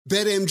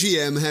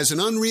BetMGM has an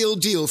unreal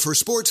deal for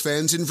sports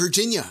fans in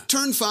Virginia.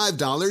 Turn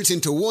 $5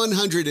 into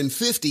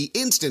 $150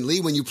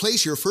 instantly when you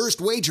place your first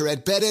wager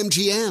at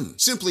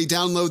BetMGM. Simply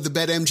download the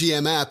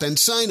BetMGM app and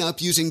sign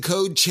up using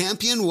code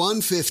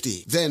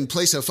CHAMPION150. Then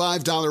place a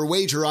 $5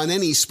 wager on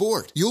any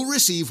sport. You'll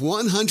receive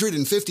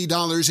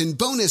 $150 in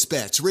bonus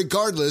bets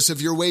regardless of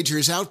your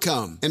wager's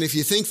outcome. And if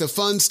you think the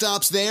fun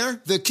stops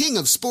there, the King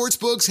of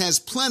Sportsbooks has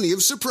plenty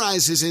of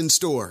surprises in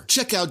store.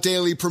 Check out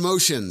daily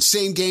promotions,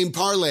 same-game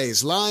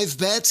parlays, live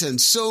bets,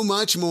 and so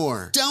much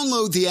more.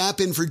 Download the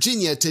app in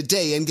Virginia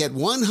today and get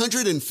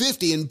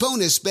 $150 in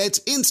bonus bets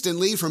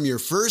instantly from your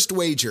first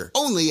wager.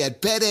 Only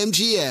at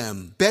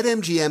BetMGM.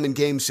 BetMGM and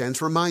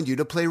GameSense remind you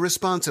to play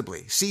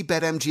responsibly. See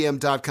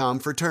BetMGM.com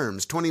for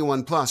terms.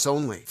 21 plus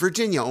only.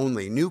 Virginia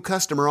only. New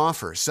customer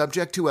offer.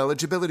 Subject to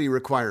eligibility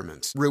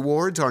requirements.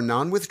 Rewards are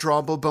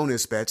non-withdrawable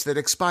bonus bets that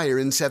expire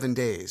in 7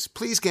 days.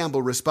 Please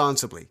gamble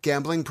responsibly.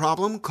 Gambling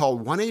problem? Call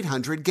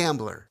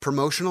 1-800-GAMBLER.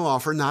 Promotional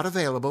offer not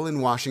available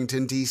in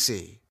Washington,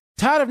 D.C.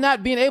 Tired of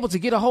not being able to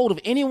get a hold of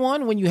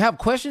anyone when you have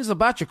questions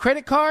about your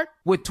credit card?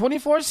 With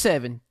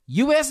 24/7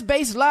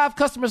 U.S.-based live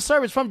customer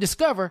service from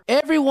Discover,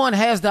 everyone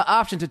has the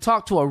option to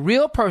talk to a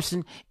real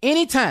person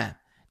anytime,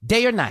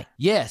 day or night.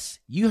 Yes,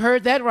 you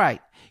heard that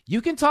right.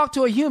 You can talk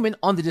to a human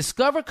on the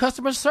Discover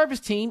customer service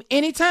team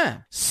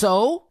anytime.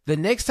 So, the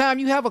next time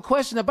you have a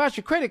question about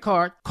your credit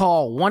card,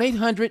 call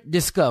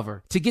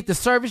 1-800-DISCOVER to get the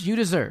service you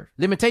deserve.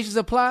 Limitations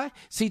apply.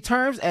 See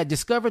terms at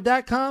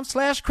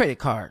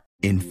discover.com/creditcard.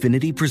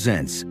 Infiniti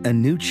presents a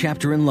new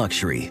chapter in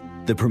luxury,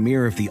 the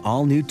premiere of the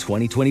all-new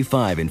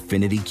 2025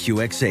 Infiniti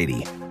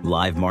QX80,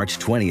 live March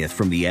 20th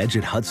from the Edge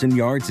at Hudson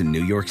Yards in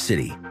New York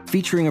City,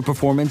 featuring a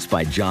performance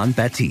by John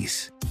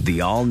Batiste.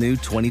 The all-new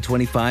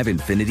 2025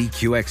 Infiniti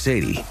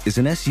QX80 is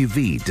an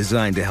SUV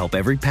designed to help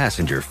every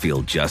passenger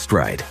feel just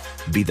right.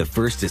 Be the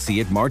first to see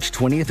it March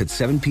 20th at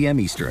 7 p.m.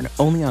 Eastern,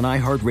 only on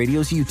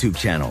iHeartRadio's YouTube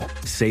channel.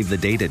 Save the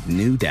date at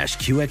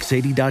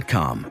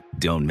new-QX80.com.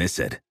 Don't miss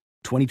it.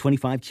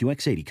 2025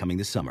 QX80 coming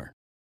this summer.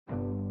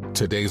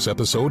 Today's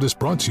episode is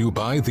brought to you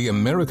by the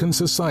American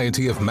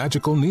Society of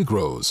Magical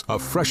Negroes, a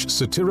fresh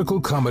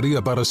satirical comedy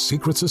about a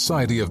secret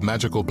society of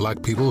magical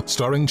black people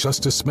starring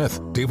Justice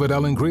Smith, David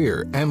Allen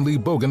Greer, Ann Lee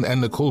Bogan,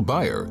 and Nicole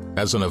Byer.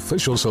 As an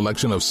official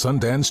selection of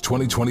Sundance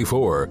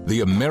 2024,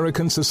 the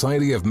American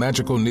Society of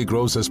Magical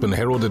Negroes has been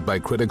heralded by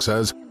critics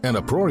as an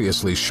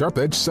uproariously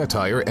sharp-edged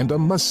satire and a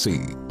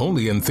must-see.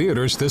 Only in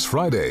theaters this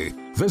Friday.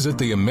 Visit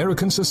the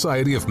American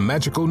Society of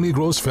Magical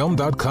Negroes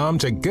Film.com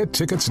to get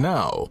tickets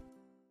now.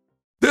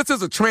 This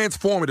is a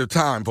transformative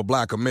time for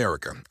Black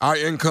America. Our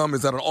income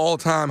is at an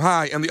all-time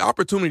high, and the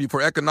opportunity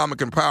for economic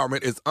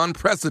empowerment is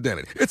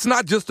unprecedented. It's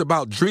not just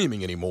about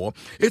dreaming anymore.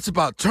 It's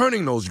about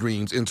turning those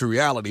dreams into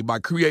reality by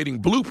creating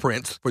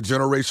blueprints for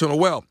generational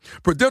wealth.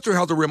 Prudential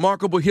has a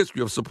remarkable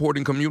history of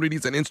supporting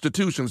communities and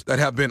institutions that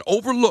have been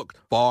overlooked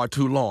far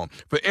too long.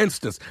 For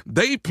instance,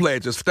 they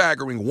pledge a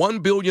staggering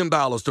 $1 billion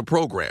to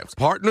programs,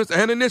 partners,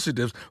 and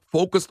initiatives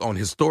focused on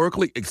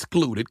historically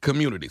excluded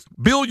communities.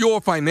 Build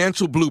your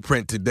financial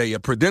blueprint today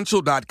at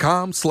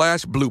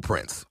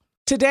Prudential.com/blueprints.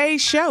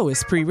 Today's show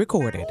is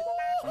pre-recorded.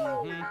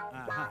 Y'all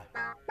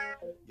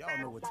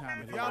know what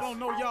time it is. Y'all don't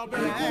know, y'all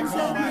better ask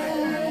somebody.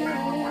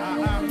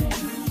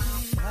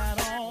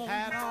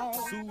 Hat on,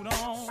 suit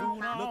on,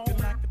 looking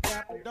like the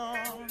Dapper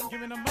Dawn,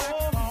 giving them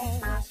all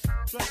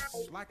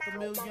dressed like $1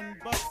 million,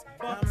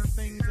 diamond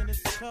things in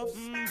its cuffs.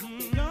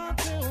 Y'all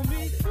tell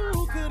me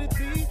who could it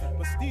be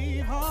but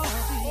Steve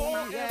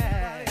Harvey?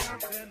 Yeah,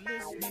 they're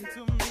listening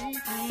to me.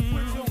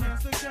 Put your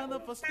hands together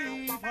for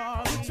Steve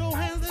Harvey. Put your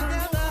hands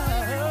together.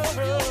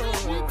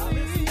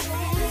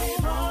 Steve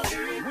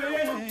Harvey.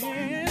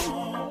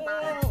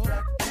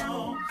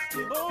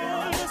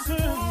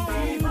 Listen,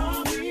 Steve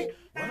Harvey.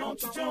 Why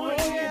don't you join me?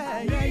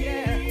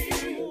 Yeah.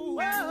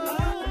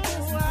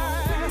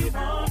 Steve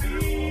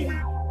Harvey.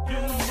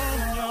 Get them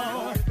on,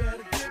 y'all.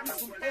 Better give me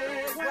some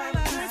eggs while I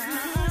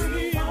listen to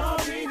Steve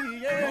Harvey.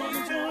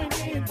 Yeah, join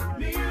in with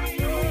me.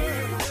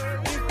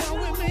 If you're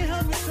with me,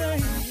 help me say.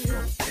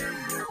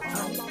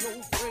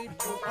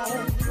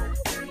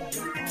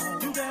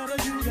 You gotta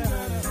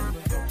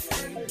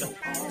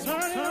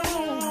turn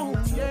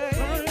on, yeah,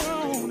 turn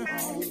on.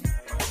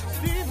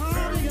 Steve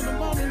Harvey in the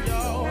morning,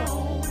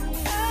 y'all.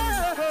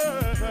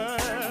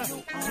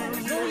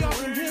 So y'all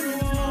can hear me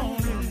on.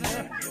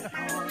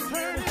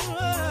 Turn it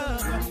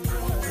up.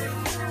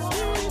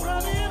 Steve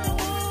Harvey in the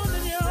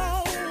morning,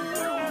 y'all.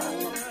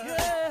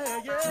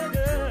 Yeah. Turn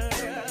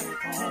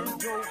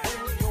your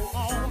radio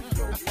on.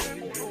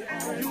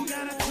 You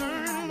gotta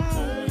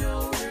turn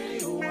your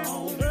radio on. Turn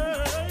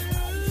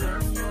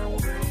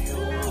your radio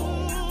on. You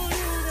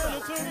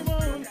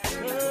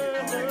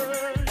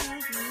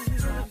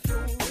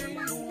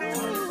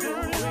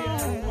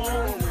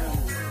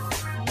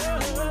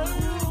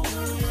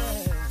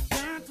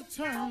gotta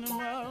turn them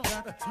on.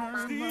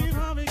 Steve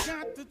Harvey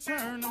got to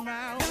turn them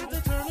out. Got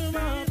to turn them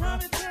out. Steve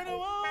Harvey turn them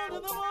on to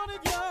the morning,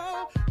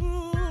 y'all.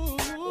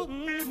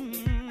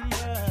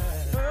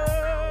 Yeah.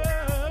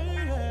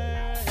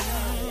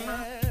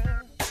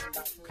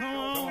 Come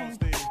on,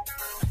 Steve.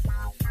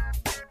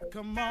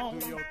 Come on,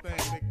 do your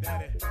thing, Big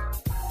Daddy.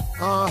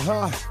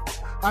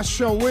 I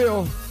sure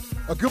will.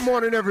 Good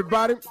morning,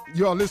 everybody.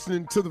 Y'all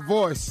listening to The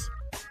Voice.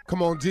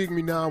 Come on, dig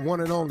me now. One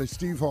and only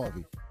Steve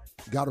Harvey.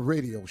 Got a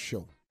radio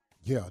show.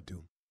 Yeah, I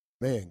do.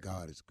 Man,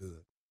 God is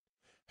good.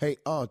 Hey,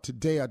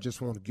 today I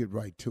just want to get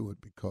right to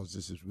it because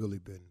this has really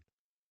been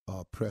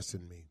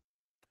pressing me.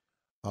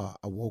 I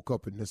woke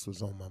up and this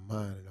was on my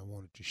mind, and I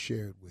wanted to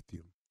share it with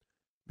you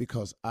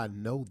because I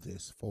know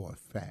this for a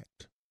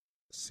fact.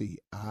 See,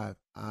 I've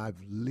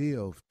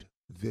lived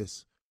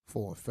this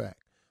for a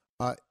fact.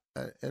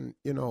 The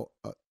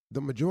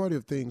majority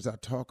of things I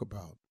talk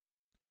about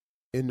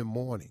in the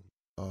morning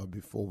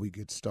before we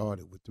get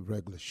started with the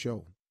regular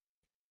show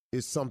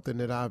is something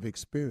that I've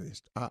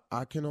experienced.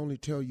 I can only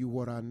tell you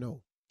what I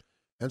know.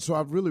 And so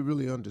I've really,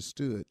 really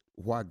understood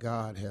why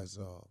God has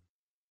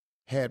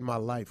had my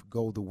life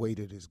go the way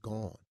that it's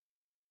gone.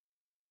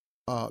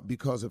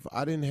 Because if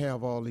I didn't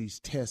have all these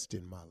tests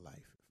in my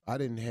life, if I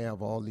didn't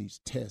have all these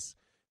tests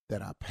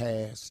that I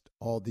passed,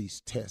 all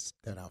these tests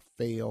that I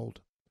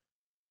failed,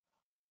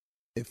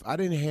 if I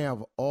didn't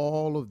have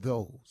all of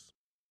those,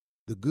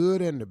 the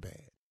good and the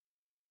bad,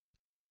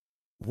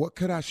 what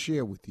could I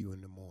share with you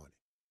in the morning?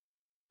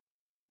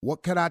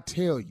 What could I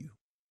tell you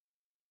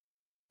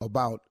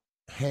about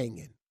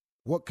hanging?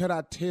 What could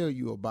I tell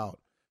you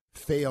about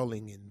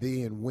failing and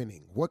then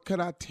winning? What could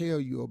I tell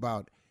you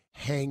about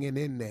hanging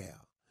in there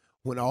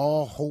when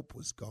all hope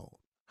was gone?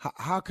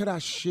 How could I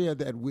share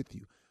that with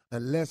you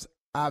unless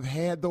I've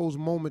had those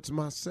moments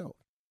myself?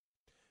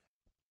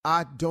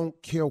 I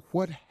don't care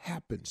what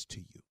happens to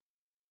you.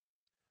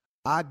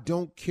 I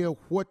don't care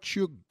what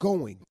you're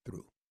going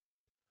through.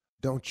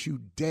 Don't you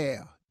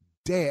dare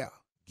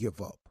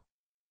give up.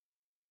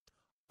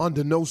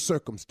 Under no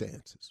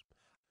circumstances.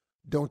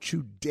 Don't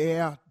you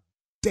dare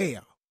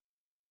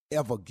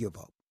ever give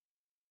up.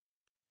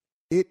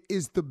 It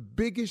is the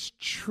biggest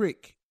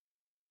trick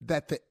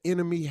that the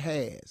enemy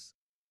has,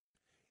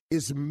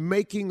 is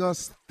making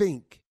us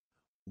think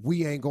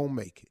we ain't gonna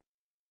make it.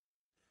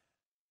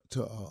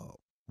 To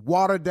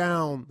water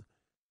down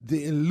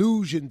the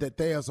illusion that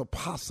there's a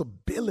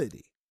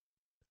possibility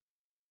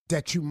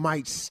that you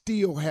might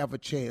still have a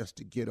chance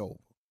to get over.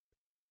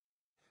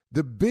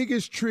 The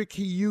biggest trick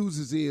he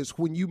uses is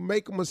when you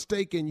make a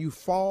mistake and you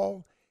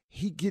fall,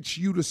 he gets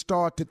you to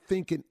start to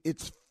thinking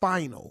it's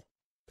final,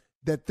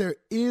 that there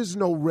is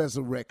no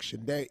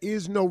resurrection, there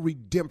is no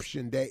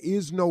redemption, there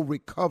is no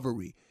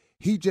recovery.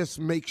 He just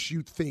makes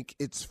you think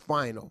it's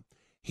final.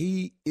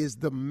 He is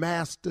the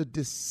master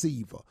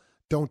deceiver.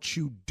 Don't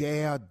you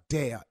dare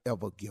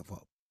ever give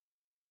up.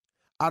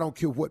 I don't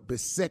care what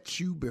besets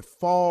you,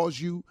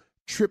 befalls you,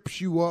 trips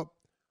you up,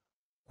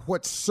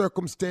 what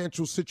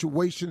circumstantial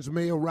situations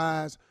may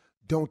arise.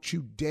 Don't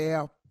you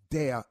dare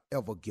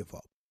ever give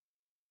up.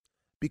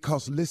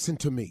 Because listen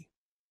to me,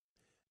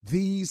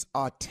 these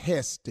are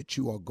tests that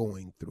you are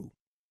going through.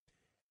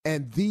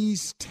 And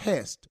these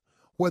tests,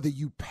 whether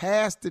you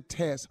pass the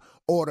test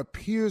or it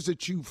appears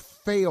that you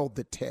failed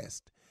the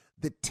test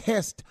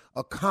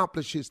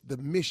accomplishes the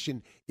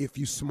mission if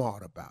you're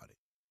smart about it.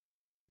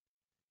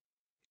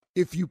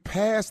 If you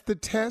pass the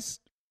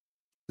test,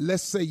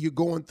 let's say you're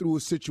going through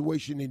a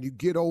situation and you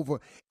get over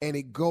and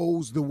it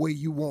goes the way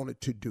you want it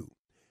to do,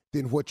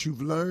 then what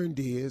you've learned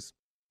is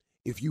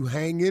if you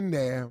hang in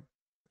there,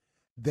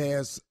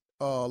 there's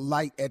a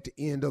light at the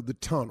end of the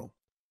tunnel,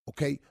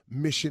 okay?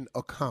 Mission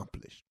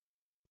accomplished.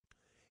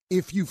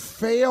 If you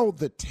fail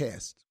the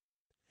test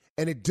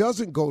and it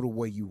doesn't go the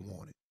way you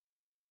want it,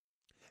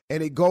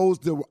 and it goes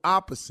the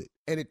opposite,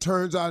 and it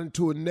turns out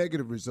into a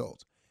negative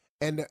result,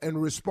 and the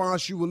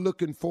response you were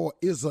looking for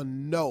is a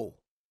no.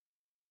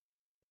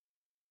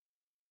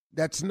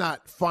 That's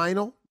not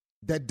final.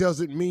 That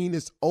doesn't mean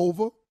it's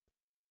over.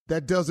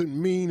 That doesn't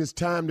mean it's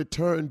time to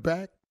turn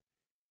back.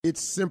 It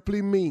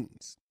simply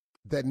means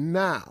that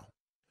now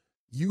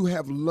you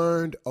have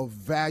learned a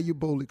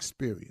valuable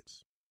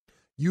experience.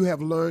 You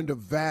have learned a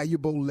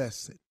valuable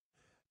lesson.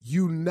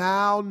 You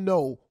now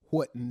know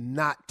what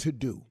not to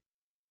do.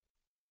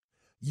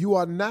 You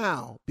are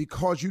now,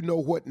 because you know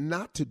what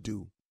not to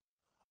do,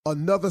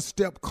 another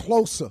step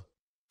closer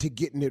to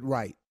getting it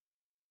right.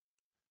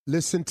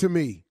 Listen to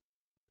me.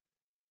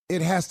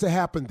 It has to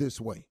happen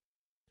this way.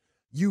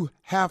 You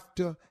have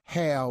to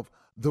have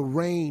the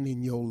rain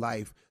in your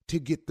life to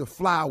get the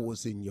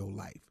flowers in your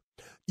life.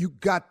 You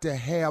got to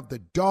have the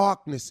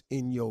darkness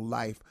in your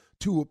life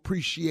to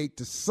appreciate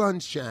the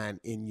sunshine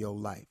in your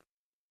life.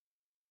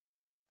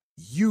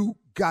 You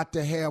got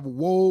to have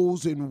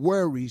woes and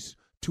worries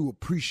to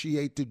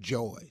appreciate the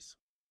joys.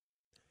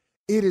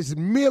 It is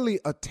merely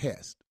a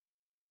test.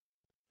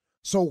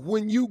 So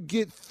when you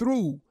get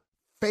through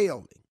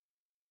failing,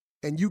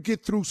 and you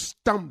get through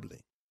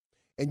stumbling,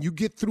 and you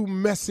get through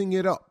messing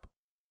it up,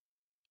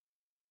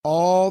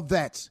 all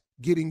that's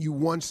getting you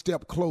one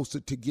step closer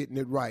to getting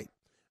it right.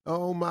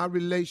 Oh, my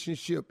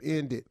relationship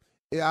ended.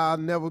 I'll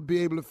never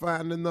be able to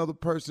find another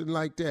person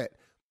like that.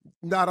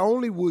 Not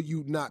only will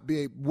you be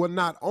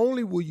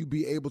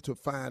able to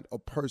find a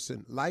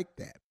person like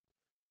that,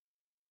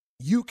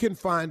 you can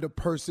find a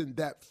person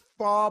that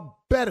far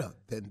better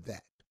than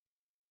that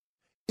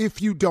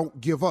if you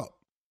don't give up.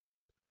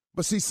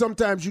 But see,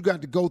 sometimes you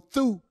got to go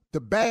through the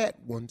bad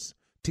ones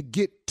to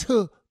get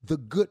to the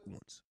good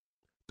ones.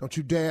 Don't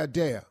you dare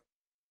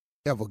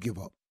ever give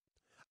up.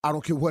 I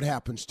don't care what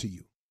happens to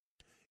you.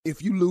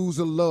 If you lose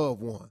a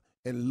loved one,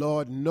 and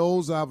Lord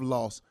knows I've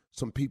lost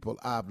some people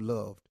I've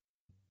loved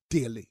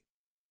dearly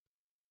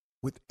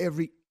with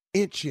every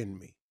inch in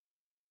me.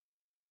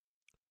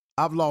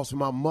 I've lost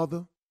my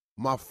mother,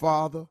 my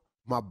father,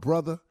 my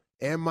brother,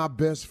 and my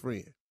best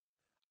friend.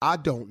 I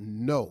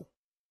don't know.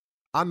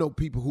 I know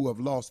people who have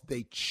lost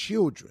their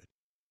children.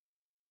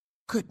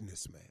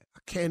 Goodness, man, I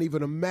can't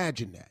even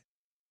imagine that.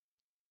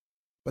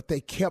 But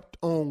they kept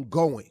on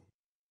going.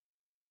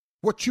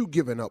 What you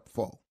giving up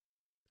for?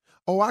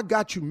 Oh, I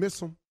got you,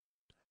 miss 'em,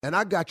 and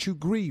I got you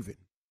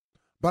grieving.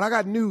 But I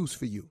got news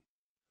for you.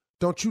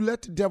 Don't you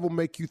let the devil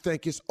make you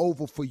think it's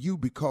over for you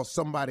because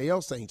somebody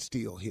else ain't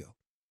still here.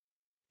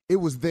 It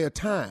was their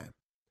time.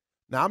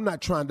 Now, I'm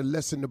not trying to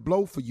lessen the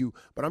blow for you,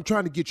 but I'm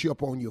trying to get you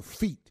up on your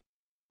feet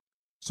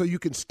so you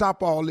can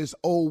stop all this,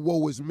 oh,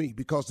 woe is me,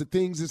 because the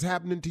things that's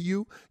happening to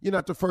you, you're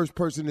not the first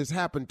person it's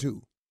happened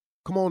to.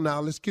 Come on now,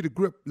 let's get a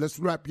grip. Let's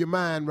wrap your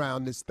mind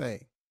around this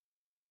thing.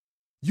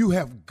 You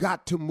have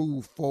got to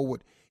move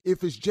forward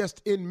if it's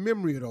just in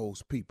memory of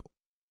those people.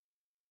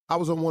 I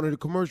was on one of the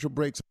commercial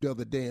breaks the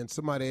other day, and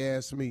somebody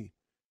asked me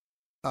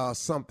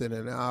something,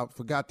 and I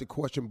forgot the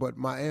question, but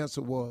my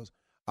answer was,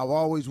 I've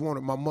always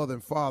wanted my mother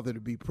and father to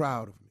be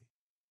proud of me.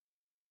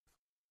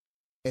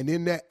 And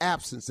in their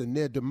absence and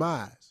their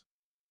demise,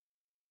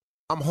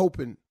 I'm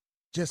hoping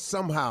just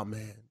somehow,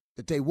 man,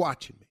 that they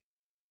watching me,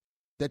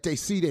 that they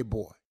see their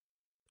boy,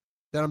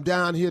 that I'm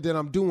down here, that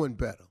I'm doing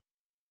better,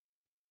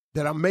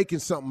 that I'm making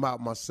something out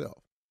of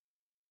myself,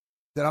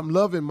 that I'm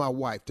loving my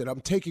wife, that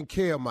I'm taking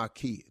care of my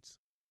kids.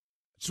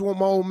 I just want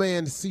my old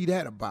man to see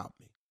that about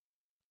me.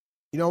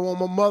 You know, I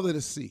want my mother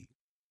to see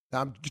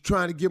that I'm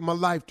trying to get my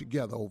life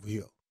together over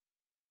here.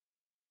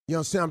 You know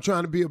what I'm saying? I'm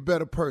trying to be a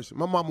better person.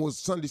 My mama was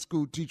a Sunday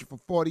school teacher for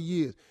 40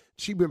 years.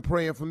 She been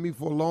praying for me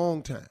for a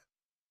long time.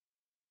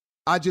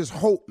 I just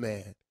hope,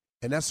 man,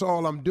 and that's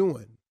all I'm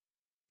doing,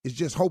 is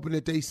just hoping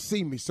that they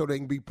see me so they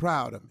can be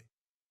proud of me.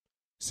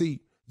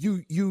 See,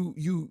 you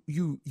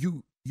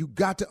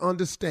got to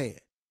understand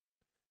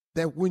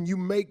that when you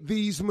make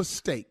these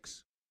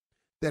mistakes,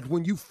 that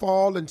when you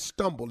fall and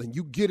stumble and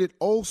you get it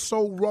oh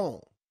so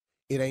wrong,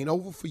 it ain't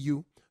over for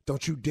you.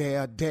 Don't you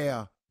dare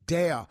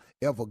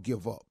ever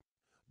give up.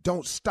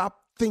 Don't stop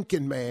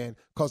thinking, man,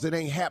 because it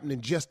ain't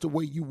happening just the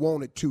way you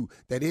want it to,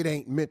 that it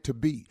ain't meant to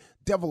be.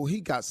 Devil, he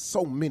got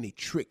so many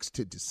tricks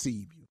to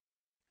deceive you.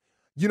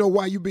 You know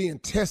why you're being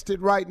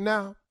tested right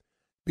now?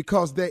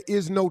 Because there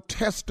is no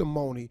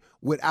testimony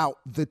without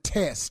the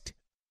test.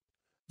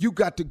 You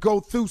got to go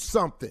through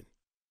something.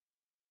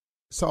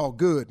 It's all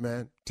good, man.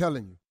 I'm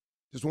telling you.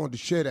 Just wanted to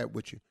share that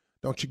with you.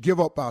 Don't you give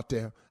up out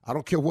there. I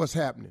don't care what's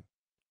happening.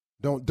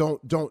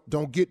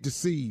 Don't get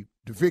deceived.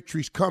 The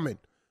victory's coming,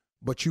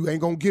 but you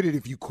ain't gonna get it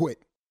if you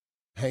quit.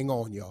 Hang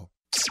on, y'all.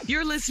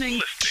 You're listening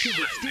to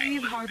the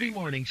Steve Harvey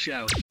Morning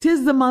Show.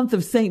 'Tis the month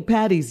of St.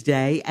 Patty's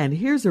Day, and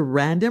here's a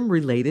random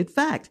related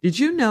fact. Did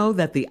you know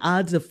that the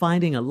odds of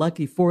finding a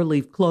lucky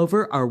four-leaf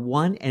clover are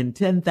 1 in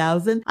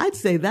 10,000? I'd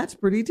say that's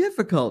pretty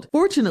difficult.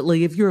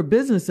 Fortunately, if you're a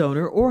business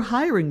owner or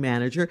hiring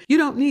manager, you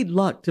don't need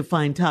luck to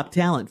find top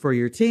talent for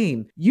your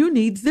team. You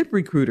need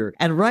ZipRecruiter,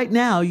 and right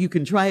now you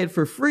can try it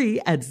for free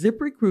at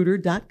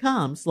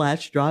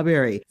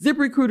ZipRecruiter.com/strawberry.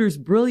 ZipRecruiter's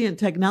brilliant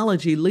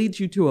technology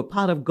leads you to a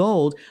pot of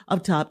gold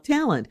of top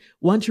talent.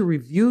 Once you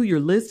review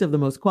your list of the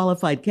most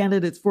qualified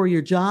candidates for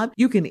your job,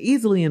 you can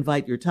easily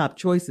invite your top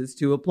choices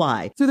to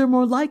apply, so they're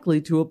more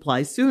likely to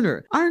apply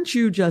sooner. Aren't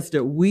you just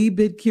a wee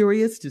bit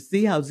curious to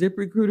see how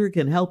ZipRecruiter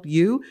can help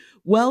you?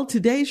 Well,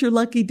 today's your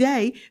lucky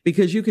day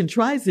because you can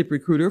try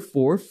ZipRecruiter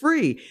for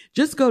free.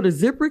 Just go to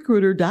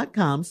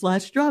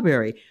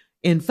ZipRecruiter.com/strawberry.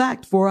 In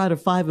fact, 4 out of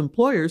 5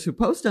 employers who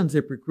post on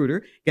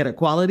ZipRecruiter get a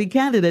quality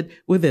candidate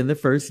within the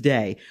first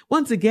day.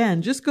 Once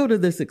again, just go to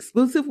this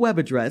exclusive web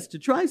address to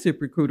try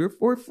ZipRecruiter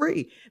for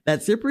free.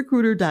 That's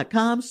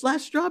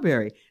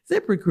ZipRecruiter.com/strawberry.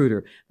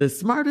 ZipRecruiter, the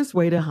smartest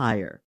way to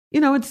hire.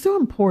 You know, it's so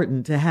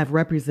important to have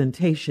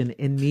representation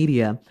in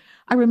media.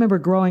 I remember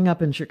growing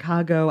up in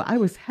Chicago, I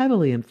was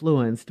heavily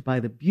influenced by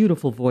the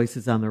beautiful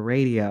voices on the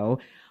radio.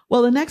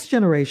 Well, the next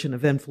generation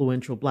of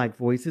influential Black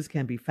voices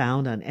can be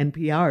found on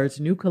NPR's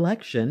new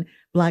collection,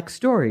 Black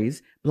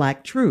Stories,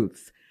 Black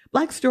Truths.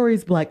 Black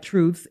Stories, Black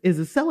Truths is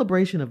a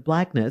celebration of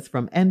Blackness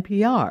from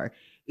NPR.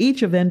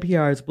 Each of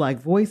NPR's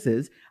Black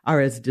voices are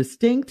as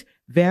distinct,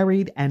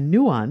 varied, and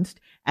nuanced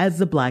as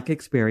the Black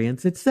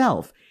experience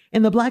itself.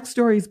 In the Black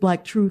Stories,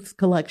 Black Truths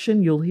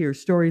collection, you'll hear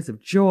stories of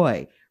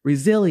joy,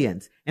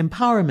 resilience,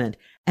 empowerment,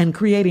 and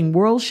creating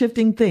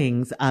world-shifting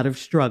things out of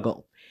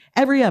struggle.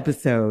 Every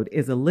episode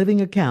is a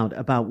living account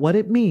about what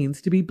it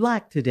means to be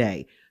Black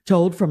today,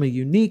 told from a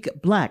unique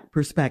Black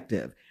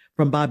perspective.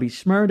 From Bobby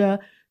Shmurda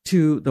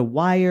to The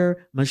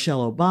Wire,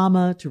 Michelle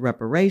Obama to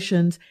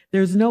reparations,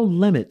 there's no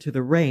limit to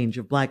the range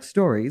of Black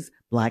stories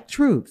Black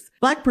Truths.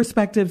 Black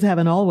perspectives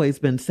haven't always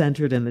been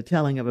centered in the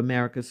telling of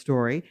America's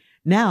story.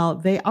 Now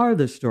they are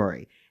the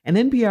story. In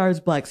NPR's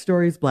Black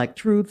Stories, Black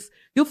Truths,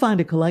 you'll find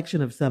a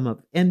collection of some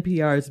of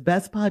NPR's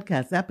best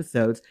podcast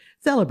episodes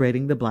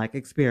celebrating the Black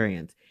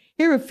experience.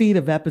 Hear a feed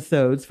of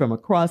episodes from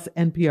across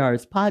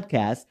NPR's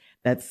podcasts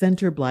that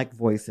center Black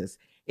voices.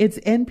 It's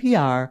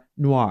NPR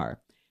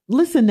Noir.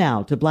 Listen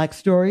now to Black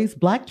Stories,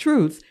 Black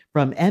Truths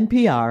from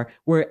NPR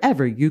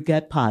wherever you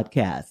get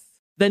podcasts.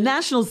 The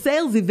national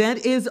sales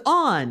event is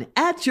on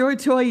at your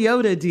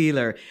Toyota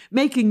dealer,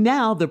 making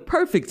now the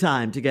perfect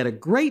time to get a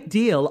great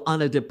deal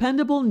on a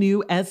dependable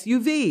new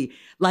SUV,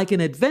 like an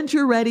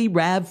adventure-ready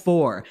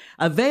RAV4.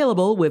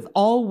 Available with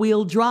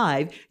all-wheel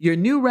drive, your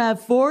new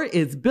RAV4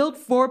 is built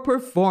for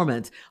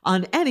performance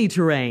on any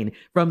terrain,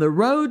 from the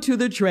road to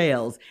the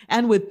trails,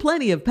 and with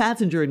plenty of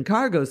passenger and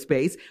cargo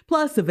space,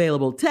 plus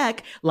available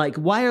tech like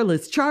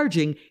wireless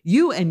charging,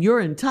 you and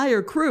your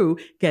entire crew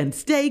can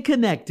stay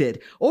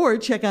connected. Or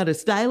check out a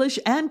stylish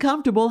and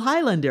comfortable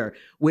Highlander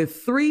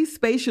with 3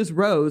 spacious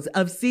rows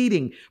of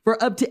seating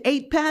for up to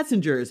 8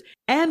 passengers.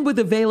 And with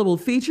available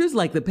features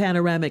like the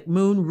panoramic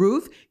moon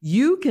roof,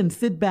 you can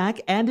sit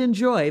back and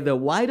enjoy the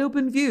wide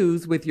open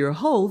views with your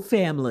whole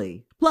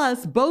family.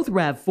 Plus, both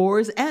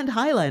RAV4s and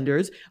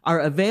Highlanders are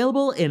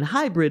available in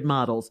hybrid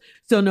models.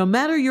 So no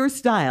matter your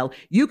style,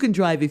 you can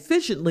drive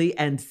efficiently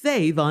and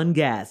save on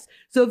gas.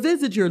 So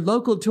visit your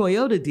local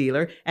Toyota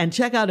dealer and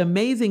check out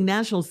amazing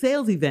national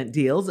sales event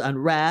deals on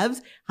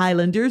RAVs,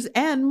 Highlanders,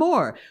 and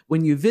more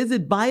when you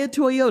visit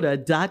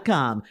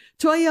buyatoyota.com.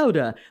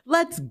 Toyota,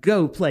 let's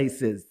go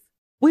places.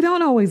 We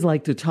don't always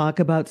like to talk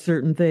about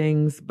certain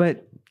things,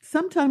 but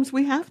sometimes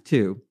we have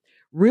to.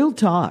 Real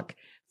talk.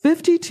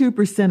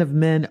 52% of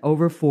men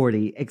over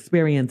 40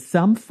 experience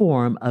some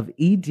form of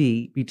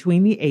ED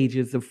between the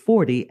ages of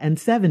 40 and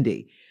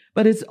 70,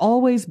 but it's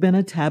always been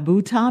a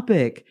taboo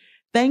topic.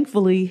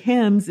 Thankfully,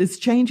 HIMSS is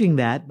changing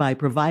that by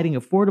providing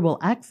affordable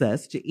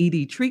access to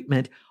ED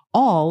treatment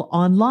all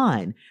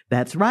online.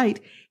 That's right.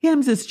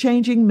 HIMSS is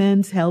changing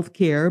men's health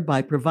care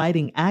by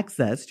providing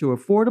access to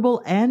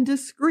affordable and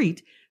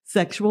discreet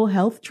sexual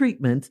health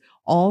treatments,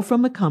 all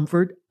from the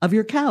comfort of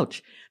your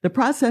couch. The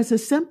process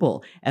is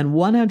simple and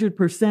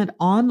 100%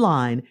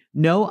 online,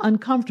 no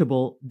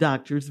uncomfortable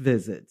doctor's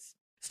visits.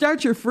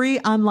 Start your free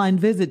online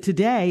visit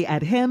today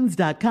at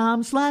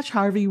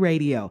hims.com/Harvey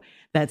Radio.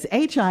 That's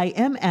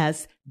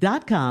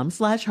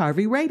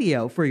HIMS.com/Harvey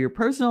Radio for your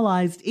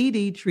personalized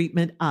ED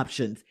treatment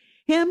options.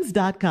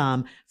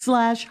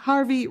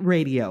 hims.com/Harvey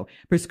Radio.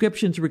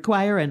 Prescriptions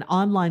require an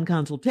online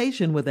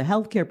consultation with a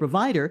healthcare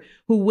provider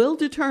who will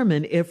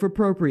determine if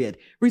appropriate.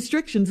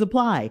 Restrictions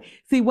apply.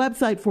 See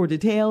website for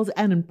details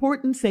and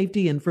important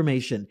safety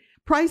information.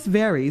 Price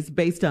varies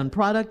based on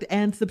product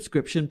and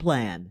subscription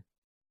plan.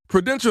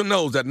 Prudential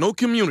knows that no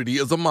community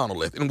is a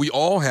monolith, and we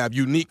all have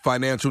unique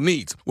financial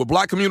needs. With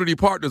Black community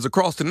partners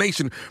across the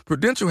nation,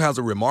 Prudential has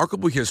a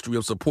remarkable history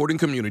of supporting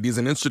communities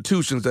and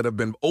institutions that have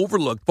been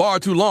overlooked far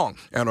too long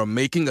and are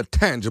making a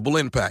tangible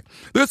impact.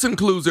 This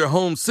includes their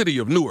home city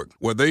of Newark,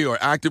 where they are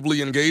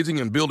actively engaging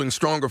in building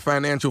stronger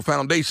financial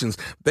foundations.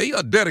 They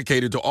are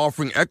dedicated to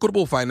offering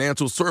equitable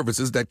financial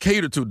services that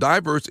cater to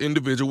diverse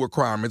individual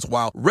requirements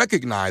while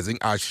recognizing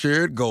our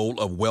shared goal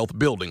of wealth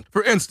building.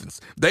 For instance,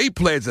 they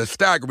pledge a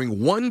staggering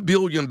 $1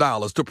 billion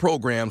to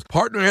programs,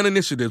 partner, and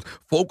initiatives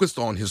focused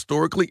on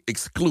historically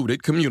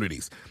excluded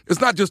communities. It's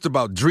not just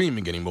about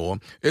dreaming anymore.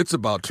 It's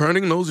about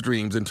turning those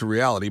dreams into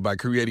reality by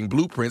creating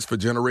blueprints for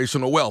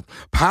generational wealth.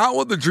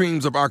 Power the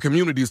dreams of our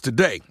communities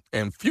today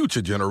and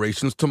future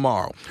generations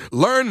tomorrow.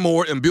 Learn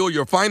more and build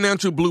your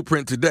financial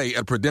blueprint today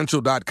at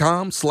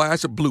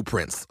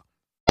prudential.com/blueprints.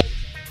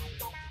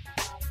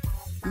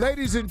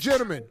 Ladies and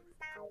gentlemen,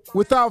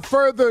 without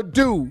further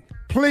ado,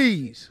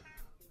 please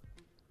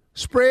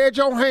spread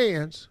your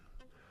hands,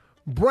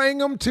 bring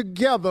them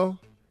together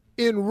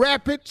in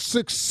rapid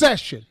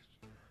succession.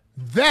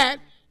 That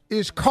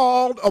is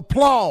called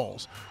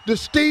applause. The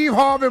Steve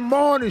Harvey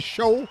Morning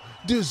Show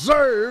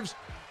deserves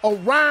a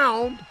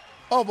round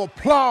of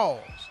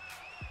applause.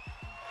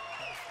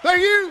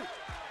 Thank you.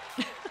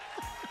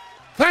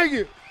 Thank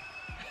you.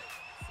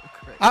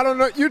 I don't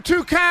know, you're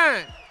too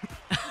kind.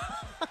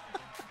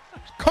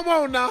 Come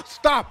on now,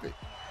 stop it.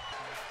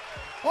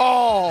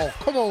 Oh,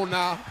 come on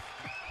now.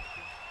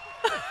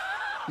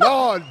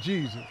 Lord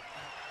Jesus.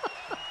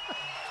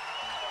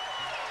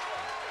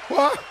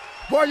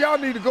 Boy, y'all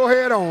need to go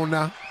ahead on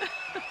now.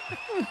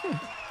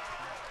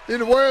 In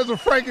the words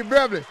of Frankie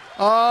Beverly,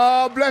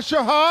 oh, bless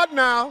your heart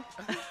now.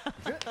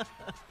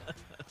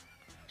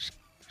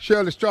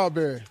 Shirley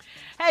Strawberry.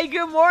 Hey,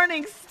 good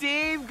morning,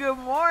 Steve. Good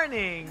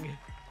morning.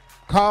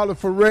 Carla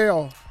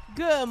Farrell.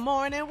 Good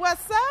morning.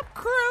 What's up,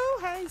 crew?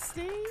 Hey,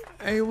 Steve.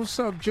 Hey, what's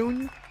up,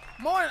 Junior?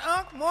 Morning,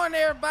 Unc.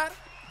 Morning, everybody.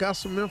 Got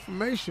some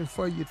information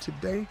for you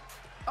today.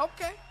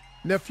 Okay.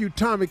 Nephew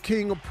Tommy,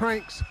 king of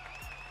pranks.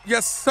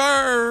 Yes,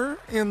 sir,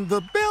 in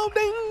the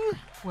building.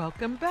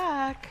 Welcome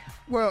back.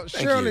 Well,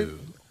 Thank Shirley, you.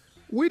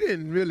 we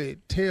didn't really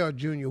tell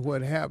Junior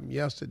what happened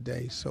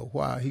yesterday, so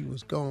while he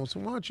was gone. So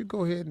why don't you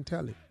go ahead and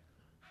tell him?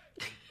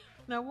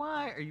 Now,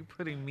 why are you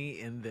putting me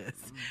in this?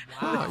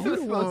 Wow. This You was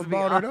the supposed one to be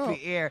brought it off up.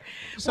 the air.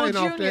 This Well, ain't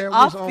off the Junior, air,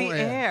 off this on the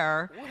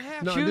air.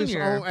 air. No, this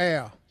on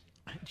air.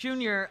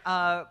 Junior,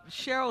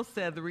 Cheryl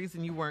said the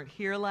reason you weren't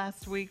here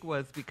last week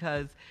was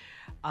because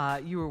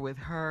you were with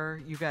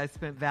her. You guys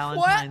spent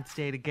Valentine's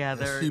Day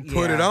together. She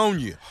put it on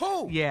you.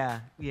 Who? Yeah.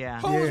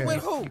 Who was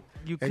with who?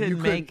 You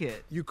couldn't make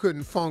it. You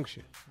couldn't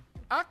function.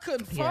 I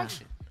couldn't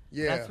function.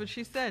 Yeah. That's what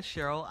she said,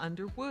 Cheryl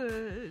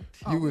Underwood.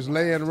 You was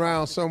laying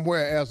around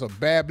somewhere as a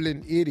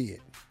babbling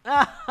idiot.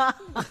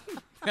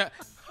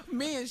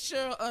 Me and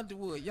Cheryl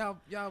Underwood. Y'all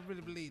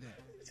really believe that?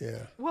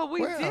 Yeah. Well,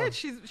 we did.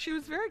 She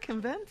was very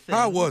convincing.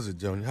 How was it,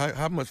 Junior?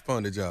 How much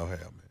fun did y'all have,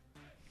 man?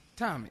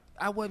 Tommy,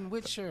 I wasn't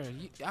with Cheryl.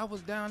 I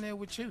was down there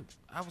with you.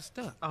 I was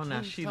stuck. Oh,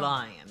 now she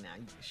lying.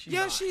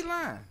 Now she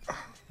lying.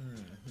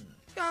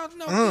 Y'all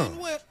know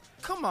what?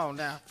 Come on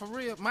now, for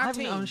real. My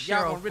team,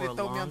 y'all gonna really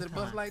throw me under the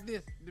bus like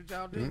this? Did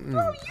y'all do?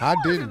 I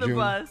didn't, the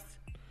bus.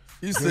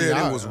 You said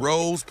it was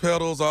rose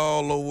petals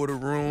all over the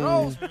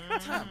room.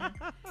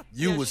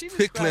 You was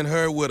tickling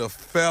her with a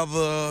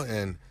feather,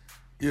 and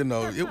it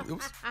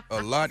was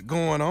a lot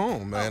going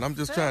on, man. I'm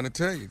just trying to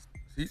tell you.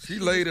 She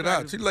laid it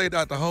out. She laid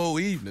out the whole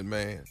evening,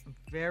 man.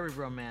 Very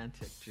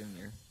romantic,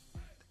 Junior.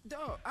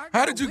 Dog,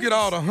 How did you get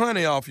all the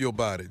honey off your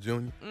body,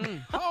 Junior?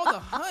 All the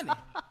honey.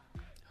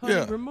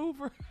 Yeah.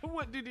 Remover.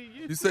 What did he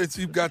use? You said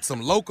she got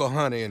some local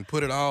honey and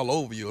put it all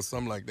over you or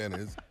something like that.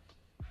 And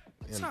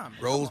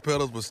rose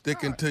petals were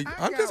sticking to you.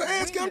 I'm just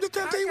asking. I'm just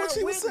trying to tell you what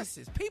she was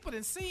saying. People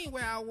done seen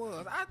where I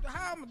was.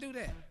 How I'm gonna do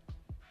that?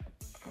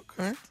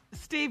 Okay.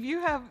 Steve, you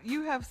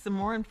have some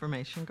more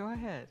information. Go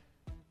ahead.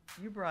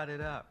 You brought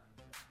it up.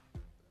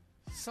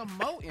 Some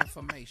more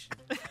information.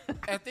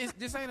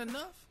 This ain't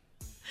enough.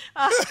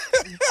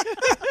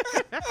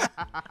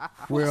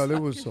 Well,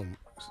 there was some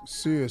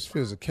serious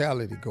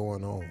physicality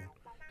going on,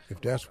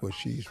 if that's what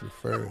she's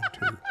referring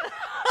to.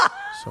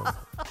 Some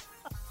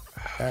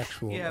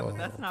actual but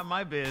that's not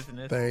my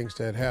business. things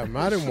that happened.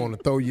 I didn't want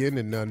to throw you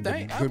into nothing.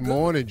 But good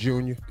morning,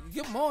 Junior.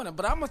 Good morning,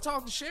 but I'm gonna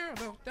talk to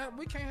Cheryl though.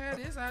 We can't have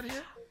this out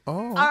here.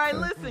 Oh, all right,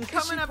 listen.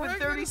 Coming up in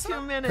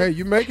 32 minutes. Hey,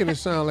 you making it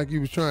sound like you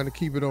was trying to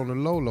keep it on the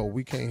low.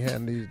 We can't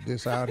have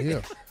this out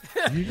here.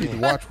 You need to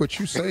watch what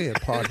you saying,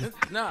 partner.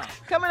 No.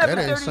 Coming up in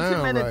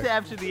 32 minutes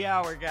after the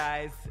hour,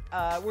 guys.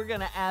 We're going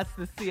to ask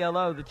the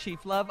CLO, the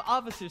Chief Love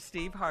Officer,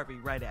 Steve Harvey,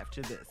 right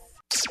after this.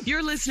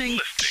 You're listening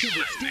to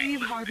the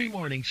Steve Harvey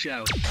Morning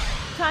Show.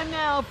 Time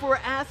now for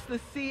Ask the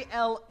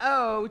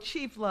CLO.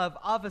 Chief Love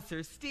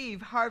Officer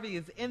Steve Harvey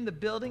is in the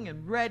building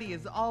and ready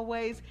as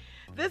always.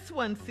 This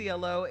one,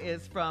 CLO,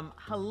 is from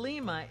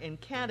Halima in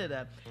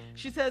Canada.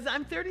 She says,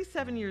 I'm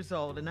 37 years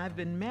old and I've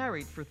been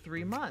married for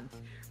 3 months.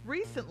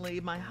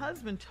 Recently, my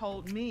husband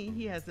told me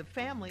he has a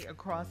family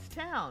across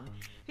town.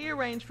 He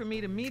arranged for me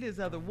to meet his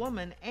other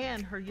woman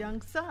and her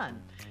young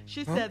son.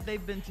 She said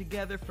they've been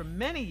together for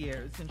many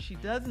years and she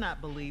does not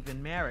believe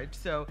in marriage,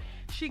 so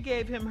she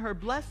gave him her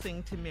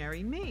blessing to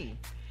marry me.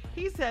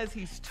 He says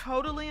he's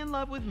totally in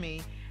love with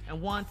me and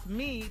wants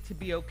me to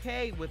be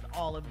okay with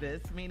all of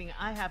this, meaning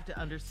I have to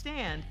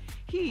understand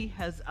he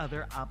has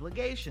other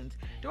obligations.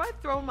 Do I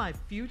throw my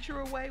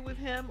future away with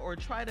him or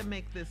try to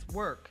make this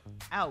work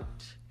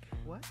out?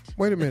 What?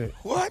 Wait a minute.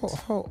 What?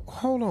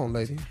 Hold on,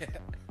 lady.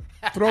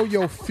 Throw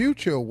your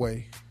future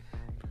away.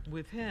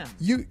 With him.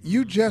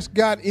 You just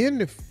got in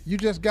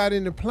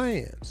the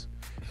plans.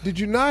 Did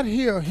you not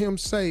hear him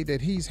say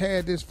that he's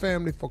had this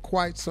family for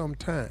quite some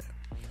time?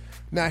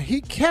 Now,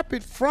 he kept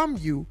it from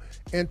you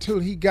until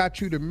he got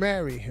you to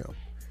marry him.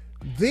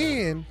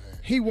 Then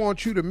he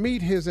wants you to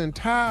meet his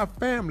entire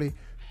family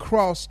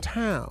cross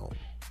town.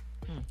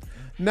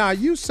 Now,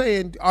 you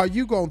saying, are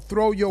you going to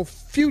throw your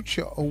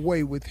future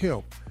away with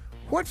him?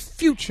 What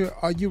future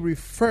are you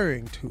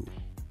referring to?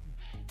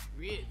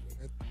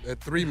 At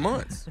 3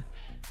 months.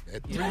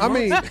 I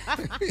mean,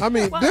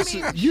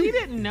 she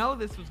didn't know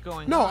this was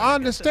going on. No, I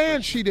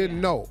understand she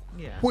didn't know.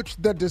 Yeah. Which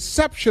the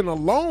deception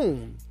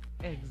alone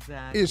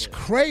is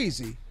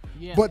crazy.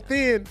 Yeah. But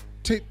then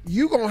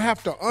you going to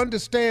have to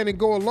understand and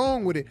go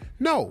along with it.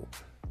 No,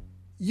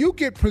 you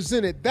get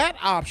presented that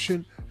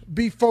option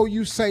before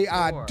you say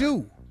I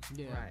do.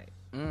 Yeah.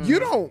 Right. You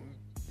don't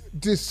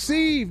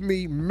deceive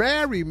me,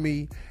 marry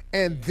me,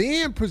 and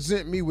then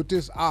present me with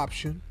this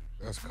option.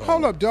 That's cold.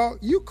 Hold up, dog.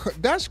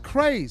 That's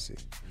crazy.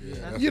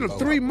 Yeah,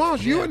 3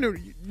 months. You in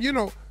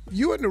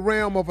the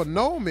realm of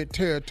annulment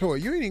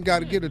territory. You ain't even got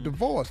to get a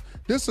divorce.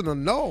 This is an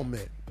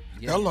annulment.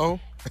 Yeah. Hello.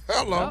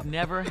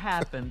 Never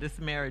happened. This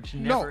marriage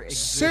never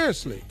existed.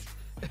 Seriously.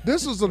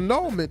 This is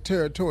annulment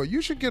territory.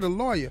 You should get a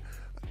lawyer.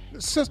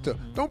 Sister,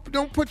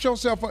 don't put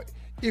yourself up.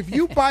 If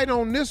you bite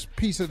on this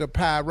piece of the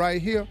pie right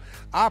here,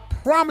 I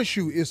promise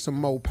you it's some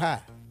more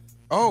pie.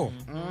 Oh,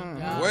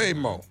 way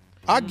more.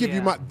 I'll give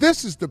you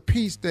this is the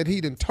piece that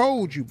he done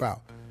told you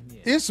about.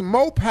 Yeah. It's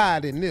more pie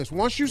than this.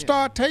 Once you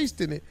start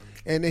tasting it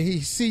and then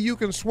he see you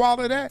can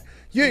swallow that,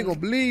 you ain't gonna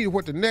believe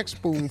what the next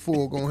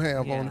spoonful gonna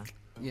have on it.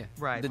 Yeah.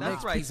 Right. The That's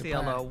next right, piece of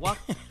CLO.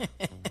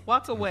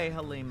 Walk away,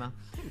 Halima.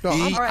 No,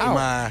 Eat I'm out.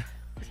 my.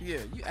 Yeah,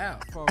 you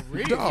out for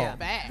real. Dog.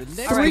 The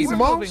next All right, 3 we're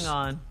months? moving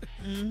on.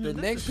 The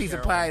next piece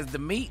of pie is the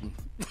meeting.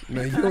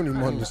 Man, you don't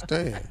even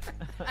understand.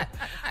 All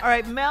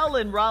right, Mel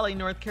in Raleigh,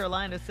 North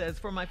Carolina says,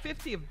 for my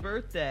 50th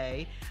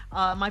birthday,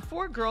 my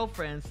 4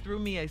 girlfriends threw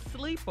me a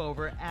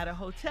sleepover at a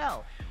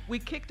hotel. We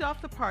kicked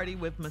off the party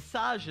with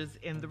massages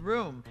in the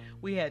room.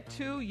 We had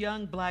 2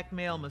 young black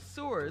male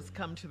masseurs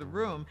come to the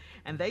room,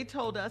 and they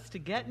told us to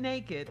get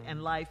naked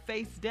and lie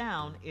face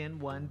down in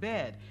one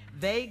bed.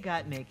 They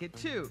got naked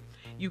too.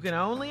 You can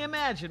only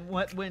imagine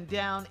what went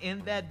down in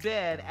that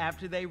bed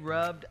after they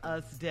rubbed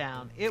us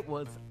down. It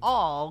was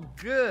all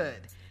good.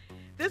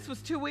 This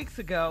was 2 weeks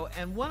ago,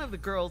 and one of the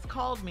girls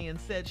called me and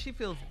said she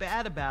feels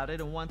bad about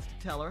it and wants to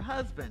tell her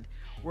husband.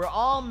 We're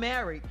all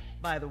married,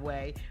 by the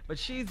way, but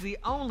she's the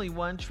only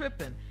one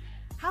tripping.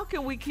 How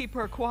can we keep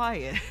her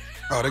quiet?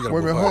 Oh, they got Wait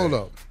a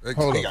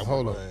minute,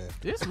 hold up.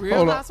 This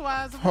Real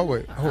Housewives.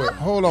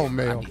 Hold on,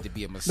 Mel. I need to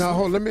be a masseuse. Now,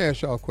 let me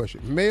ask y'all a question.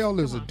 Mel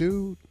is a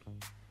dude?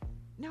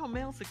 No,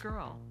 Mel's a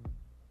girl.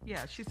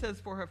 Yeah, she says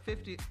for her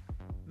 50th,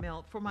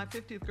 Mel, for my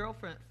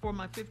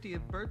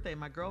 50th birthday,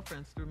 my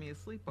girlfriends threw me a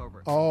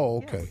sleepover. Oh,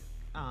 okay.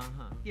 Yeah.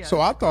 Uh-huh. Yeah. So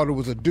I thought it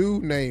was a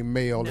dude named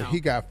Mel and he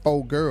got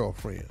 4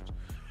 girlfriends.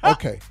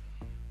 Okay.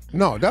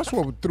 No, that's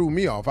what threw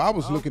me off. I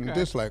was looking at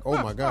this like,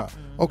 oh my God.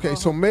 Okay,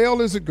 so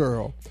Mel is a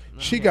girl.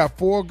 She got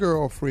 4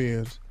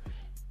 girlfriends.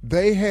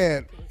 They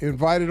had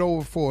invited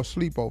over for a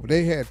sleepover.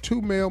 They had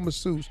 2 male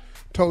masseuses,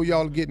 told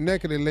y'all to get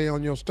naked and lay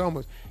on your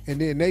stomachs, and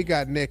then they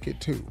got naked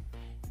too.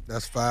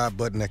 That's 5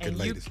 butt-naked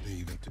ladies,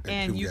 Steve.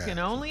 And you guys. can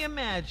only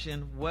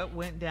imagine what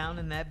went down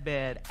in that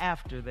bed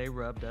after they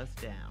rubbed us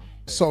down.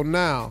 So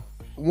now,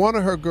 one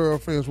of her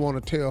girlfriends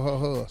want to tell her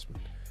husband.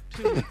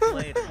 2 weeks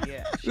later,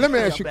 yeah. Let me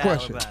ask you a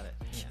question.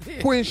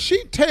 Yeah. When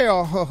she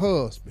tell her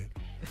husband,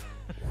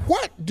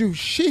 what do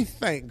she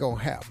think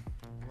gonna happen?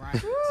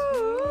 Right.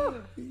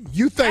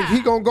 You think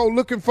he gonna go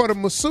looking for the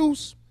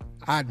masseuse?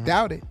 I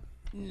doubt it.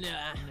 No.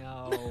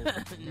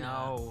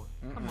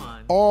 Come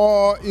on.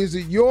 Or is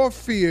it your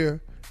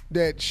fear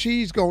that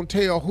she's gonna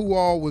tell who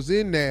all was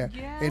in there,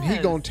 and he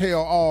gonna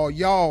tell all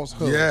y'all's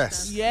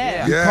husbands?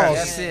 Yes.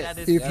 Because That's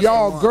it. if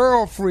y'all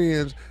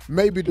girlfriends,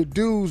 maybe the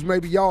dudes,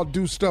 maybe y'all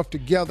do stuff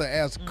together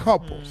as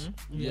couples.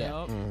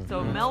 Yeah.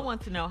 So Mel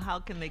wants to know, how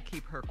can they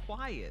keep her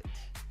quiet?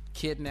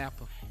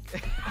 Kidnapper.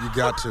 You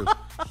got to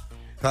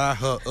tie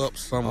her up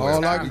somewhere.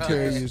 All I can tell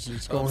you is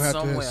it's gonna have to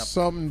somewhere. have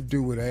something to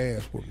do with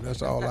ass whooping.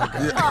 That's all I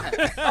got.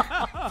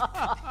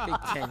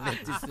 Can't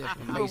let this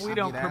information But we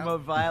don't get out.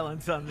 promote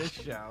violence on this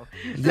show.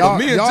 Y'all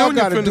me and Junior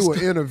got to finna do an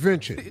st-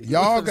 intervention.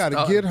 Y'all got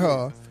to get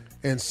her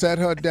and set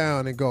her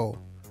down and go,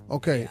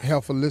 okay,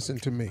 Heifer, listen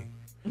to me.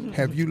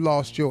 Have you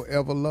lost your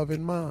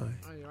ever-loving mind?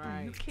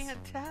 You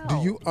can't tell. Do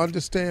you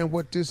understand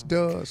what this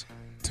does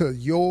to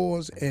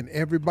yours and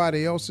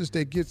everybody else's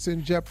that gets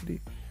in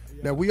jeopardy?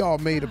 Now, we all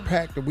made a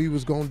pact that we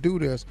was going to do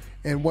this,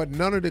 and what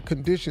none of the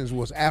conditions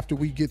was after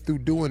we get through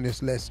doing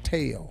this, let's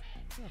tell.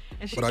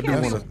 And she But I do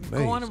can't wanna- be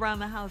going around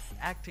the house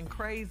acting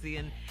crazy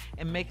and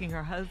making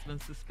her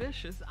husband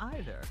suspicious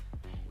either.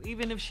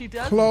 Even if she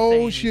doesn't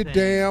Close say your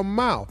anything. damn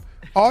mouth.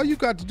 All you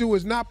got to do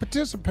is not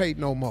participate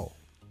no more.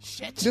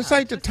 This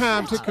ain't the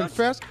time to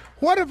confess.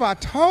 What have I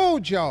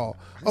told y'all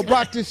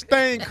about this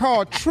thing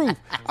called truth?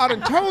 I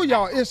done told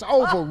y'all it's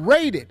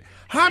overrated.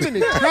 How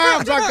many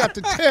times I got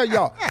to tell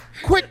y'all,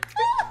 quit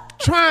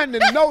trying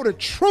to know the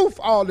truth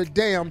all the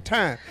damn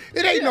time.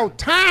 It ain't no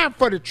time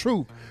for the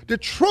truth. The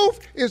truth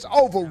is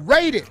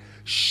overrated.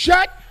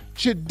 Shut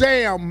your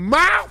damn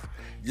mouth.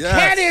 Yes.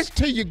 Cat is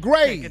to your Take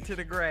grave. it to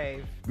the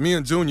grave. Me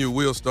and Junior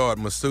will start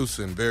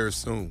masseusing very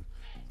soon.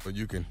 So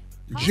you can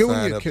sign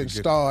Junior up can to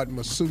get- start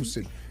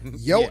masseusing.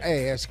 Your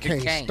ass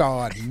can't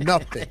start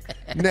nothing.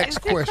 Next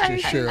question,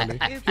 Shirley.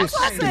 His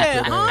stupid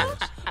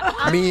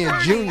ass. Me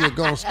and Junior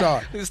gonna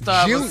start.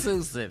 Start Junior-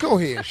 masseusing. Go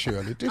ahead,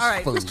 Shirley. This All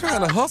right. fool. Just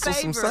Trying to hustle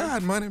some Favor.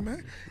 side money,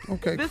 man.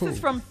 Okay, This cool. is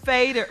from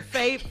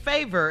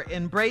Favor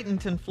in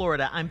Bradenton,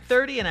 Florida. I'm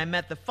 30 and I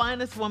met the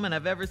finest woman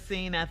I've ever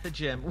seen at the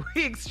gym.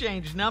 We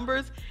exchanged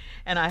numbers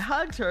and I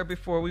hugged her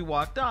before we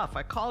walked off.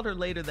 I called her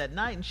later that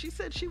night and she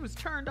said she was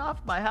turned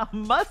off by how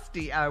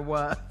musty I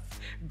was.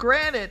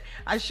 Granted,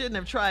 I shouldn't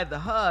have tried the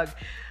hug,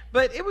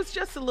 but it was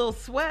just a little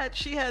sweat.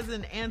 She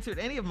hasn't answered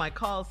any of my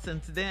calls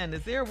since then.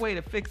 Is there a way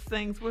to fix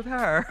things with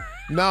her?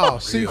 No,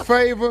 see,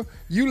 Favor,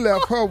 you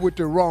left her with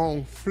the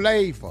wrong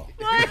flavor.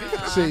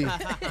 See,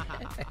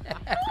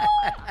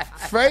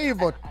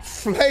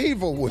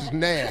 Flavor was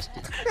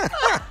nasty.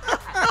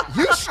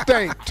 You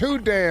stink too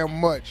damn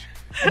much.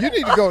 You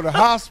need to go to the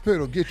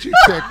hospital, get you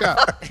checked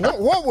out.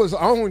 What was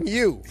on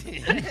you?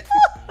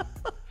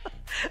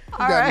 All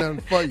got right. nothing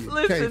for you.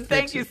 Listen, Can't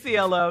thank fix you, it.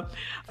 CLO.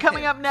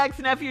 Coming up next,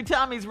 Nephew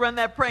Tommy's Run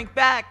That Prank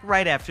Back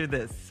right after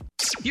this.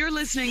 You're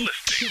listening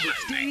to the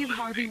Steve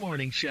Harvey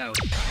Morning Show.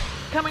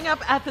 Coming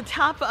up at the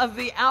top of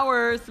the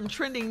hour, some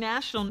trending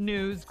national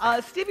news.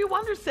 Stevie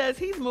Wonder says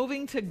he's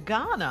moving to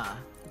Ghana.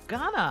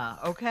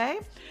 Okay?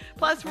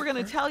 Plus, we're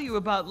going to tell you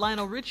about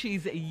Lionel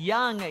Richie's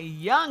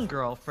young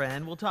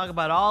girlfriend. We'll talk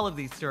about all of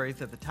these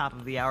stories at the top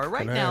of the hour.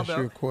 Right Can I now, ask you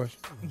though. a question?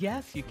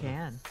 Yes, you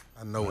can.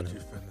 I know what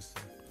you're finna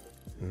say.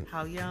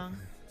 How young?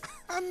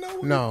 I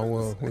know. No,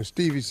 well, when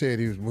Stevie said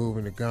he was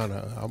moving to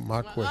Ghana,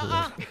 my question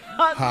was,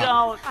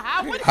 Don't.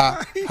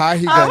 how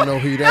he gonna know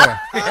he there?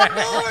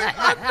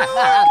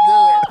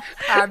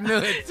 I knew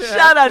it.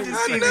 Shout out to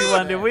Stevie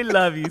Wonder. We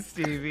love you,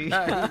 Stevie.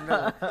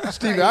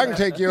 Stevie, I can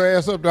take your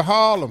ass up to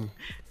Harlem.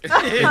 And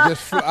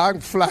I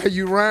can fly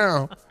you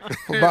around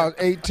for about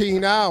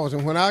 18 hours,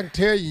 and when I can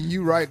tell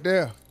you right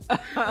there.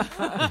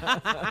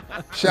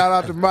 Shout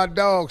out to my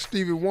dog,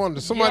 Stevie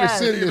Wonder. Somebody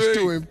send this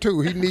to him,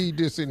 too. He need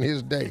this in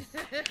his day.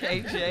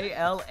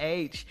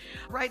 KJLH.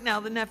 Right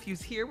now, the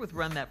nephew's here with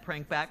Run That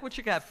Prank Back. What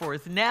you got for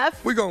us,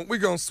 Neff? We're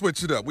gonna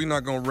switch it up. We're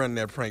not gonna run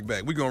that prank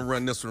back. We're gonna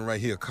run this one right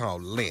here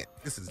called Lent.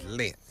 This is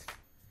Lent.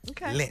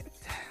 Okay. Lent.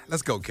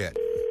 Let's go, Cat.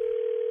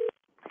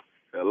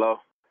 Hello?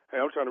 Hey,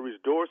 I'm trying to reach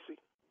Dorsey.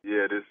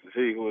 Yeah, this is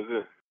he. Who is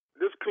this?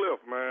 This Cliff,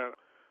 man.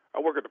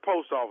 I work at the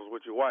post office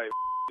with your wife.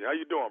 How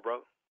you doing,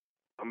 brother?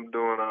 I'm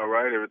doing all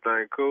right.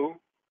 Everything cool?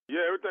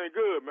 Yeah, everything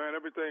good, man.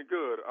 Everything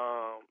good.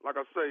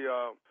 Like I say,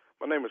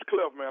 my name is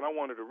Cliff, man. I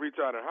wanted to reach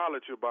out and holler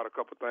at you about a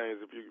couple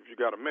things if you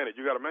got a minute.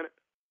 You got a minute?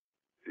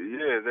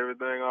 Yeah, is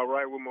everything all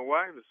right with my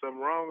wife? Is something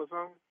wrong or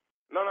something?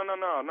 No.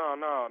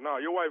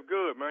 Your wife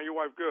good, man. Your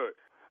wife good.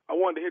 I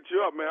wanted to hit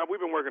you up, man.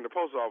 We've been working at the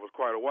post office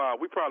quite a while.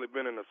 We probably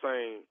been in the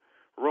same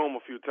room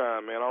a few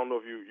times, man. I don't know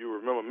if you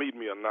remember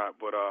meeting me or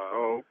not, but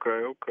Oh,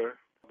 okay.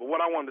 But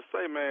what I wanted to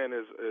say, man,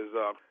 is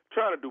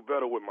trying to do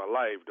better with my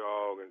life,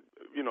 dog, and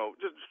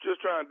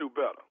just trying to do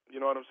better. You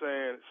know what I'm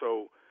saying?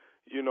 So,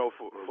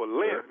 for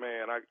Lent,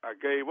 man, I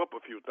gave up a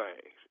few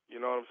things.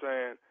 You know what I'm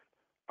saying?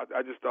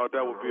 I just thought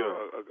that would be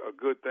a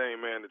good thing,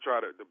 man, to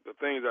try to the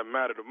things that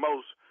matter the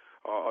most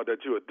or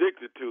that you're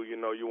addicted to. You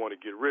want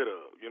to get rid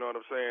of. You know what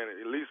I'm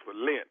saying? At least for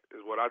Lent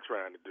is what I'm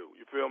trying to do.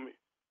 You feel me?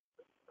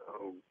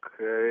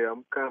 Okay,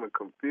 I'm kind of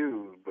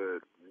confused,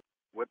 but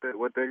what they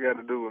got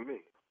to do with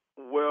me?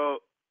 Well,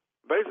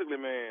 basically,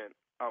 man,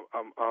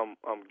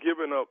 I'm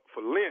giving up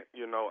for Lent.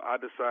 I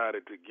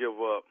decided to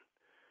give up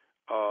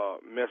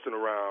messing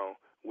around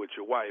with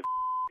your wife.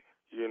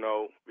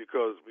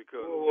 Because.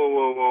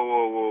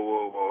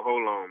 Whoa!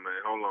 Hold on,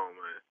 man.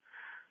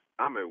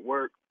 I'm at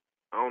work.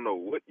 I don't know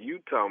what you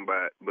talking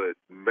about, but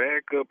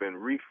back up and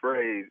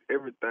rephrase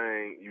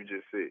everything you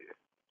just said.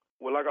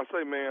 Well, like I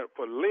say, man,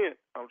 for Lent,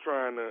 I'm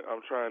trying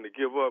to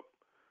give up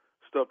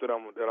stuff that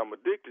I'm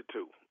addicted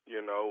to,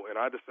 and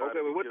I decided.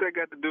 Okay, but what that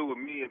got to do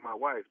with me and my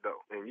wife,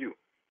 though, and you?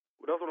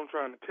 Well, that's what I'm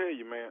trying to tell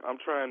you, man. I'm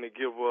trying to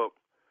give up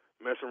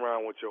messing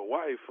around with your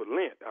wife for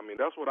Lent. I mean,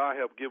 that's what I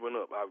have given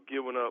up. I've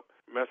given up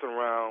messing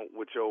around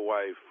with your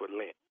wife for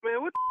Lent.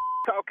 Man, what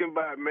talking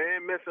about,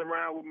 man? Messing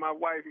around with my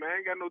wife, man. I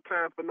ain't got no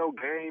time for no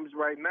games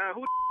right now.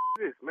 Who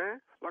is this,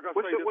 man? Like I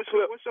what's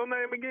your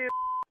name again?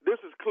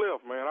 This is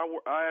Cliff, man.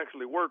 I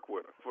actually work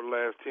with her for the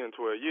last 10,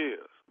 12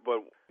 years.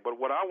 But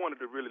what I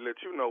wanted to really let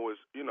you know is,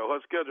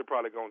 her schedule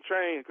probably going to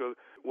change because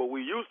what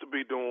we used to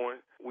be doing,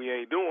 we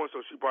ain't doing,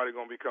 so she probably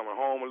going to be coming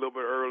home a little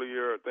bit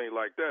earlier or things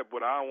like that.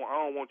 But I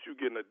don't want you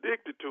getting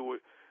addicted to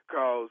it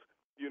because,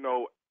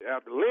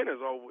 after Lent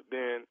is over,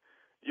 then,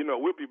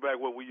 we'll be back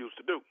what we used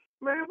to do.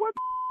 Man, what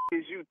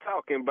is you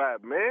talking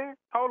about, man?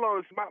 Hold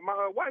on.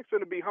 My wife's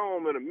going to be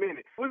home in a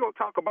minute. We're going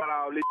to talk about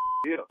all this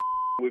here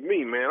with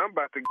me, man. I'm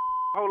about to...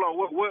 Hold on,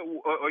 what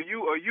are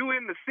you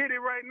in the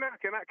city right now?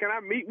 Can I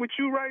meet with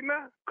you right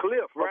now?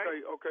 Cliff,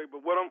 right? Okay,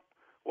 but what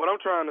I'm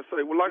trying to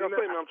say, well, like I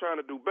say, man, I'm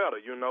trying to do better.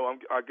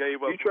 I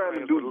gave up. You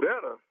trying to do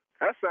better?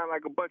 That sounds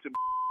like a bunch of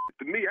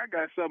to me. I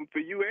got something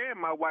for you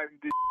and my wife.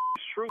 This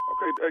is true.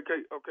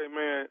 Okay,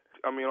 man.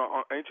 I mean,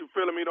 ain't you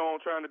feeling me though? I'm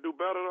trying to do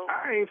better though.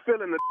 I ain't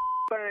feeling the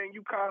thing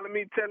you calling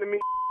me, telling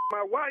me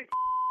my wife.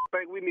 I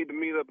think we need to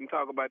meet up and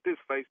talk about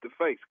this face to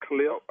face,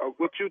 Cliff.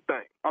 What you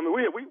think? I mean,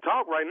 we can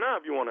talk right now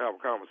if you want to have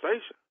a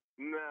conversation.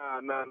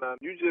 Nah.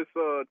 You just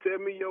tell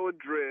me your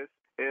address,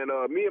 and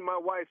me and my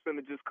wife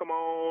finna just come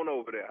on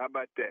over there. How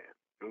about that?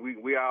 And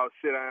we all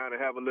sit down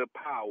and have a little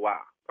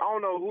powwow. I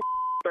don't know who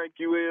think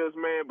you is,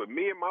 man, but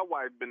me and my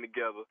wife been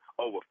together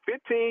over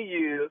 15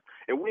 years,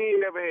 and we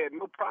ain't never had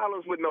no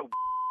problems with no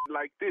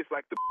like this.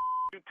 Like the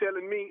you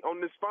telling me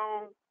on this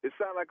phone, it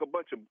sound like a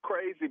bunch of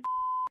crazy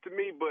to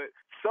me, but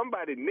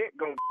somebody neck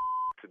gonna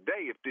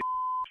today if this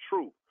is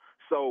true.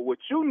 So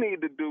what you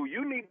need to do,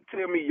 you need to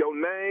tell me your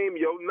name,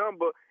 your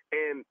number,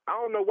 and I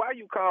don't know why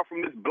you call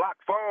from this block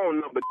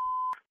phone number.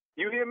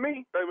 You hear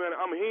me? Hey, man,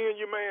 I'm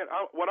hearing you, man.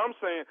 What I'm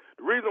saying,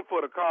 the reason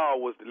for the call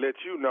was to let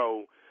you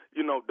know,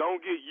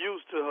 don't get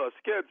used to her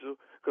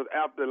schedule, because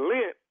after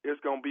Lent,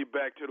 it's going to be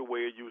back to the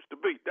way it used to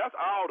be. That's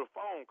all the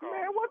phone call.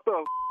 Man, what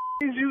the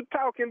is you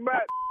talking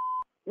about?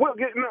 What's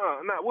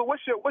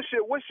your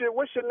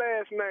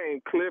last name,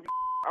 Cliff?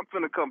 I'm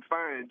finna come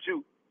find you.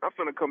 I'm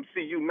finna come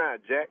see you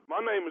now, Jack. My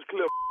name is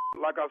Cliff.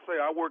 Like I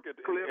say, I work at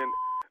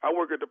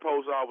the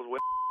post office with.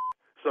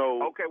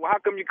 So okay, well,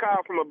 how come you call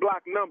from a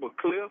block number,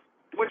 Cliff?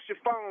 What's your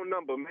phone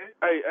number, man?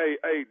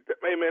 Hey,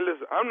 man,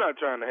 listen, I'm not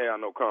trying to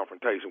have no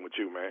confrontation with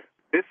you, man.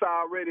 It's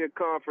already a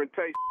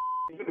confrontation.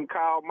 You can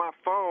call my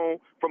phone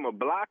from a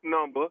block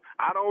number.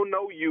 I don't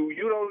know you.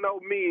 You don't know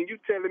me, and you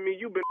telling me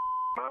you been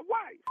my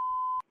wife.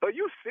 Are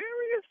you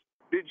serious?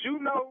 Did you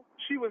know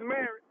she was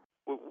married?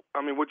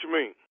 What you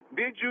mean?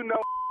 Did you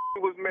know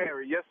was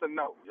married? Yes or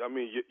no? I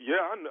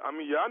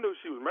knew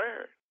she was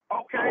married.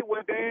 Okay,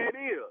 well, there it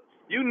is.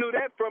 You knew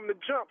that from the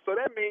jump, so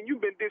that means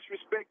you've been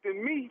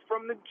disrespecting me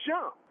from the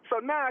jump. So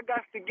now I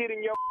got to get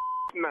in your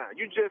now.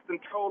 You just done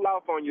told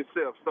off on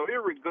yourself. So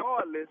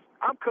irregardless,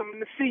 I'm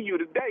coming to see you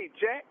today,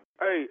 Jack.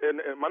 Hey,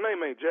 and my name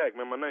ain't Jack,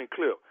 man. My name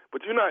Cliff.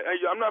 But I'm not.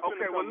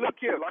 Okay, well, look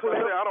here, like Cliff.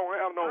 I said, I don't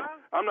have no.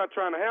 I'm not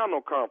trying to have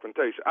no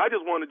confrontation. I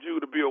just wanted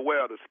you to be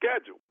aware of the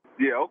schedule.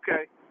 Yeah,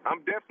 okay.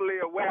 I'm definitely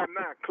aware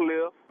now,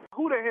 Cliff.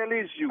 Who the hell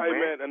is you, man? Hey,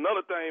 man,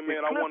 another thing,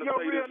 man, I want to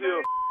say this name?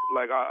 here.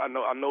 Like, I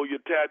know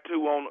your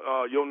tattoo on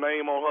your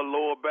name on her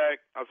lower back.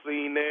 I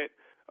seen that.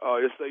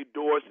 It say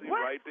Dorsey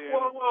right there.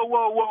 Whoa.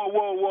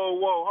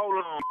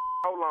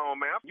 Hold on,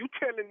 man. You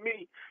telling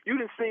me you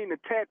done seen the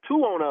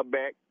tattoo on her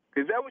back?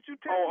 Is that what you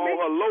telling me? On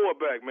her lower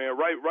back, man.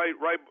 Right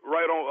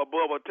on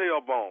above her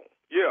tailbone.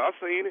 Yeah, I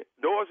seen it.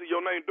 Dorsey,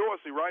 your name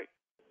Dorsey, right?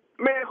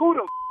 Man, who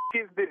the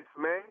is this,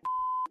 man?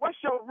 What's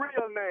your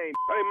real name?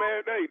 Hey,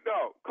 man,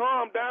 dog,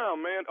 calm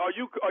down, man. Are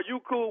you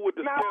cool with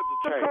the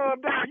schedule change? Calm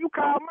down. You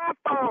called my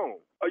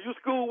phone. Are you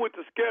cool with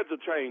the schedule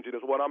changing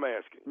is what I'm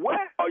asking.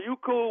 What? Are you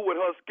cool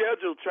with her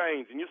schedule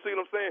changing? You see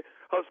what I'm saying?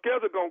 Her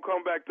schedule going to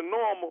come back to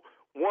normal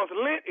once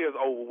Lent is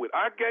over with.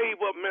 I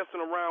gave up messing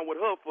around with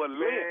her for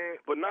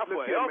Lent, but not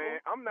forever. Here, man,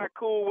 I'm not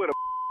cool with a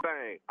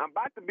thing. I'm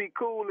about to be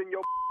cool in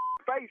your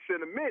face in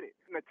a minute.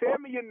 Now tell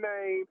me your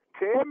name,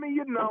 tell me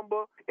your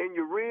number, and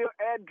your real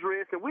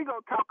address, and we're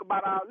going to talk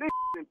about all this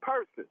in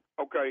person.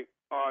 Okay.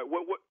 All right.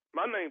 What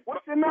my name?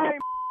 What's your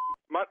name?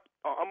 My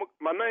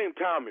name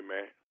Tommy,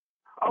 man.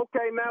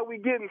 Okay, now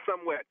we getting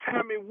somewhere.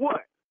 Tommy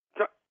what?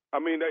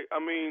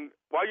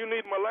 Why you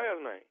need my last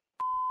name?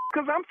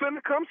 Because I'm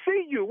finna come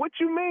see you. What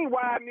you mean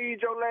why I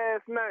need your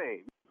last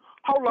name?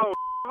 Hold on.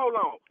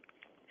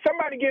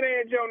 Somebody get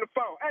Angie on the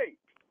phone. Hey,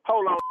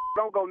 hold on.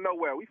 Don't go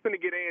nowhere. We finna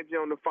get Angie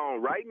on the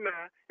phone right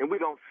now, and we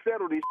gonna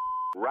settle this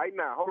right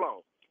now. Hold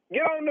on.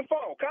 Get on the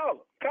phone. Call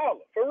her.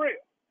 For real.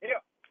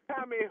 Yeah.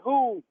 Tell me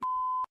who.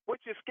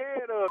 What you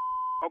scared of?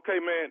 Okay,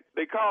 man.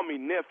 They call me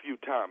Nephew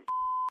Tommy.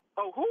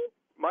 Oh, who?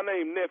 My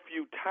name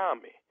Nephew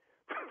Tommy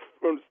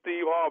from the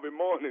Steve Harvey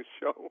Morning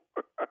Show.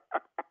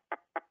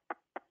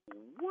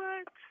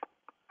 What?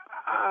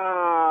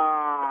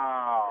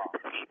 Oh,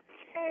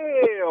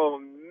 hell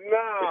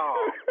no.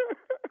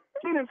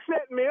 She done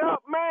set me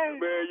up, man.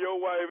 Man, your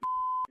wife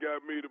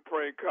got me to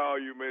prank call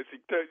you, man. She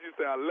said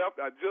I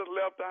just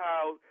left the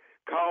house.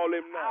 Call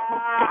him now.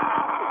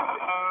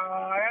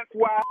 That's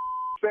why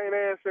ain't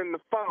answering the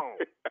phone.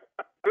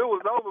 It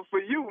was over for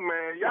you,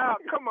 man. Y'all,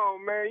 come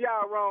on, man.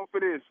 Y'all wrong for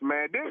this,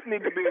 man. This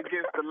need to be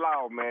against the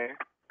law, man.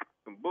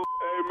 Hey,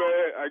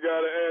 man, I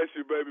gotta ask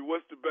you, baby,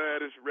 what's the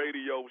baddest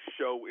radio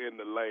show in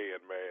the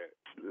land, man?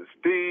 The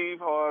Steve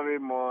Harvey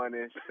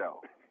Morning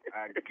Show,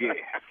 I guess.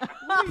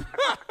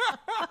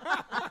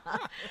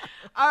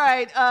 All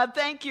right,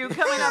 thank you.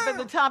 Coming up at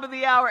the top of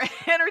the hour,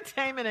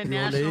 entertainment and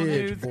national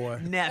news.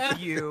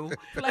 Nephew.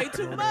 Play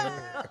too much.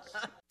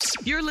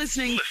 You're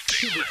listening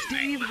to the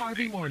Steve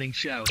Harvey Morning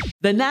Show.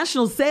 The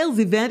national sales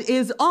event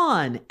is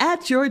on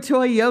at your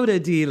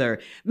Toyota dealer,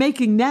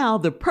 making now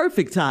the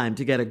perfect time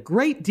to get a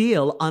great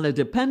deal on a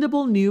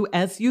dependable new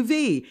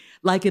SUV,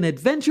 like an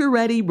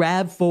adventure-ready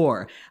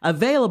RAV4.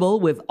 Available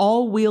with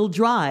all-wheel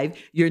drive,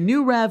 your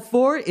new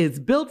RAV4 is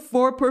built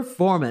for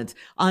performance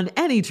on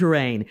any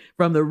terrain,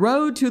 from the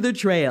road to the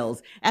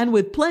trails, and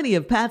with plenty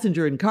of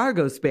passenger and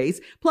cargo space,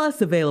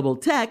 plus available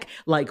tech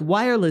like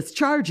wireless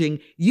charging,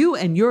 you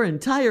and your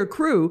entire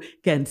crew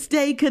can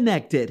stay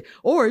connected.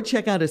 Or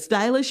check out a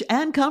stylish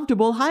and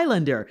comfortable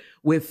Highlander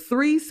with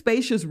 3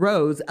 spacious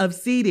rows of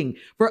seating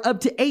for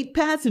up to 8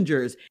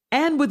 passengers.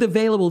 And with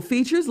available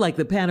features like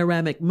the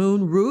panoramic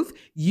moon roof,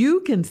 you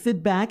can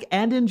sit back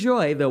and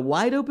enjoy the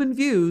wide open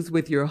views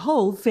with your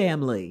whole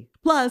family.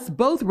 Plus,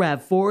 both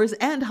RAV4s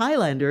and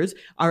Highlanders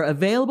are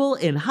available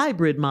in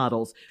hybrid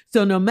models.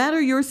 So no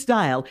matter your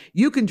style,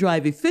 you can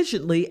drive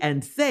efficiently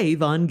and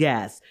save on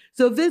gas.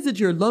 So visit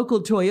your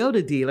local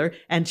Toyota dealer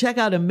and check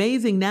out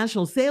amazing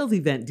national sales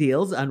event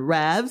deals on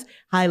RAVs,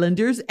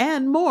 Highlanders,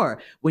 and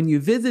more when you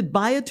visit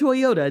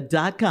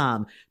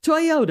buyatoyota.com.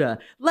 Toyota,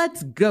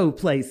 let's go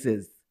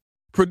places.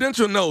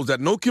 Prudential knows that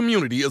no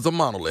community is a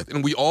monolith,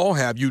 and we all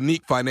have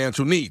unique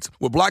financial needs.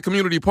 With Black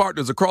community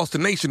partners across the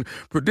nation,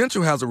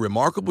 Prudential has a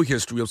remarkable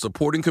history of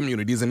supporting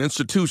communities and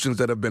institutions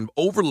that have been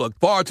overlooked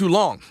far too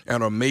long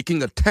and are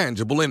making a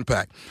tangible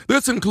impact.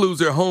 This includes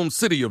their home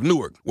city of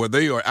Newark, where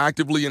they are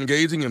actively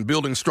engaging in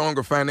building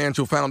stronger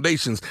financial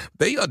foundations.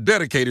 They are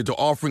dedicated to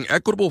offering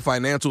equitable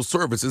financial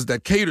services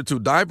that cater to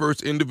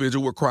diverse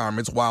individual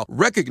requirements while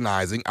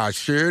recognizing our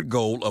shared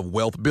goal of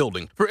wealth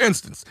building. For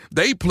instance,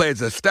 they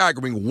pledge a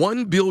staggering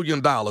 $1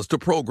 billion to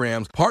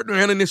programs, partner,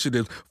 and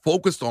initiatives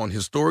focused on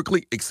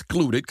historically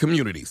excluded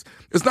communities.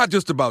 It's not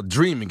just about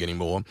dreaming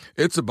anymore.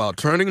 It's about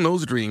turning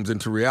those dreams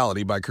into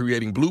reality by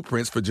creating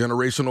blueprints for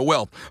generational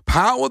wealth.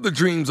 Power the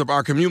dreams of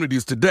our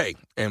communities today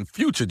and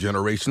future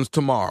generations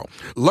tomorrow.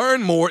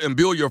 Learn more and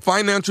build your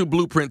financial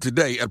blueprint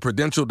today at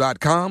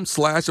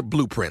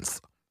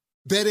prudential.com/blueprints.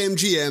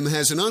 BetMGM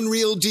has an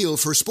unreal deal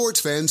for sports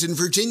fans in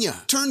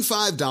Virginia. Turn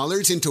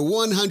 $5 into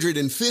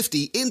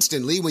 $150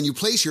 instantly when you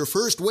place your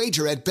first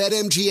wager at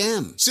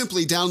BetMGM.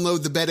 Simply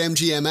download the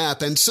BetMGM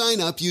app and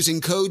sign up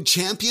using code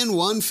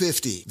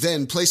Champion150.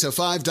 Then place a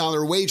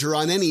 $5 wager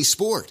on any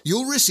sport.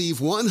 You'll receive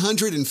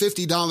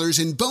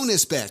 $150 in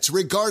bonus bets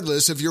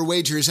regardless of your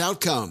wager's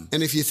outcome.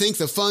 And if you think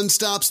the fun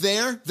stops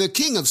there, the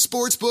King of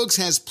Sportsbooks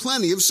has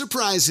plenty of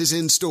surprises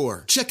in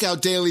store. Check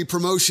out daily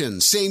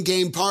promotions,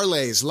 same-game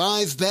parlays,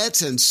 live bets,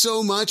 and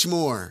so much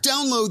more.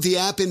 Download the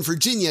app in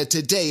Virginia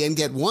today and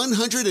get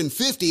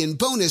 $150 in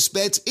bonus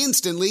bets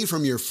instantly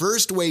from your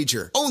first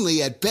wager.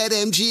 Only at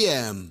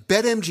BetMGM.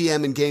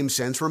 BetMGM and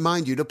GameSense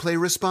remind you to play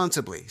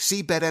responsibly.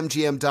 See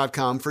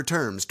BetMGM.com for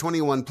terms.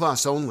 21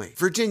 plus only.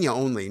 Virginia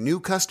only. New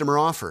customer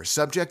offer.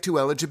 Subject to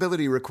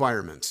eligibility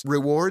requirements.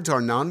 Rewards are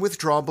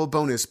non-withdrawable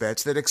bonus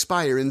bets that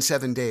expire in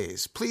 7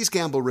 days. Please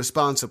gamble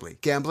responsibly.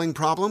 Gambling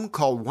problem?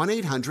 Call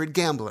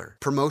 1-800-GAMBLER.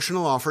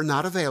 Promotional offer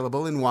not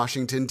available in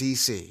Washington,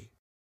 D.C.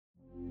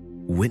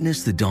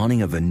 Witness the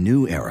dawning of a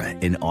new era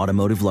in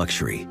automotive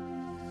luxury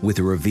with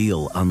a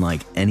reveal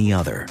unlike any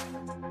other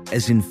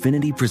as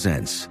Infiniti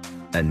presents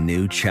a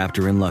new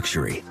chapter in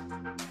luxury,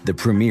 the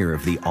premiere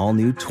of the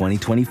all-new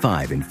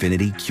 2025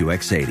 Infiniti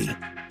QX80.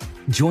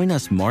 Join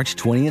us March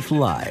 20th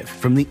live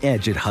from the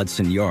Edge at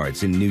Hudson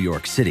Yards in New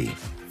York City,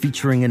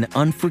 featuring an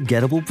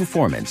unforgettable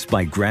performance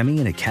by Grammy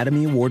and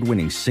Academy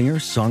Award-winning singer,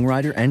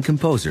 songwriter, and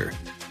composer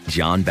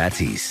Jon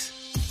Batiste.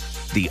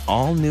 The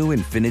all-new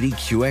Infiniti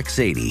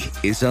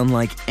QX80 is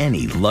unlike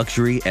any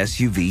luxury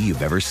SUV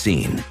you've ever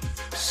seen.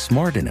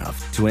 Smart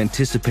enough to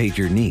anticipate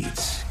your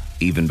needs,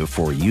 even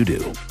before you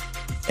do.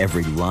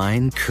 Every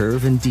line,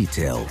 curve, and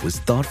detail was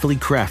thoughtfully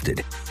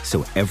crafted,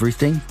 so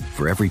everything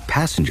for every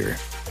passenger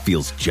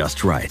feels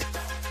just right.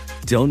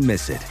 Don't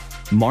miss it.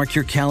 Mark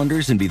your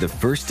calendars and be the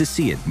first to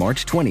see it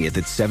March 20th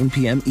at 7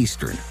 p.m.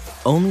 Eastern,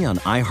 only on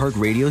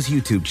iHeartRadio's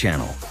YouTube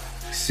channel.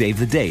 Save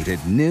the date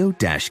at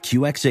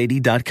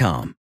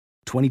new-QX80.com.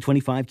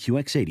 2025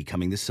 QX80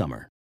 coming this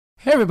summer.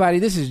 Hey everybody,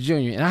 this is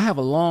Junior, and I have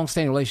a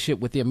long-standing relationship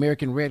with the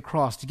American Red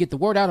Cross to get the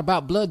word out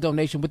about blood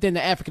donation within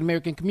the African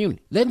American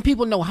community, letting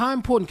people know how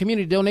important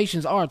community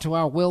donations are to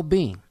our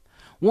well-being.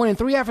 1 in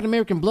 3 African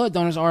American blood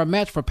donors are a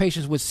match for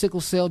patients with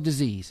sickle cell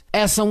disease.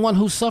 As someone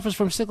who suffers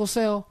from sickle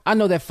cell, I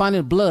know that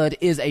finding blood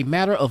is a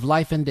matter of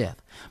life and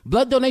death.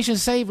 Blood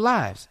donations save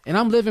lives, and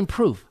I'm living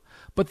proof.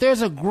 But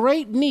there's a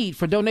great need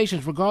for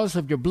donations regardless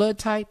of your blood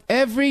type.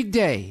 Every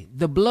day,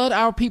 the blood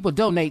our people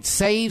donate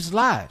saves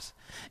lives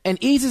and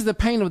eases the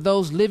pain of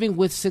those living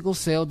with sickle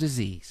cell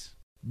disease.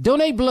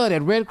 Donate blood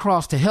at Red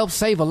Cross to help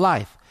save a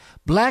life.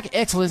 Black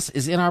excellence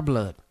is in our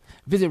blood.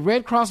 Visit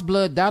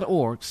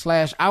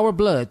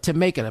redcrossblood.org/ourblood to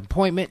make an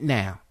appointment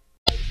now.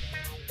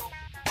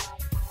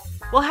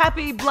 Well,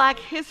 happy Black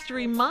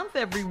History Month,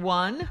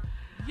 everyone.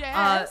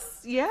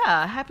 Yes.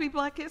 Happy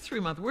Black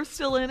History Month. We're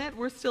still in it.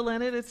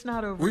 It's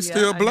not over We're yet.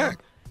 still black.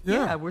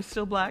 Yeah, we're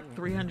still black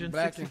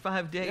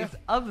 365 days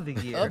of the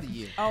year.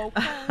 Okay.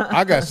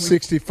 I got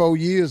 64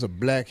 years of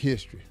black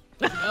history.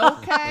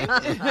 Okay.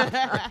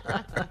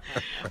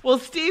 Well,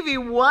 Stevie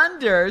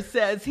Wonder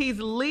says he's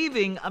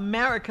leaving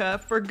America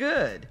for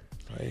good.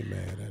 I ain't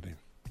mad at him.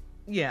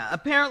 Yeah,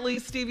 apparently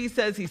Stevie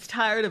says he's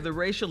tired of the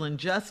racial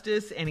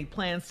injustice and he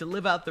plans to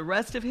live out the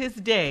rest of his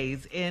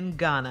days in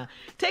Ghana.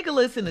 Take a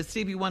listen as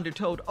Stevie Wonder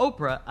told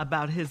Oprah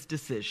about his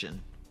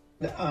decision.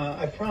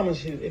 I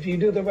promise you, if you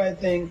do the right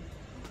thing,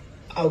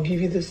 I'll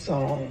give you this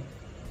song.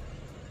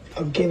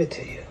 I'll give it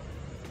to you.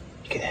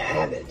 You can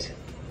have it.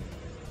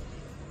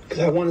 Because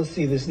I want to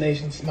see this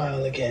nation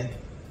smile again.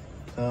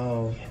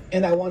 Oh.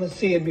 And I want to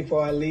see it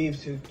before I leave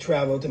to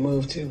travel to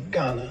move to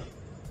Ghana.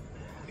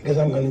 Because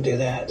I'm going to do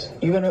that.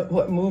 You're going to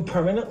move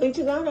permanently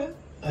to Ghana?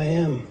 I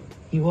am.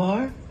 You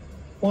are?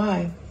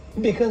 Why?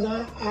 Because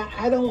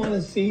I don't want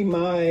to see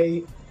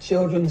my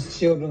children's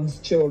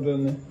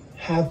children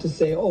have to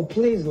say, oh,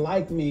 please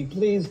like me,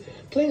 please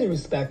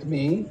respect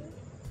me,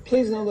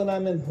 please know that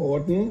I'm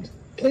important,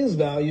 please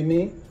value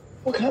me.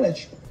 What kind of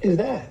is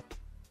that?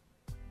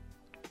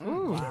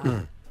 Ooh.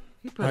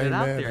 He put it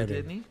out there,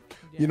 didn't he?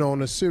 You know,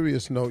 on a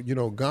serious note,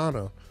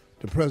 Ghana,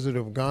 the president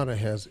of Ghana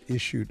has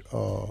issued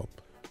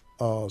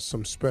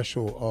some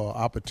special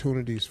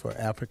opportunities for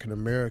African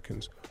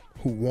Americans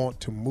who want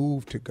to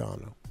move to Ghana.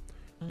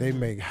 Mm-hmm. They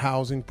make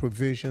housing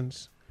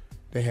provisions.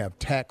 They have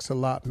tax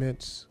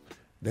allotments.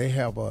 They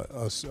have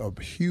a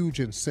huge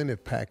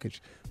incentive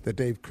package that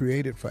they've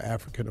created for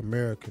African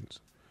Americans.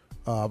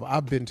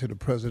 I've been to the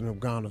president of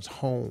Ghana's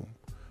home.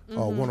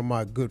 Mm-hmm. One of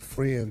my good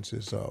friends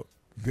is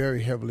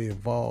very heavily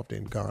involved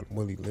in Ghana.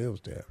 Well, he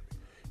lives there.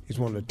 He's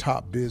one of the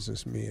top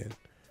businessmen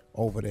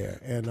over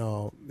there. And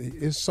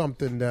it's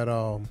something that...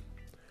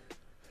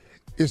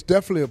 it's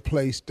definitely a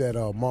place that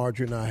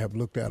Marjorie and I have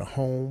looked at a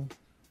home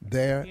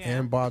there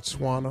and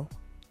Botswana.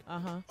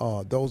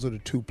 Uh-huh. Those are the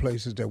two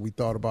places that we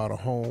thought about a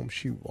home.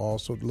 She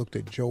also looked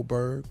at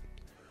Joburg.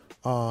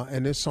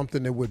 And it's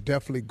something that we're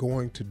definitely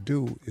going to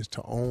do is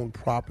to own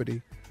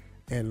property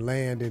and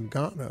land in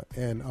Ghana.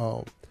 And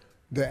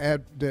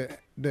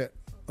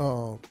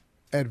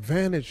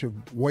advantage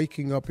of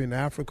waking up in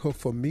Africa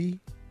for me,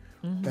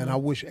 and I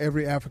wish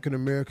every African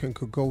American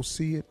could go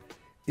see it,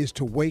 is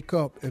to wake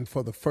up and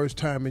for the first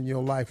time in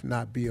your life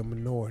not be a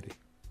minority.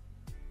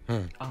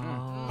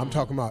 I'm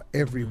talking about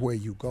everywhere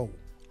you go.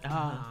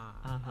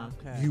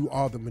 Okay. You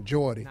are the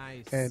majority.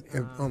 Nice. And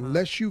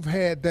unless you've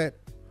had that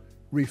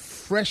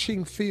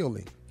refreshing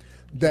feeling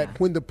that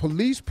when the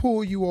police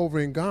pull you over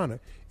in Ghana,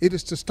 it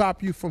is to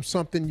stop you from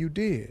something you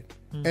did.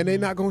 And they're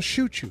not going to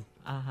shoot you.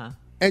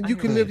 And you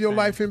can live your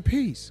life in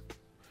peace.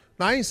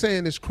 Now, I ain't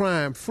saying it's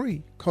crime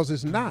free, because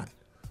it's not.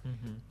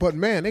 But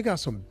man, they got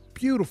some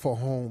beautiful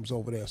homes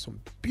over there,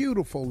 some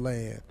beautiful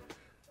land.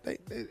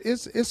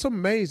 It's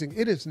amazing.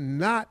 It is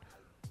not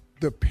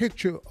the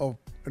picture of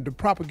the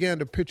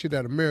propaganda picture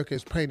that America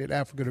has painted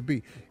Africa to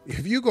be.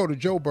 If you go to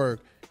Joburg,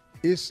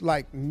 it's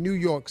like New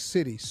York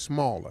City,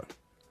 smaller.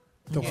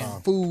 The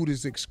food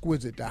is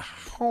exquisite. The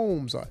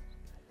homes are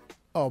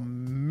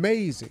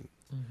amazing.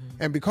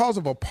 And because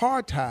of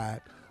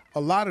apartheid, a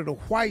lot of the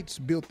whites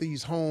built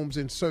these homes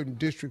in certain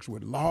districts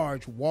with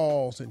large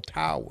walls and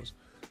towers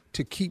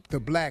to keep the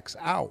blacks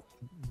out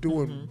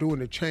doing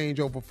the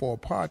changeover for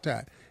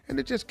apartheid. And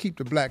to just keep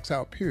the blacks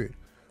out, period.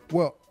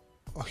 Well,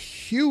 a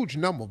huge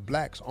number of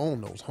blacks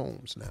own those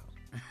homes now.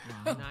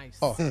 Nice.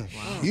 A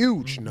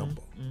huge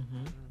number.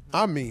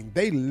 I mean,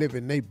 they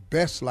living their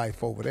best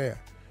life over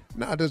there.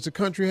 Now, does the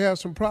country have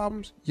some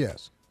problems?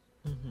 Yes.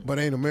 But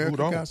ain't America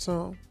got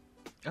some?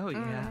 Oh,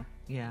 yeah.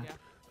 Yeah.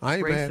 I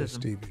ain't mad at Racism.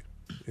 Stevie.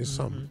 It's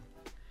something.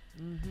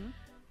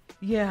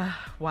 Yeah.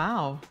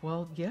 Wow.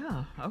 Well,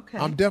 yeah. Okay.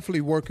 I'm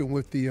definitely working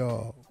with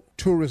the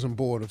Tourism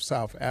Board of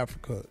South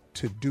Africa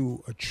to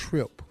do a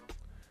trip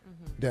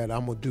that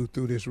I'm going to do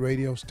through this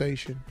radio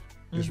station,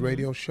 this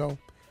radio show.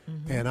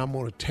 And I'm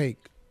going to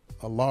take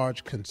a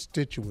large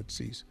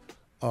constituencies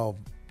of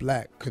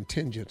black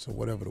contingents, or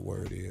whatever the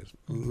word is.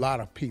 A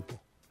lot of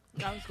people.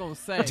 I was going to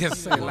say.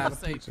 Just say a lot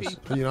of people.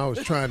 You know, I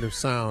was trying to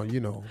sound,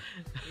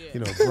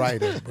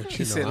 brighter, but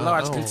You said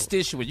large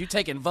constituent. You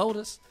taking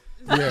voters?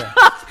 Yeah.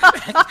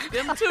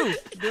 Them too.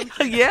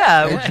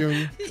 Yeah. Hey,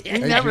 Junior. We Hey,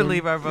 never Junior.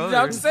 leave our voters.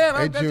 I'm saying,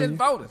 Hey, I'm just Junior.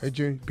 voters. Hey,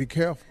 Junior, be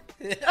careful.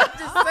 I'm just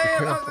saying,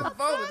 I'm just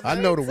voters. I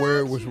know the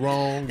word was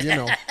wrong,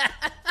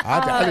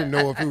 I didn't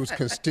know if it was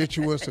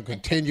constituents or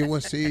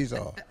continuancies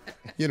or,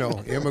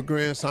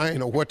 immigrants. I ain't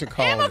know what to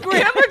call it.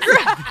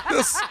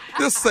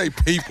 Just say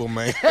people,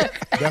 man.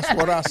 That's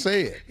what I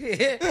said.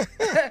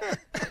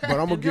 But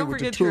I'm going to get with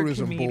the forget you're a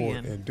tourism board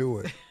comedian. and do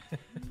it.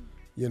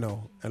 And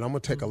I'm going to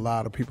take a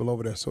lot of people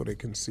over there so they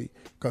can see,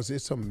 because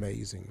it's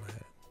amazing,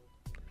 man.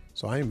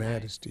 So I ain't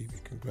mad at Stevie.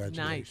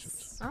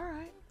 Congratulations. Nice.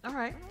 All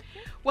right.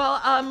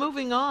 Well,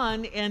 moving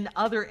on in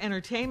other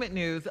entertainment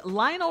news,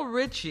 Lionel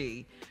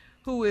Richie,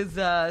 who is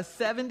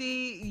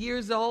 71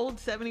 years old,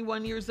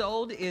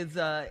 is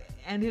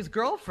and his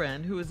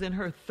girlfriend, who is in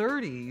her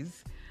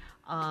 30s.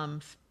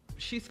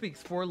 She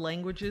speaks 4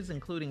 languages,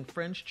 including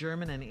French,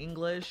 German, and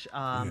English.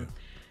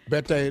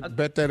 Bet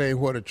that ain't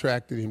what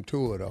attracted him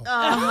to her, though.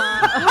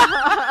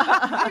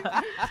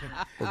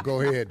 But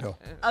go ahead, though.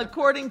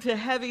 According to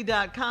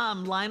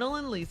Heavy.com, Lionel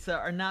and Lisa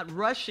are not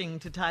rushing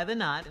to tie the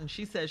knot, and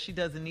she says she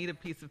doesn't need a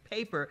piece of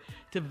paper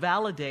to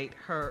validate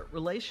her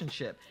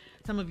relationship.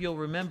 Some of you'll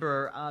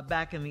remember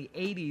back in the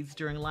 80s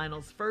during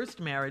Lionel's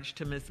first marriage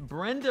to Miss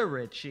Brenda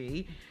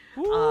Ritchie.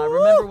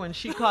 Remember when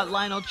she caught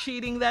Lionel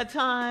cheating that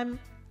time?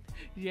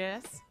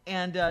 Yes.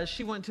 And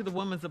she went to the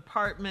woman's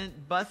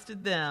apartment,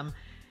 busted them,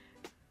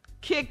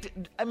 she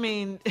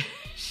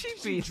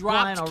beat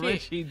Lionel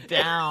Richie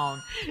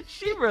down.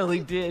 She really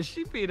did.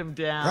 She beat him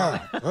down.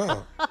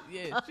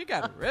 Yeah, she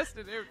got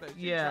arrested and everything.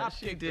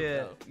 She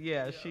did.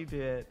 She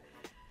did.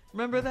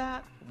 Remember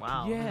that?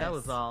 Wow. Yes. That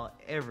was all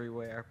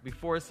everywhere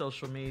before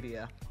social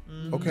media.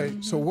 Okay,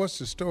 so what's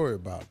the story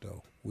about,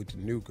 though, with the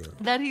new girl?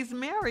 That he's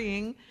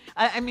marrying,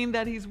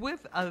 that he's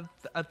with a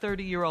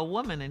 30-year-old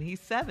woman and he's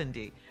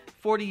 70.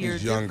 40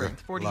 years younger,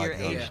 difference. 40-year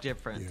age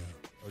difference. Yeah.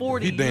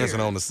 40 He dancing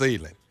years. on the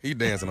ceiling. He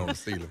dancing on the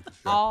ceiling. For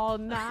sure. All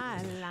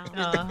night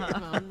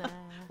long.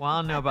 Well, I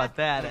don't know about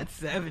that at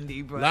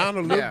 70, but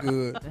Lionel look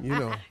good,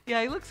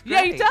 yeah, he looks great.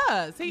 Yeah, he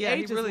does. He he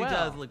ages really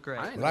well. does look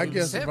great. But I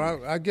guess if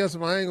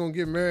I ain't gonna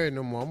get married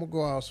no more, I'm gonna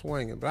go out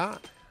swinging.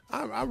 But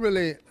I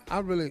really,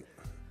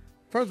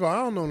 first of all, I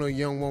don't know no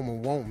young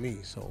woman want me,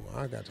 so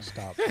I got to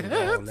stop doing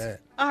all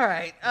that. All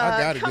right,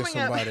 I got to get coming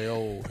up- somebody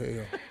old.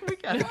 Hell, We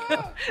gotta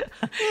go.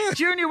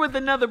 Junior with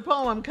another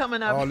poem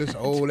coming up. all this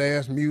old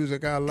ass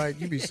music I like,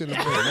 you be sitting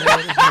there mad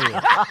as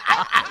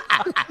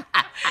hell.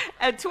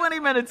 At 20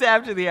 minutes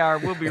after the hour.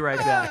 We'll be right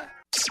back.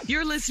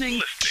 You're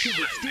listening to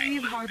the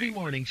Steve Harvey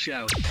Morning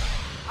Show.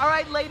 All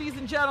right, ladies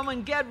and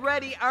gentlemen, get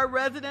ready. Our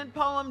resident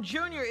poem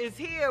Junior is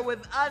here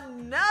with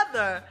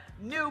another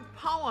new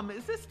poem.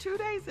 Is this 2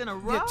 days in a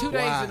row? Yeah, 2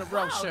 days in a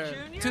row, Wow, sure.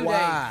 Junior. 2 days.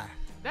 Why?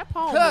 That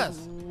poem Cuz.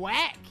 was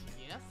whack.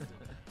 Yes.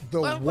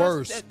 The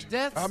worst.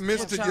 I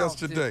missed it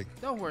yesterday.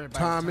 Don't worry about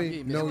Tommy,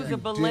 it. no, It was you a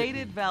belated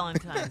didn't.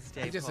 Valentine's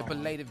Day It's just a poem.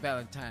 belated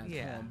Valentine's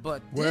Yeah. poem.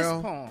 But Well,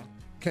 this poem.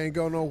 Can't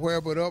go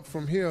nowhere but up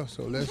from here,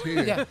 so let's hear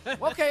it. Yeah.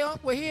 Okay,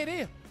 well, here it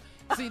is.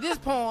 See, this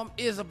poem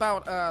is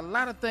about a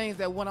lot of things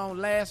that went on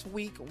last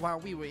week while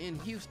we were in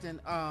Houston.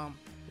 A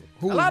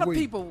lot of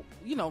people,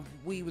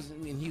 we was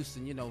in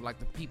Houston, like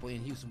the people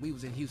in Houston. We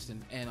was in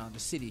Houston and the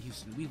city of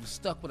Houston. We was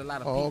stuck with a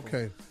lot of people. Oh,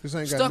 okay. This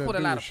ain't got stuck nothing with to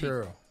a do lot with of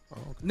Cheryl. people.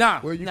 Oh, okay. Nah.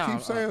 Well, you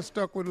keep saying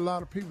stuck with a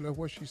lot of people. That's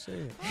what she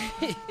said.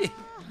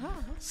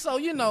 So,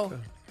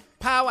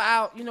 power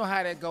out. You know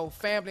how that go.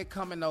 Family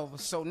coming over.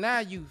 So now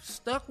you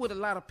stuck with a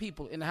lot of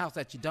people in the house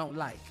that you don't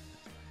like.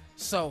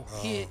 So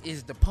here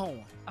is the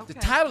poem. Okay. The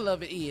title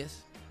of it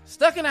is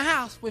Stuck in a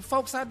House with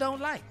Folks I Don't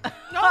Like.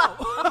 No.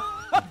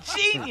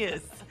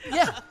 Genius.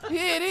 Yeah,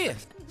 here it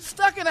is.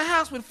 Stuck in a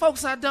house with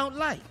folks I don't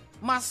like.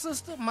 My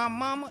sister, my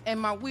mama, and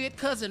my weird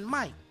cousin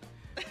Mike.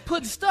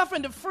 Put stuff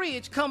in the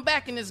fridge, come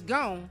back and it's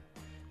gone.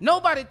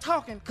 Nobody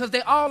talking because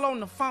they all on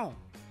the phone.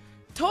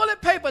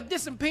 Toilet paper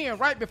disappearing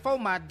right before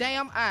my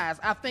damn eyes.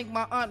 I think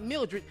my Aunt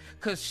Mildred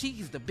because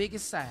she's the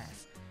biggest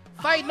size.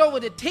 Fighting over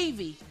the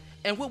TV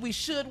and what we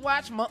should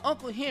watch, my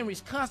Uncle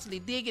Henry's constantly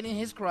digging in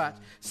his crotch.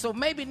 So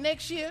maybe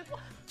next year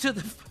to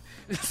the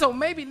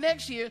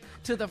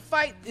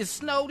fight is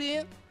snowed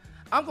in,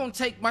 I'm going to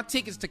take my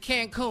tickets to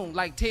Cancun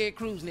like Ted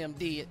Cruz and them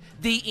did.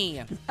 The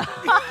end.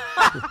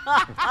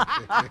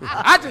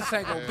 I just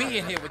ain't going to be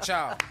in here with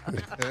y'all.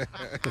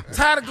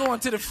 Tired of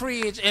going to the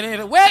fridge and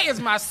then, where is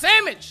my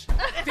sandwich?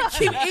 To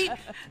keep eating.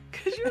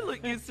 Because you're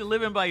used to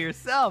living by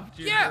yourself,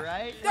 Junior,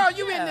 right? No,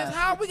 you in this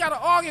house. We got to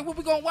argue what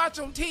we going to watch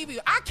on TV.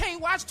 I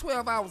can't watch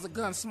 12 hours of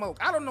Gunsmoke.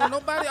 I don't know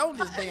nobody on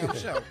this damn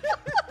show.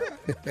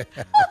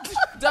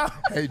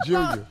 Hey,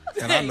 Junior.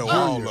 And I know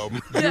all of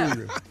them.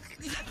 Junior.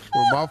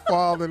 When my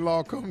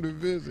father-in-law come to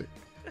visit,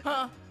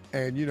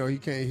 and, he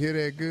can't hear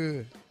that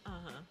good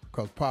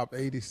because Pop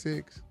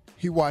 86,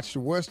 he watched the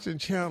Western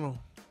Channel.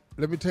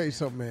 Let me tell you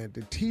something, man.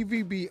 The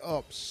TV be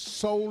up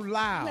so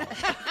loud.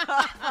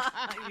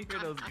 You hear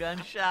those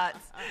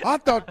gunshots. I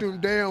thought them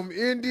damn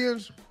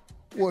Indians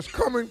was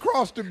coming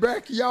across the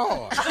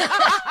backyard.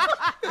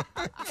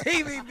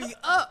 TV be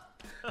up.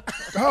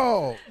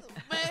 Oh.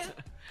 Man.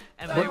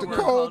 But the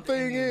cold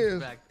thing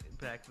is,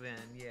 back then,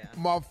 yeah.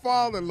 my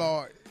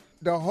father-in-law,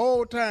 the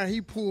whole time he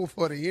pulled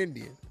for the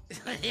Indians.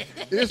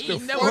 It's the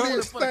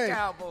funniest thing.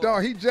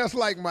 Dog, he just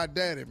like my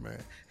daddy, man.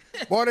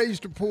 Boy, they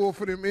used to pull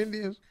for them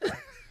Indians.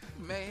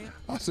 Man.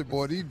 I said,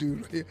 boy, these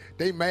dudes,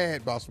 they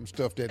mad about some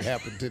stuff that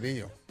happened to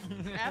them.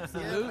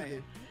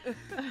 Absolutely.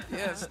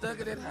 Yeah, stuck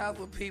in that house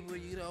with people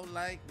you don't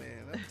like,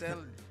 man. I'm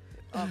telling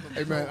you.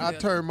 Hey, man, I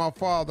turned my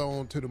father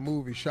on to the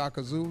movie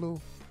Shaka Zulu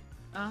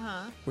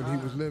when he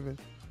was living.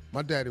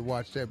 My daddy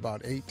watched that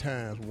about 8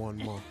 times one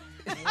month.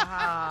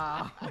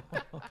 Wow.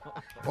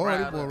 Boy,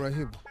 this boy right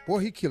here. Boy,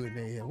 he killing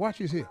their head. Watch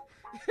his here.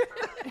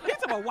 He's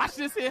talking about watch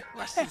this here.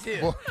 Watch this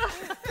here. Boy,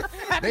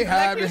 they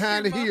hide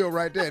behind the hill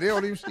right there. They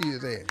don't even see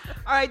his ass.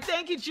 All right,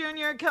 thank you,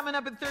 Junior. Coming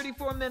up at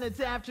 34 minutes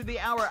after the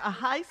hour, a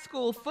high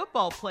school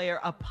football player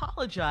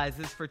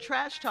apologizes for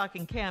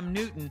trash-talking Cam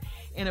Newton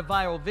in a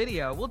viral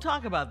video. We'll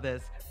talk about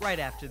this right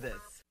after this.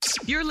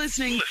 You're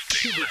listening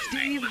to the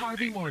Steve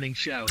Harvey Morning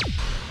Show.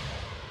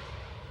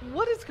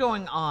 What is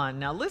going on?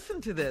 Now listen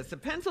to this. A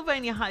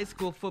Pennsylvania high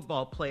school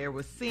football player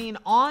was seen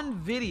on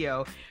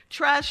video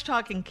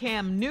trash-talking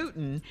Cam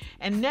Newton,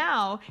 and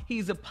now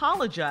he's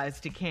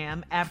apologized to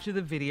Cam after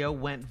the video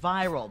went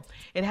viral.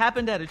 It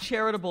happened at a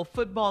charitable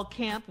football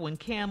camp when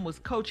Cam was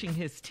coaching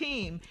his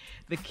team.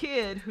 The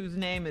kid, whose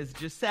name is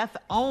Joseph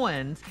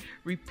Owens,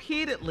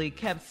 repeatedly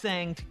kept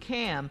saying to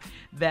Cam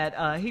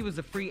that he was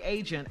a free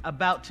agent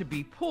about to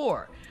be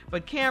poor.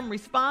 But Cam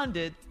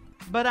responded,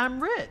 "But I'm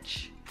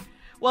rich."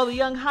 Well, the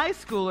young high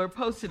schooler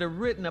posted a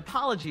written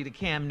apology to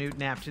Cam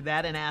Newton after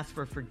that and asked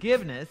for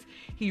forgiveness.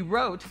 He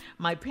wrote,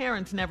 "My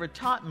parents never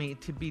taught me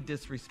to be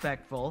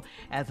disrespectful.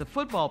 As a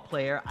football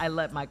player, I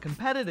let my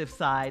competitive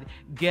side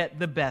get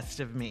the best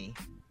of me."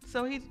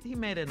 So he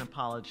made an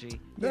apology.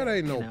 That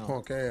ain't no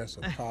punk-ass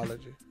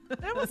apology.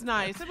 It was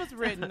nice. It was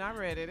written. I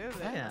read it. It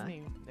was, Yeah. I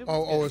mean, it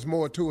was It's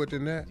more to it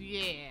than that?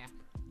 Yeah.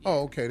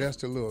 Oh, okay. That's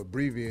the little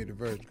abbreviated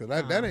version because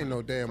that ain't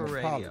no damn For radio.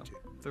 apology.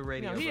 The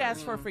radio. He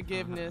asked for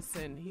forgiveness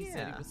and he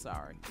said he was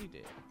sorry. He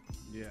did.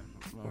 Yeah.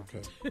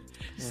 Okay.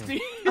 Steve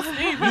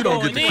You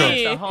don't get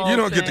to come. You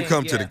don't get to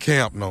come to the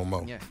camp no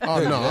more. Yeah.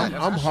 Oh no,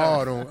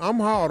 I'm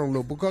hard on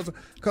Lil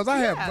because I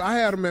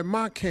had them at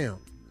my camp.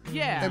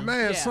 Yeah. And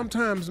man,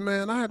 sometimes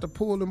man, I had to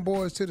pull them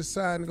boys to the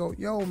side and go,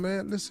 "Yo,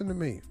 man, listen to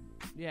me.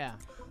 Yeah.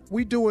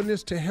 We doing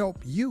this to help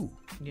you.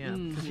 Yeah,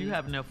 because you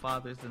have no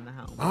fathers in the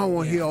house. I don't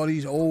want to hear all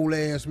these old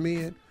ass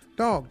men.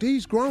 Dog,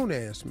 these grown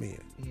ass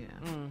men. Yeah.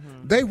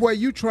 They where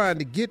you trying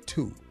to get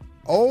to.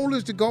 Old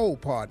is the goal,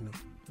 partner.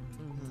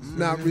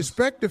 Now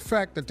respect the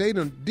fact that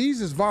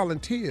these is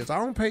volunteers. I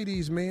don't pay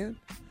these men.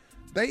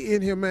 They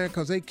in here, man,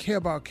 because they care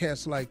about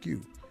cats like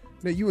you.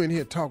 Now you in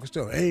here talking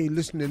stuff. They ain't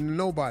listening to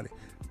nobody.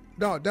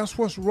 Dog, that's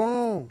what's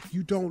wrong.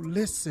 You don't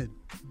listen.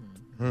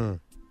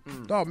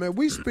 Dog, man,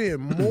 we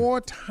spend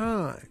more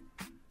time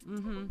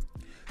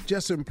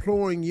just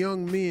imploring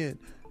young men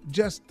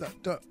just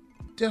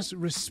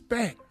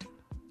respect.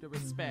 The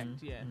respect,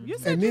 Mm-hmm. yeah. You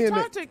said you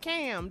talked to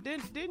Cam,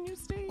 didn't you,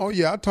 Steve? Oh,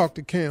 yeah, I talked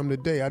to Cam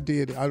today.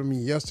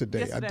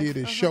 Yesterday. I did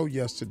his show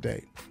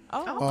yesterday.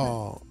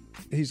 Oh,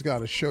 okay. He's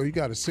got a show. He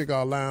got a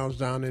cigar lounge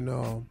down in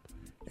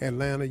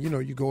Atlanta. You know,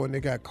 you go in, they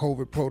got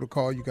COVID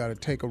protocol. You got to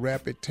take a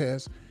rapid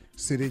test,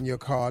 sit in your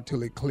car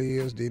till it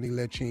clears, then he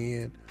let you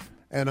in.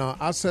 And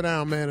I sat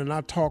down, man, and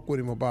I talked with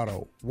him about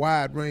a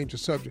wide range of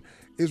subjects.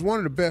 It's one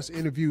of the best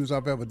interviews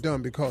I've ever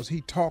done because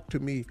he talked to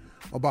me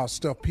about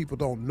stuff people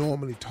don't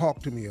normally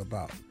talk to me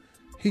about.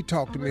 He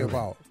talked to me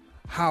about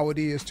how it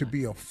is to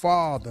be a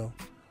father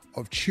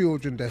of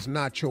children that's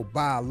not your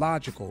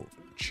biological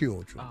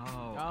children.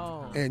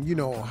 And, you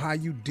know, how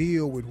you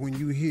deal with when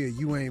you hear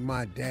you ain't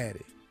my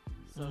daddy.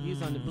 So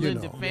he's on the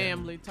blended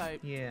family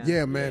type.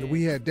 Yeah, man,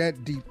 we had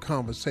that deep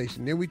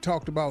conversation. Then we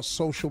talked about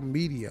social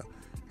media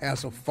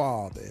as a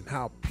father and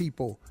how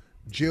people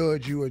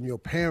judge you and your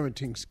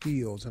parenting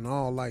skills and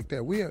all like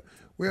that. We had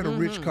a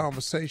rich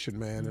conversation,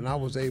 man, and I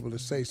was able to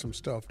say some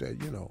stuff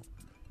that, you know,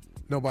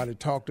 nobody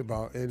talked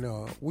about. And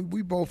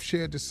we both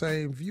shared the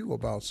same view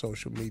about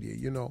social media,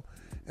 you know.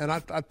 And I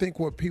think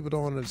what people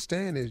don't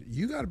understand is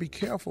you got to be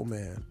careful,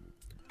 man,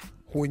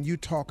 when you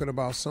talking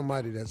about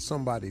somebody that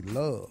somebody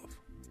love.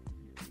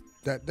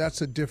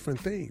 That's a different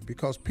thing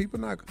because people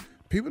not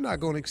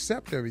going to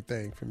accept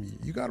everything from you.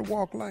 You got to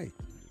walk light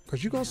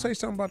because you're going to say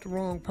something about the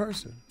wrong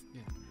person.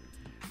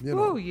 You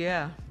know? Oh,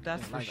 yeah,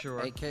 that's for sure.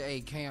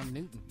 AKA Cam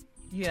Newton.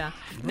 Yeah.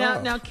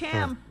 Now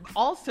Cam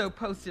also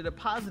posted a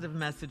positive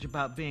message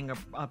about being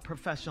a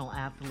professional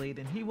athlete,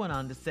 and he went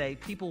on to say,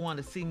 people want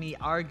to see me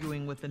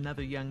arguing with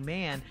another young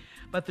man,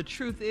 but the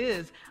truth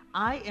is,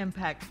 I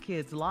impact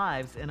kids'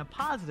 lives in a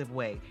positive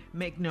way.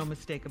 Make no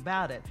mistake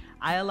about it.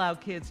 I allow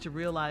kids to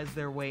realize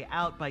their way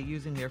out by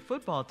using their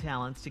football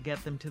talents to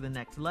get them to the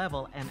next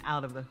level and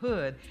out of the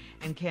hood.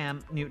 And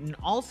Cam Newton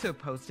also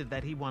posted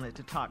that he wanted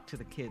to talk to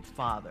the kid's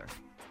father.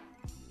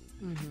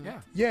 Mm-hmm.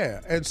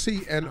 Yeah, and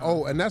see, and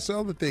that's the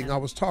other thing. I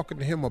was talking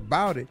to him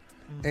about it,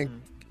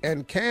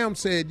 and Cam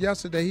said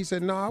yesterday, he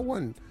said, no, I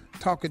wasn't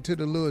talking to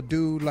the little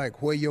dude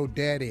like where your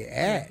daddy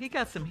at. Yeah, he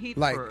got some heat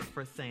like,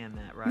 for saying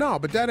that, right? No,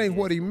 but that ain't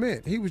what he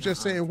meant. He was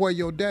just saying where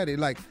your daddy,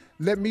 like,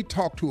 let me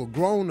talk to a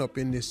grown-up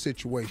in this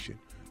situation,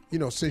 you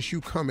know, since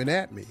you coming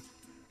at me.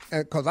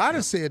 Because I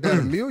done said that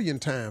a million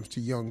times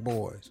to young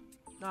boys.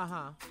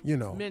 You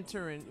know.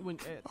 Mentoring.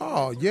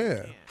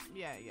 Yeah.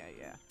 Yeah.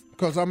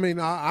 Because, I mean,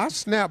 I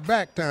snap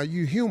back down.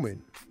 You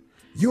human.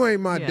 You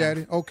ain't my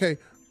daddy. Okay.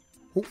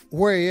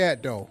 Where you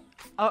at, though?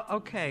 Oh,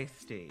 okay,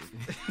 Steve.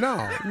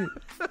 No.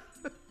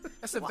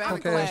 That's a valid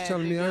okay, that's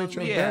telling me I ain't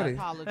your daddy. I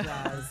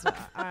apologize.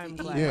 I'm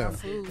glad. Eat my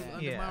food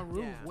under my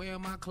roof. Wear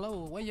my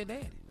clothes. Where your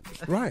daddy?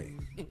 Right.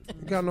 You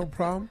got no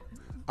problem.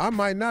 I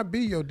might not be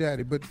your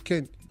daddy, but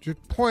can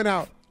just point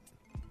out.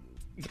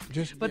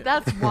 But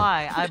that's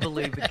why I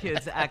believe the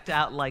kids act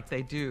out like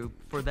they do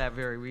for that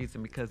very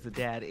reason, because the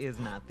dad is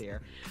not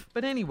there.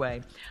 But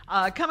anyway,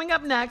 coming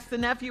up next, the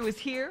nephew is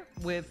here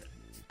with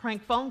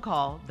Prank Phone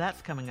Call.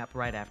 That's coming up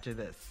right after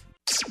this.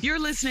 You're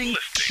listening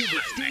to the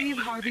Steve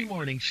Harvey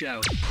Morning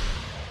Show.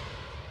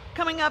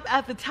 Coming up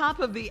at the top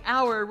of the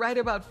hour, right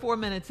about 4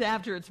 minutes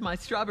after, it's my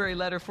strawberry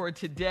letter for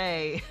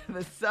today.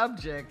 The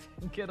subject,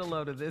 get a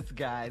load of this,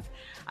 guys.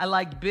 I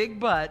like big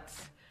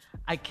butts.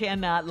 I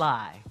cannot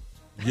lie.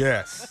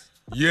 Yes.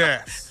 We'll get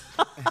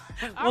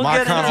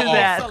into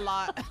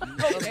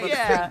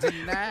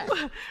that.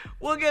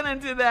 We'll get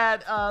into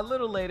that a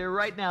little later.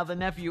 Right now, the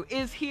nephew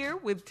is here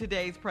with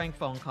today's prank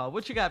phone call.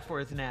 What you got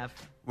for us, Neff?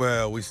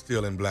 Well, we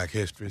still in Black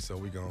history, so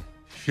we're going to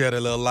shed a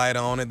little light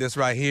on it. This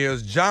right here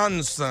is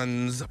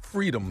Johnson's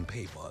Freedom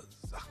Papers.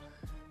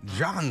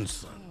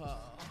 Johnson.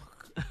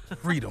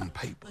 Freedom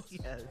Papers.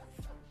 Yes.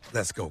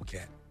 Let's go,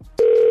 Cat.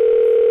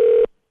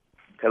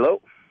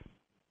 Hello?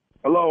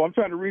 Hello, I'm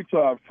trying to reach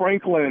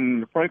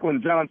Franklin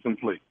Johnson,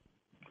 please.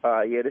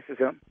 Yeah, this is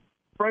him.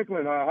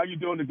 Franklin, how you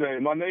doing today?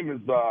 My name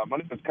is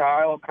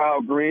Kyle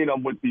Green.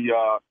 I'm with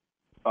the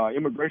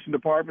Immigration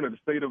Department of the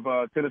state of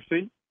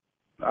Tennessee.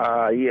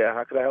 Yeah,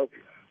 how could I help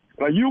you?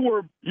 Now,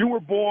 you were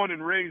born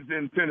and raised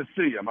in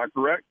Tennessee, am I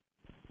correct?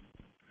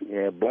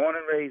 Yeah, born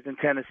and raised in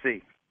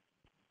Tennessee.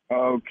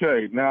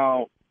 Okay.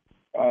 Now,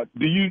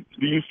 do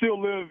you still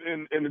live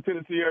in the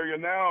Tennessee area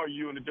now, or are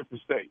you in a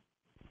different state?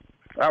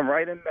 I'm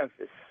right in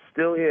Memphis.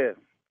 Still here.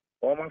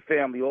 All my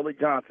family, all the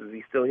Johnsons,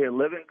 we still here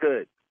living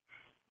good.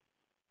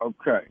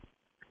 Okay.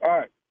 All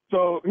right.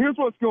 So here's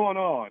what's going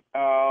on.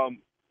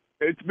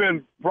 It's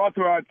been brought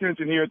to our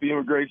attention here at the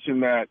immigration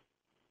that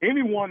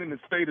anyone in the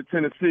state of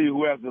Tennessee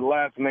who has the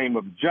last name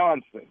of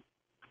Johnson,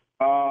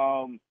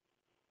 and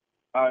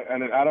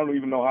I don't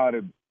even know how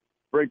to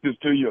break this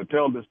to you or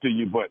tell this to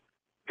you, but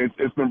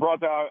it's been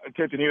brought to our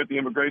attention here at the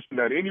immigration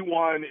that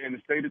anyone in the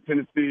state of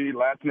Tennessee,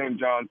 last name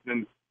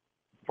Johnson,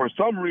 for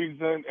some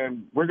reason,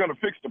 and we're going to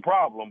fix the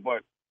problem,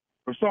 but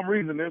for some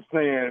reason they're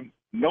saying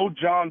no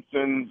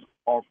Johnsons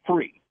are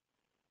free.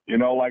 You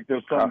know, like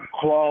there's some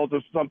clause or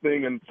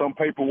something and some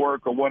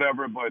paperwork or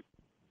whatever, but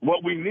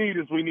what we need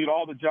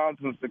all the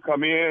Johnsons to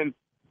come in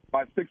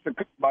by 6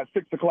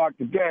 o'clock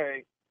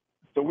today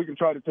so we can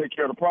try to take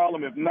care of the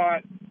problem. If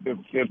not,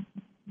 if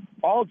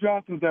all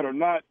Johnsons that are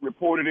not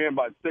reported in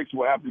by 6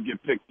 will have to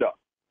get picked up.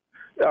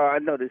 I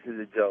know this is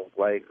a joke.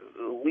 Like,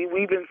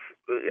 we've been,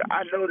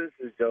 I know this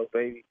is a joke,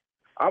 baby.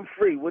 I'm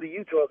free. What are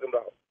you talking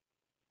about?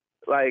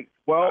 Like,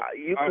 well,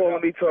 you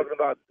calling me talking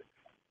about,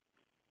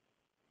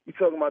 you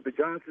talking about the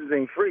Johnsons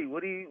ain't free.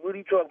 What are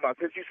you talking about?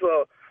 Since you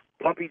saw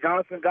Bumpy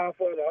Johnson,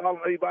 Godfather, all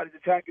everybody's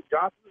attacking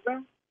Johnsons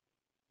now?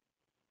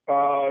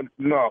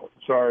 No,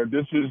 sorry.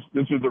 This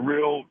is a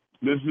real.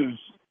 This is.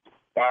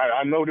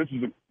 I know this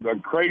is a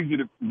crazy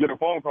to get a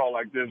phone call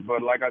like this,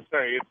 but like I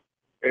say,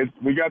 it's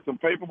we got some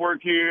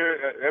paperwork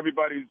here.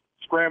 Everybody's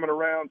scrambling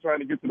around trying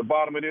to get to the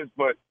bottom of this,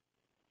 but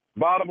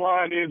bottom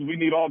line is we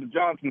need all the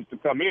Johnsons to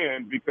come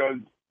in because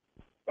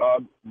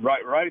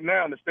right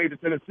now in the state of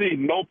Tennessee,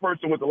 no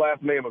person with the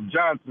last name of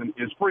Johnson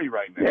is free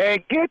right now.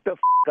 Hey, get the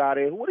out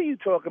of here. What are you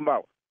talking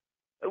about?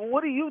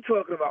 What are you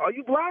talking about? Are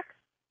you black?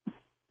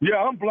 Yeah,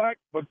 I'm black,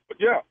 but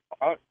yeah,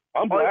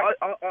 I'm black.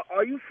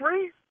 Are you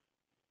free?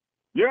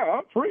 Yeah,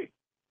 I'm free.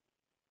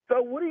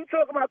 So what are you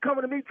talking about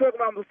coming to me talking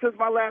about since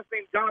my last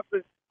name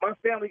Johnson, my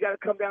family got to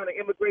come down to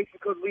immigration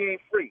because we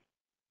ain't free?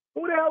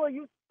 Who the hell are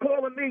you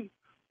calling me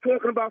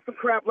talking about some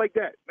crap like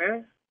that,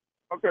 man?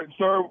 Okay,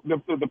 sir,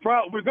 the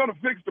problem, we're going to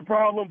fix the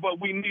problem, but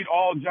we need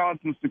all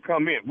Johnsons to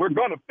come in. We're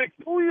going to fix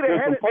it. Who are you, the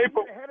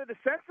head of the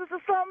census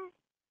or something?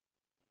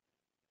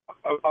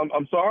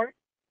 I'm sorry?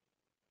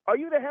 Are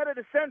you the head of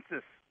the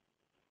census?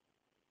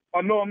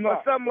 No, I'm not.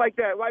 Or something like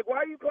that. Like, why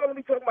are you calling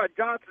me talking about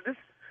Johnson?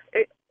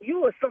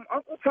 You are some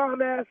Uncle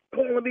Tom ass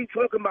calling me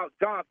talking about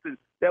Johnson,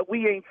 that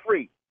we ain't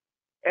free.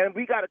 And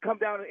we got to come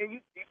down and you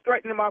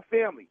threatening my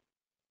family.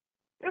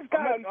 This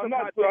guy I'm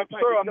not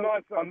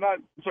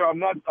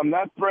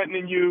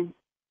threatening you.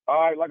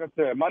 All right, like I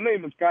said, my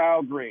name is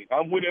Kyle Green.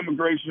 I'm with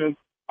immigration.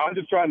 I'm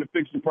just trying to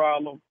fix the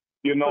problem.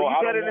 You know, so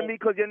you better than me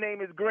because your name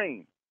is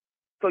Green.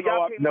 So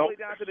y'all came all the way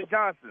down to the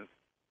Johnsons.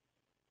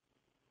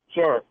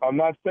 Sure, I'm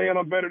not saying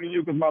I'm better than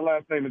you because my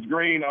last name is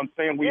Green. I'm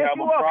saying we have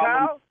a problem.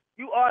 Kyle.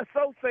 You are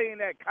so saying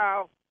that,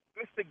 Kyle.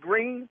 Mr.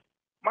 Green.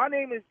 My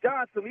name is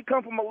Johnson. We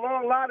come from a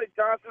long line of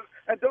Johnsons,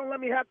 and don't let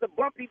me have to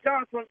Bumpy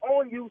Johnson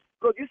on you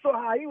because you saw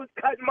how he was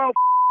cutting my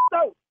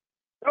throat.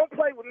 Don't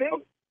play with me.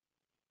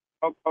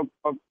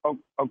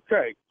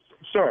 Okay,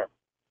 sir.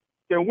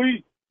 Can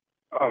we?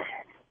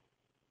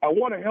 I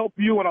want to help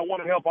you, and I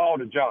want to help all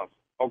the Johnsons.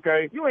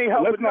 Okay. You ain't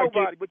helping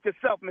nobody but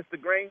yourself, Mr.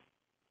 Green.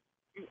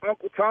 You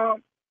Uncle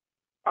Tom.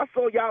 I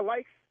saw y'all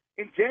likes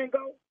in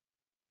Django.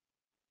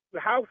 The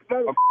house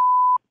mode.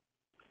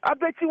 I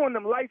bet you on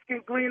them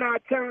light-skinned,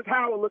 green-eyed, Terrence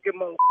Howard-looking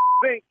mode.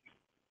 Think.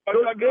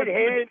 Good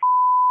head.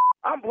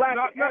 I'm black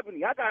and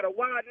ebony. I got a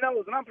wide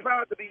nose, and I'm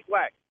proud to be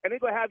black. And they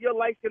going to have your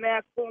light-skinned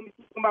ass call me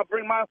talking about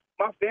bring my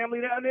family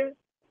down there?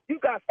 You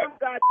got some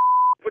guy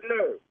for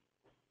nerve.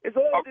 It's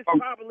all this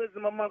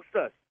tribalism amongst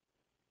us.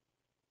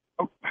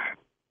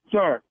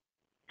 Sir,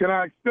 can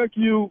I expect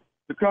you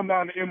to come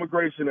down to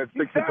immigration at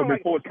 6 o'clock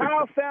before 6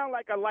 Kyle sound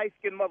like a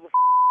light-skinned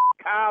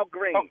Kyle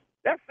Green.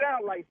 That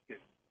sound light-skinned.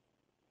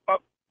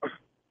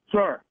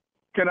 Sir,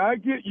 can I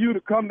get you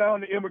to come down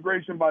to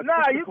immigration by 6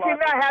 o'clock? Nah, you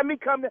cannot have me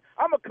come there.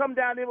 I'm going to come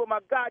down there with my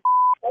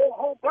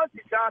whole bunch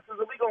of Johnsons,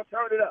 and we going to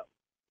turn it up.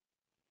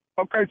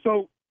 Okay,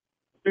 so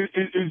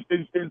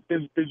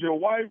is your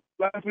wife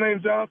last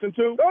name Johnson,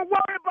 too? Don't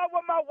worry about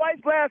what my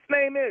wife's last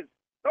name is.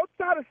 Don't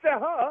try to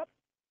set her up.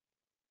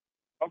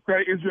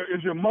 Okay, is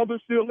your mother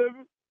still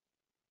living?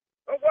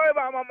 Don't worry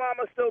about my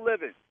mama still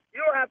living.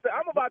 You don't have to.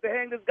 I'm about to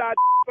hang this guy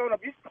phone up.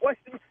 You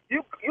question.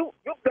 You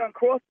done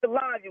crossed the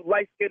line, you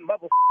light-skinned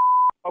mother.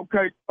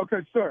 Okay,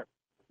 sir.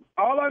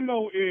 All I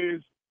know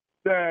is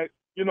that,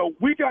 you know,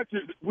 we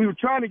were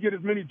trying to get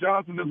as many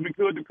Johnsons as we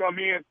could to come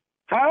in.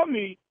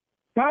 Tommy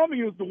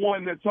is the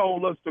one that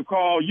told us to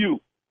call you.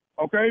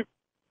 Okay?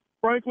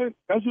 Franklin,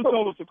 that's who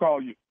told us to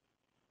call you.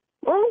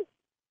 Who?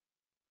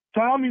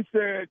 Tommy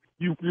said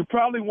you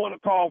probably want to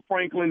call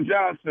Franklin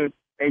Johnson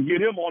and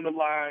get him on the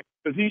line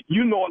because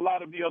you know a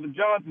lot of the other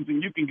Johnsons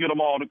and you can get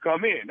them all to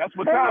come in. That's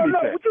what Tommy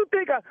said. What you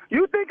think?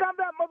 You think I'm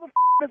that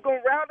motherfucker that's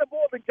going to round up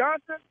all the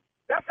Johnsons?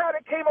 That's how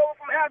they came over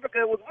from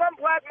Africa. It was one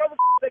black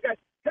motherfucker that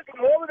took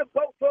them all in the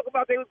boat, talk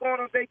about they was going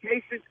on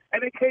vacation,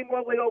 and they came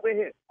all the way over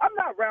here. I'm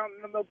not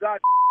rounding them no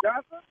goddamn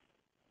Johnson.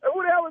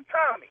 Who the hell is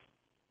Tommy?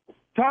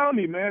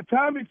 Tommy, man.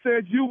 Tommy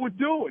said you would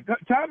do it.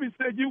 Tommy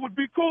said you would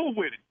be cool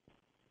with it.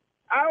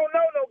 I don't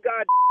know no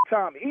goddamn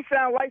Tommy. He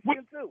sound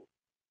light-skinned too.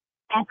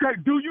 Okay,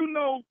 do you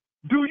know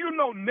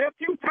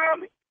nephew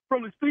Tommy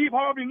from the Steve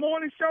Harvey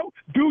Morning Show?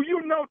 Do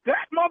you know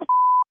that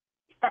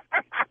motherfucker?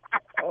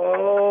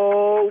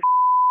 Oh,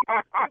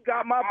 I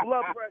got my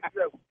blood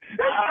pressure.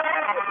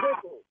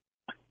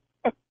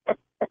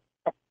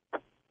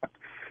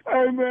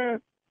 Hey,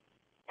 man.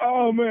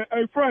 Oh, man.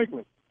 Hey,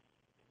 Franklin.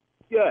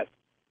 Yes.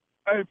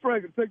 Hey,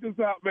 Franklin, check this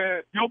out,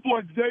 man. Your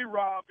boy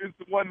J-Rob is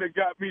the one that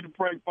got me to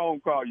prank phone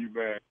call you,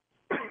 man.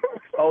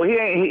 Oh, he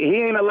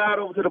ain't allowed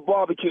over to the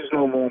barbecues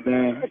no more,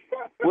 man.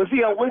 Was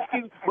he on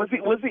whiskey? Was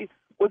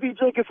he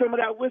drinking some of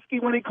that whiskey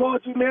when he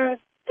called you, man?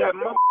 That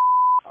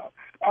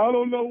I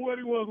don't know what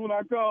he was when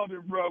I called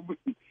him, bro. But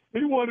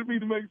He wanted me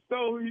to make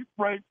sure he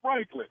Frank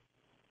Franklin.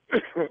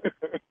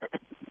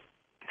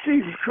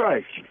 Jesus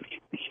Christ.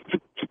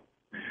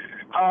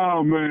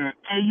 Oh, man.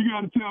 Hey, you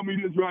got to tell me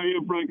this right here,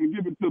 Franklin.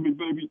 Give it to me,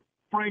 baby.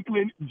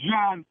 Franklin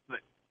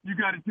Johnson. You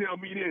got to tell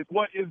me this.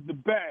 What is the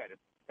baddest,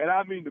 and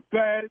I mean the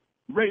baddest,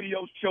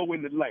 radio show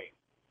in the land?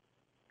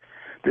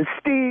 The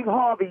Steve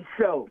Harvey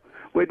Show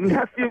with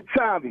Nephew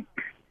Tommy.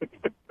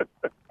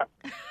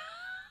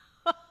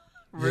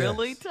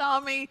 Really, Yes.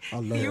 Tommy? I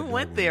love You that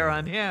went one, there man.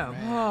 on him.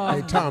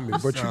 Hey, Tommy,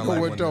 but you know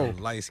what, though?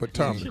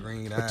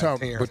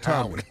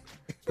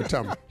 But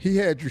Tommy, he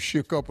had you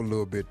shook up a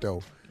little bit,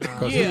 though.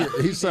 Because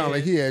he sounded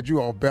like he had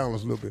you off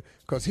balance a little bit.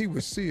 Because he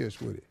was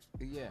serious with it.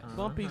 Yeah,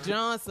 Bumpy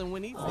Johnson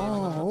when he said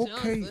Oh,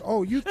 okay. Johnson.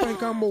 Oh, you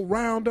think I'm going to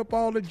round up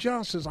all the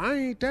Johnsons. I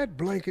ain't that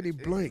blankety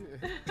blank.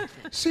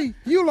 See,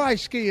 you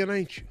light-skinned,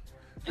 ain't you?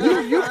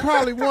 You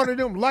probably one of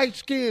them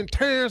light-skinned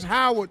Terrence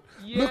Howard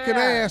looking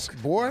ass,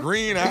 boy.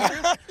 Green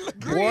eye.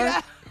 Boy.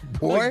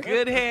 With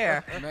good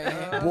hair.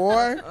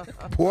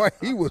 Boy,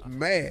 he was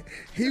mad.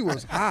 He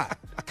was hot.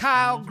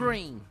 Kyle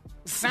Green.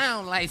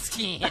 Sound like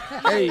skin.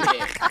 Hey,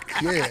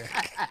 yeah.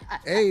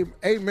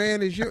 Hey,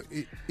 man, is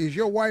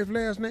your wife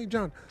last name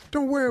John?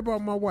 Don't worry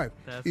about my wife.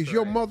 That's is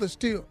your mother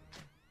still?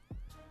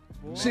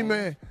 Boy. See,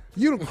 man,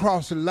 you done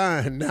crossed the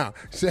line now.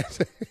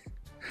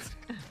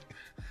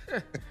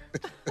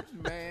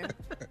 Man.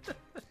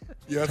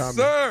 Yes, Tommy,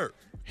 sir.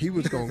 He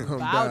was going to come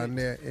down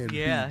there and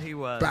he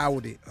was.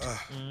 bout it.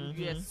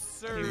 Yes,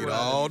 sir. Need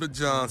all the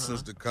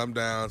Johnsons to come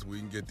down so we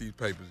can get these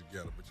papers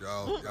together. But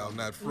y'all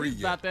not free He's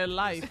yet. about that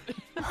life.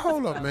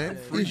 Hold up, man.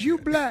 Is you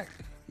black?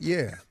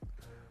 Yeah.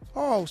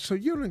 Oh, so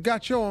you done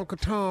got your Uncle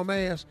Tom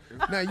ass.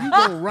 Now you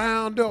gonna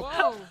round up.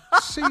 Whoa.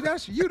 See,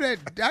 that's you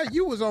that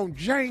you was on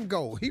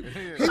Django. He was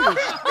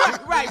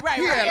right.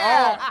 he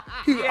had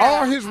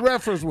all his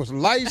reference was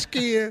light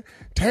skin,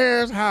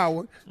 Terrence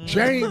Howard,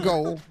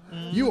 Django.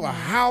 You a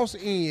house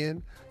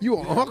in, you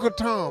a Uncle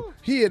Tom.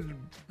 He had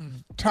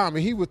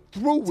Tommy, he was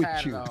through with Tied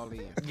it you. all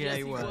in. Yeah, Yes, he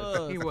he was.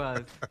 was. He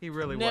was. He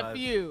really was.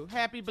 Nephew,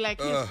 happy Black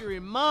History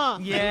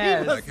Month.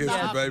 Yes. Black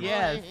History, baby.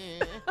 Yes.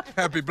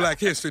 Happy Black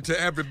History to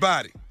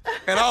everybody.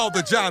 And all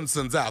the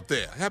Johnsons out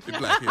there. Happy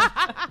Black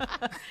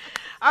History.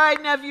 All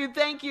right, nephew,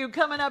 thank you.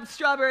 Coming up,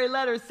 Strawberry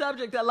Letter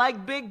subject, I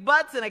like big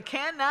butts and I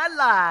cannot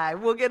lie.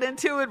 We'll get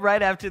into it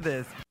right after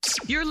this.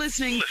 You're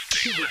listening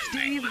to the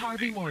Steve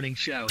Harvey Morning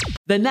Show.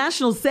 The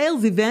national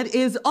sales event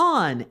is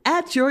on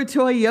at your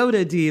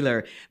Toyota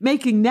dealer,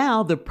 making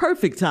now the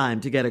perfect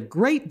time to get a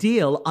great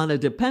deal on a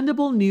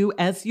dependable new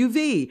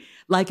SUV,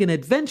 like an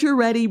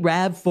adventure-ready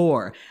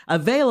RAV4.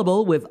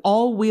 Available with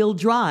all-wheel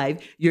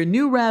drive, your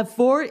new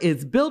RAV4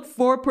 is built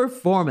for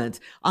performance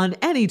on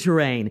any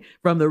terrain,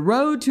 from the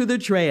road to the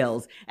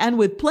trails, and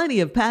with plenty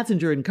of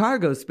passenger and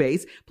cargo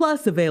space,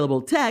 plus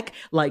available tech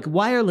like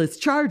wireless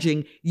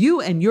charging,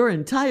 you and your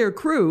entire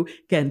crew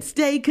can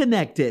stay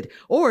connected.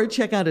 Or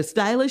check out a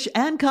stylish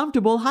and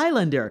comfortable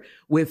Highlander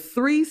with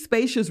 3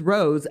 spacious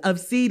rows of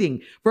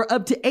seating for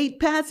up to 8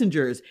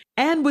 passengers.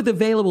 And with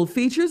available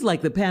features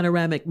like the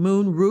panoramic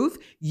moon roof,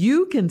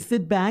 you can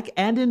sit back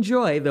and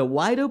enjoy the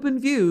wide open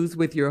views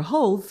with your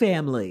whole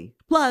family.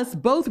 Plus,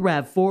 both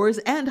RAV4s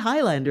and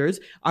Highlanders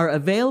are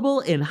available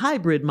in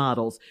hybrid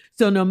models.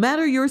 So no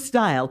matter your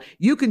style,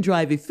 you can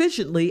drive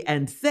efficiently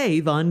and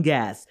save on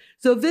gas.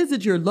 So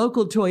visit your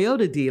local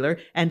Toyota dealer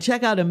and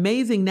check out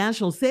amazing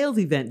national sales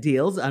event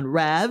deals on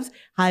RAVs,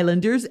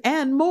 Highlanders,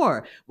 and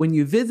more when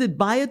you visit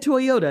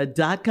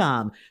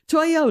buyatoyota.com.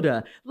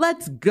 Toyota,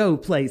 let's go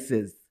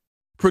places.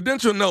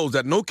 Prudential knows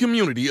that no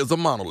community is a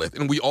monolith,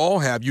 and we all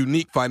have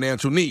unique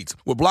financial needs.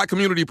 With Black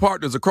community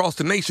partners across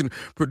the nation,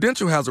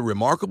 Prudential has a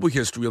remarkable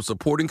history of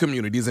supporting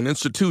communities and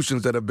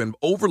institutions that have been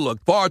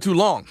overlooked far too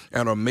long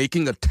and are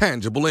making a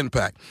tangible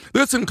impact.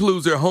 This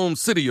includes their home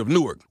city of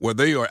Newark, where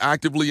they are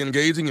actively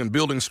engaging in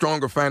building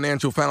stronger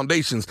financial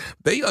foundations.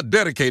 They are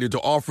dedicated to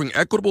offering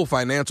equitable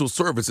financial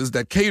services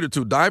that cater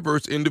to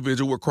diverse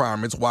individual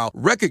requirements while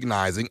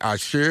recognizing our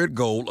shared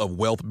goal of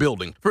wealth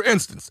building. For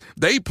instance,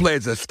 they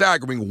pledge a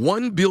staggering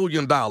 $1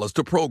 billion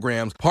to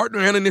programs, partner,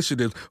 and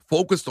initiatives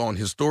focused on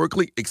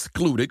historically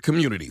excluded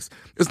communities.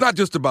 It's not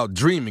just about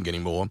dreaming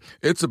anymore.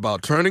 It's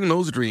about turning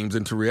those dreams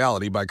into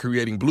reality by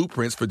creating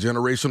blueprints for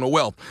generational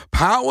wealth.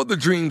 Power the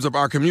dreams of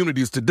our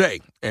communities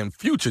today and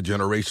future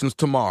generations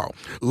tomorrow.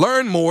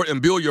 Learn more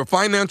and build your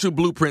financial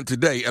blueprint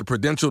today at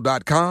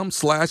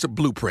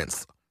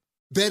prudential.com/blueprints.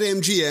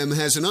 BetMGM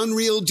has an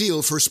unreal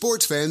deal for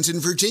sports fans in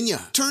Virginia.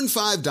 Turn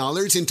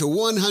 $5 into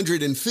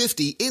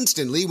 $150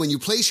 instantly when you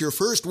place your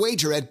first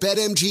wager at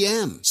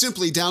BetMGM.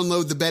 Simply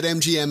download the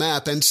BetMGM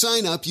app and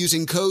sign up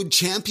using code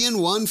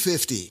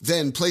CHAMPION150.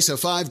 Then place a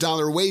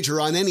 $5 wager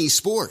on any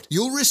sport.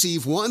 You'll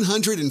receive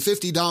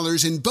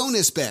 $150 in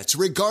bonus bets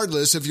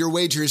regardless of your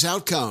wager's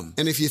outcome.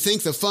 And if you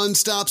think the fun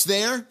stops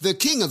there, the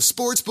king of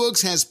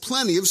sportsbooks has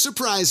plenty of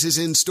surprises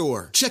in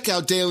store. Check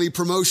out daily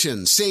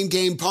promotions,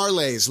 same-game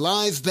parlays,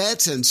 live bets,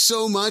 bets, and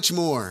so much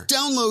more.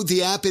 Download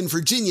the app in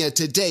Virginia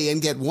today and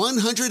get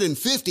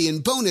 $150 in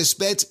bonus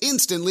bets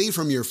instantly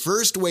from your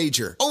first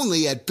wager.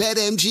 Only at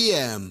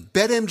BetMGM.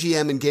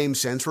 BetMGM and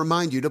GameSense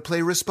remind you to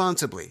play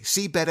responsibly.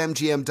 See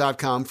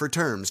BetMGM.com for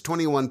terms.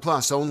 21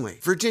 plus only.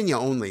 Virginia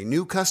only.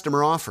 New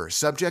customer offer.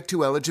 Subject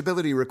to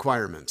eligibility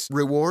requirements.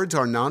 Rewards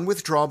are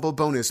non-withdrawable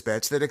bonus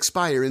bets that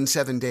expire in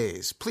 7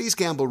 days. Please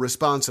gamble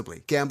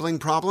responsibly. Gambling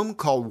problem?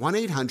 Call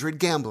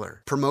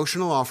 1-800-GAMBLER.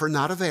 Promotional offer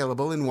not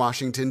available in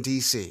Washington,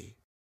 D.C.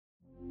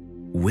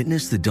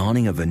 Witness the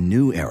dawning of a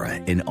new era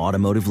in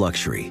automotive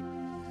luxury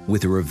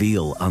with a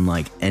reveal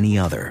unlike any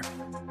other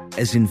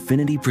as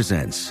Infiniti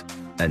presents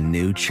a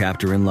new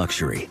chapter in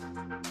luxury,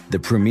 the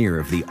premiere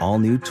of the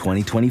all-new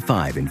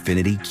 2025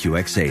 Infiniti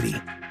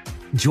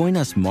QX80. Join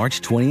us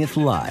March 20th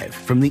live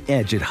from the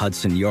Edge at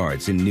Hudson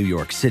Yards in New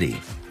York City,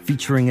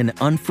 featuring an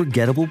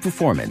unforgettable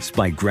performance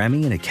by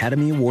Grammy and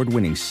Academy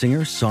Award-winning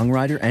singer,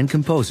 songwriter, and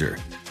composer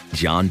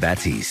Jon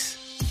Batiste.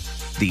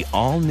 The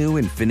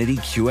all-new Infiniti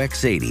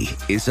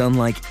QX80 is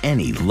unlike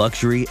any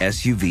luxury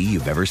SUV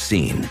you've ever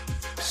seen.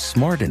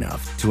 Smart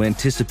enough to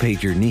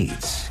anticipate your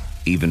needs,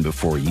 even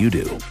before you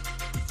do.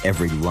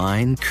 Every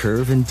line,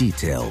 curve, and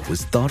detail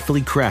was thoughtfully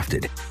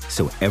crafted,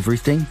 so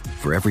everything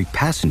for every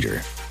passenger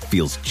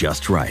feels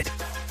just right.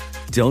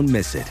 Don't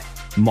miss it.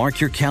 Mark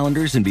your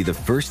calendars and be the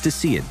first to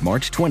see it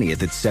March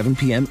 20th at 7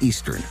 p.m.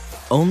 Eastern,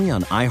 only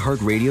on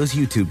iHeartRadio's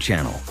YouTube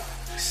channel.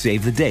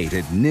 Save the date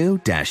at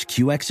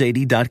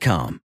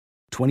new-QX80.com.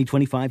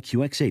 2025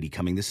 QX80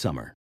 coming this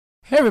summer.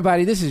 Hey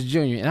everybody, this is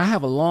Junior, and I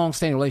have a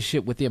long-standing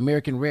relationship with the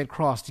American Red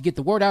Cross to get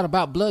the word out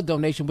about blood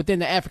donation within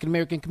the African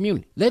American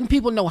community, letting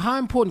people know how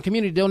important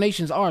community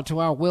donations are to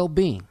our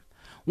well-being.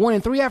 1 in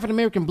 3 African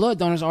American blood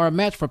donors are a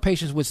match for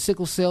patients with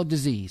sickle cell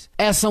disease.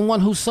 As someone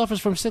who suffers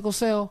from sickle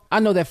cell, I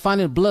know that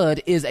finding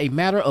blood is a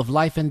matter of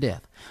life and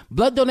death.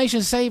 Blood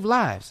donations save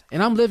lives,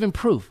 and I'm living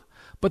proof.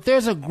 But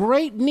there's a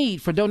great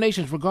need for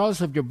donations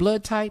regardless of your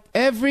blood type.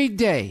 Every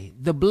day,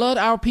 the blood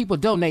our people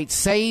donate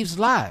saves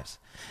lives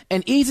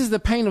and eases the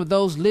pain of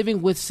those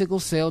living with sickle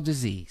cell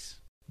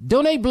disease.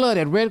 Donate blood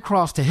at Red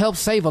Cross to help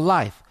save a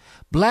life.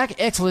 Black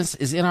excellence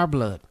is in our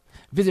blood.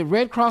 Visit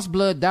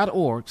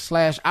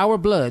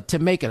redcrossblood.org/ourblood to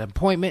make an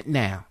appointment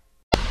now.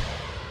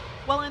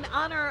 Well, in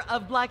honor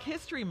of Black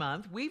History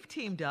Month, we've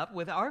teamed up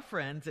with our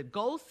friends at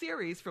Gold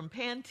Series from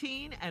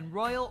Pantene and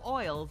Royal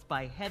Oils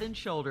by Head &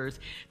 Shoulders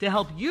to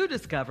help you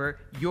discover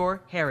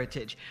your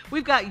heritage.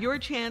 We've got your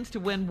chance to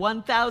win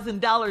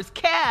 $1,000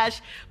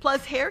 cash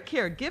plus hair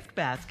care gift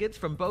baskets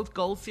from both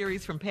Gold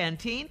Series from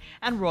Pantene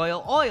and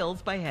Royal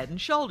Oils by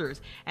Head &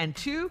 Shoulders, and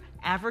 2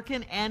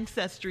 African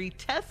ancestry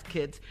test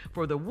kits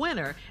for the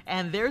winner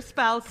and their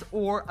spouse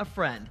or a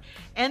friend.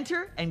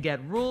 Enter and get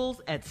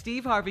rules at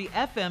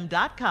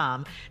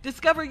steveharveyfm.com.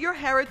 Discover your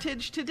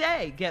heritage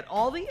today. Get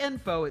all the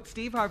info at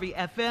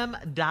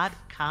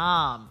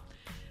steveharveyfm.com.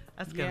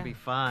 That's going to be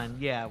fun.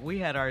 Yeah, we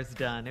had ours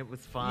done. It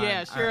was fun.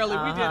 Yeah, Shirley,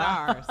 we did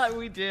ours.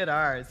 We did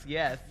ours.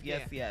 Yes.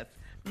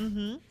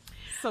 Mm-hmm.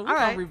 So we're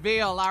going to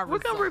reveal our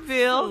results. We're going to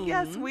reveal. Soon.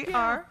 Yes, we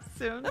are.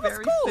 Soon. That was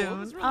very cool. soon. It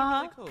was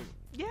really cool.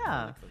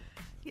 Yeah. Really cool.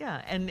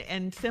 Yeah,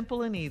 and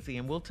simple and easy,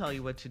 and we'll tell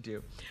you what to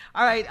do.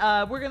 All right,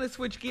 we're going to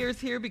switch gears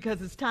here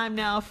because it's time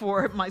now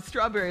for my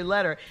strawberry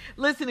letter.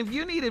 Listen, if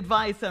you need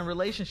advice on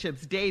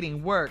relationships,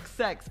 dating, work,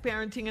 sex,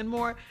 parenting, and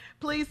more,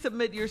 please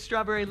submit your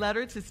strawberry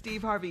letter to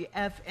Steve Harvey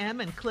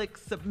FM and click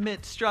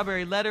Submit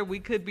Strawberry Letter. We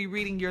could be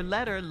reading your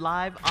letter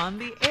live on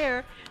the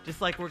air,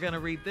 just like we're going to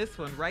read this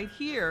one right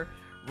here,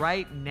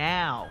 right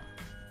now.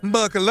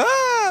 Buckle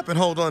up and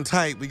hold on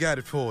tight. We got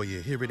it for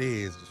you. Here it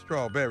is, the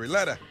strawberry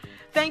letter.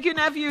 Thank you,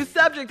 nephew.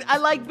 Subject, I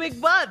like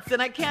big butts,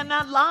 and I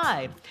cannot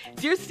lie.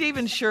 Dear Steve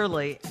and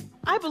Shirley,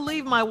 I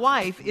believe my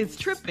wife is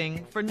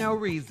tripping for no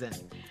reason.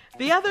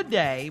 The other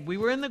day, we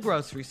were in the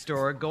grocery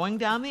store going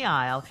down the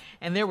aisle,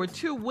 and there were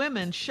 2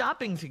 women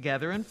shopping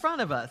together in front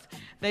of us.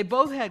 They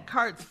both had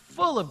carts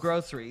full of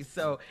groceries,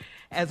 so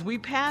as we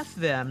passed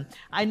them,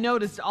 I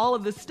noticed all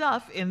of the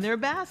stuff in their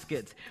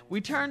baskets.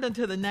 We turned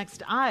into the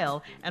next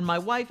aisle, and my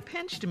wife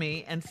pinched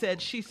me and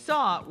said she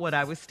saw what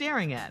I was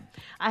staring at.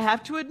 I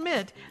have to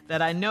admit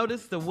that I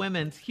noticed the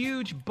women's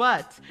huge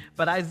butts,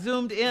 but I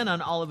zoomed in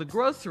on all of the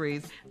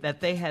groceries that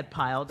they had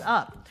piled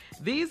up.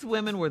 These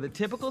women were the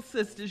typical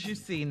sisters you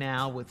see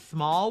now with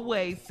small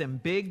waists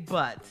and big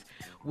butts,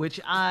 which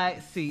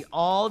I see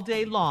all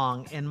day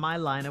long in my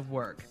line of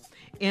work.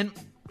 In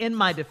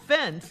my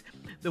defense,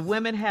 the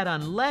women had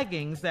on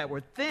leggings that were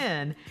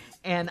thin,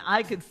 and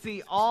I could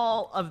see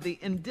all of the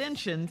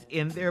indentions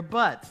in their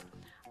butts.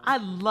 I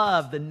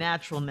love the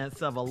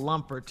naturalness of a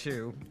lump or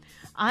two.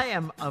 I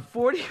am a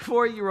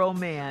 44-year-old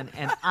man,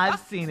 and I've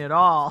seen it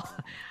all.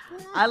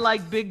 I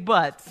like big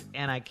butts,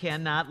 and I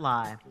cannot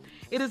lie.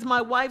 It is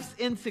my wife's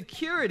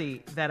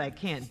insecurity that I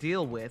can't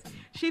deal with.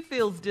 She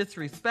feels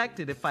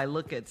disrespected if I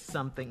look at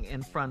something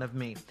in front of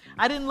me.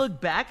 I didn't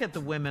look back at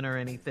the women or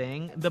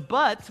anything. The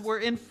butts were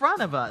in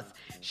front of us.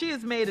 She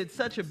has made it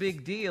such a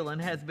big deal and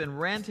has been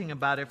ranting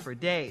about it for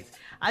days.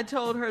 I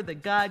told her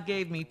that God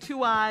gave me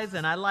 2 eyes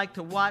and I like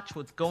to watch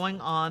what's going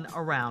on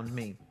around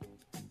me.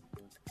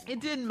 It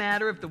didn't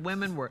matter if the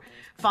women were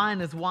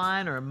fine as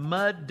wine or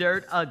mud,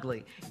 dirt,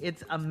 ugly.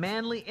 It's a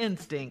manly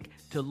instinct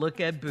to look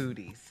at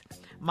booties.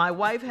 My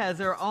wife has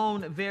her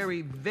own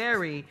very,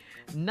 very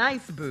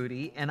nice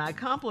booty, and I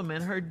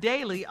compliment her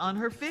daily on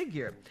her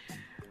figure,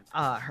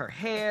 her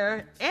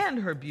hair, and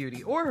her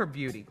beauty.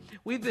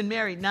 We've been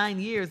married 9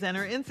 years, and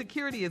her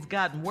insecurity has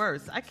gotten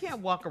worse. I can't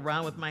walk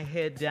around with my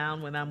head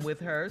down when I'm with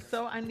her,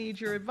 so I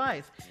need your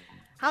advice.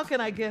 How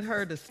can I get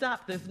her to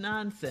stop this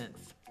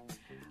nonsense?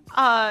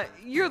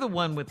 You're the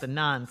one with the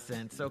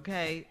nonsense,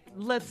 okay?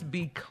 Let's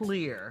be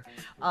clear.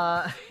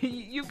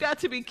 You've got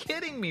to be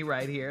kidding me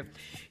right here.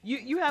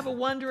 You have a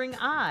wandering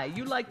eye.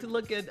 You like to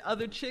look at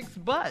other chicks'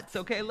 butts,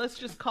 okay? Let's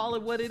just call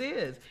it what it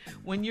is.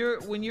 When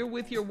you're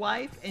with your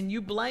wife and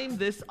you blame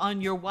this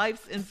on your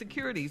wife's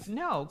insecurities.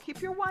 No, keep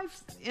your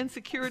wife's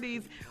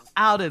insecurities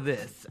out of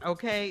this,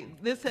 okay?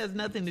 This has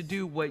nothing to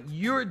do with what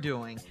you're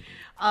doing.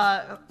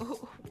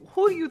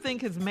 Who do you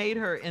think has made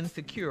her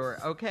insecure,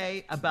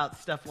 okay, about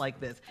stuff like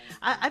this?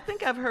 I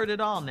think I've heard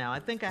it all now. I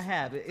think I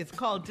have. It's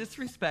called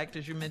disrespect,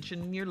 as you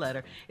mentioned in your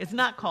letter. It's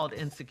not called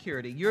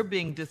insecurity. You're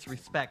being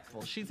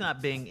disrespectful. She's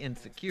not being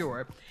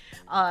insecure.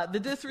 The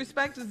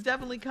disrespect is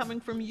definitely coming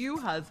from you,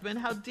 husband.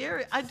 How dare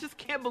it? I just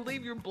can't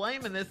believe you're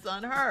blaming this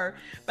on her,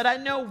 but I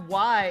know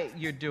why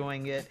you're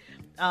doing it.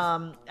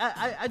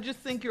 I just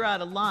think you're out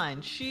of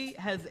line. She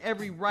has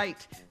every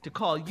right to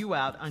call you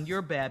out on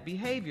your bad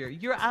behavior.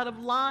 You're out of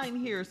line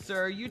here,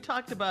 sir. You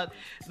talked about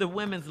the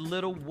women's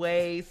little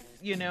waists,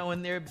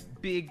 and their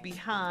big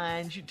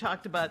behinds. You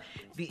talked about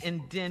the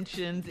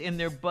indentions in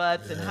their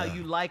butts and how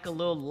you like a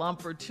little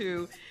lump or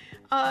two.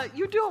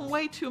 You're doing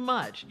way too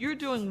much. You're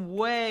doing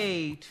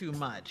way too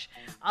much.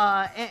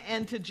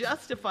 And to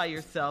justify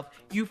yourself,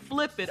 you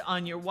flip it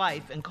on your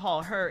wife and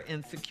call her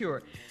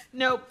insecure.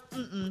 Nope,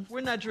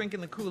 we're not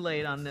drinking the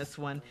Kool-Aid on this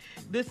one.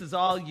 This is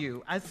all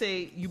you. I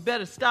say you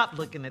better stop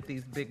looking at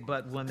these big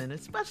butt women,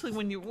 especially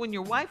when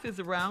your wife is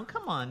around.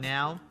 Come on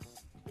now.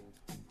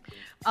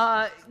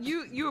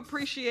 You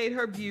appreciate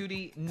her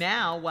beauty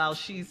now while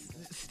she's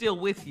still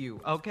with you,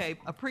 okay?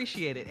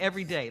 Appreciate it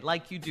every day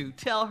like you do.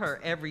 Tell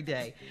her every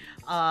day,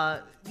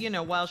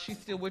 while she's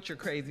still with your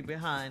crazy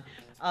behind.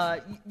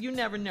 You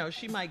never know.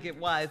 She might get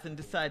wise and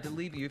decide to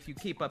leave you if you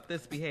keep up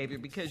this behavior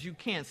because you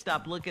can't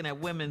stop looking at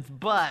women's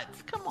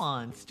butts. Come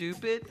on,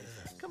 stupid.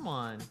 Come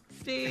on,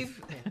 Steve.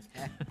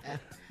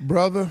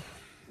 Brother.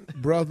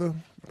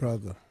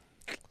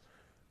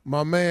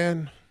 My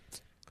man,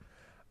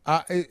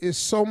 it's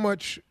so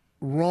much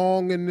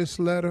wrong in this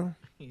letter.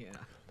 Yeah.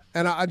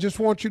 And I just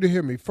want you to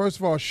hear me. First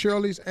of all,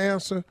 Shirley's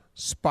answer,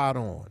 spot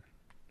on.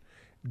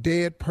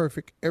 Dead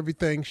perfect.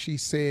 Everything she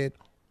said,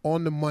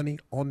 on the money,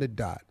 on the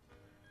dot.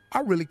 I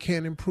really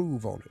can't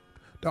improve on it.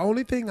 The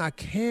only thing I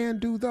can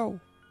do, though,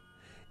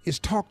 is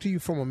talk to you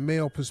from a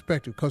male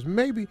perspective. Because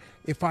maybe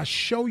if I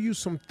show you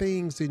some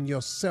things in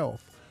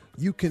yourself,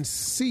 you can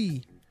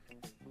see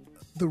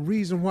the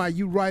reason why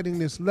you writing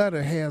this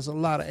letter has a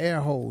lot of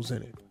air holes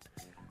in it.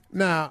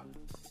 Now,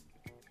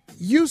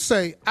 you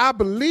say, I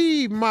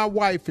believe my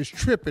wife is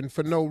tripping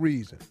for no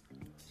reason.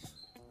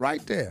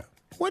 Right there.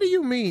 What do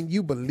you mean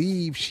you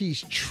believe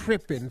she's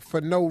tripping for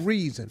no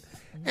reason?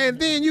 And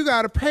then you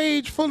got a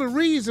page full of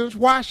reasons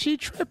why she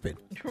tripping.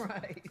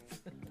 Right.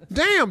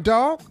 Damn,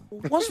 dog.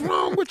 What's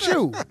wrong with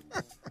you?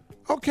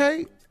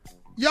 Okay.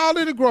 Y'all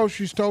in the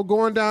grocery store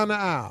going down the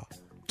aisle.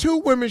 Two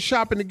women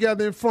shopping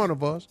together in front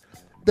of us.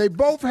 They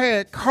both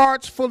had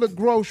carts full of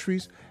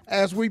groceries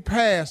as we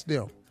passed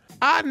them.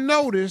 I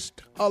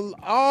noticed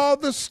all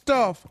the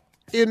stuff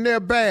in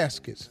their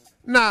baskets.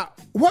 Now,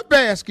 what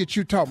basket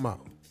you talking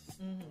about?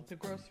 The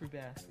grocery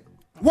basket.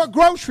 What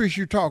groceries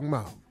you talking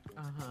about?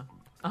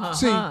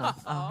 See,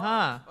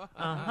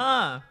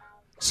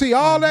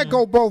 all that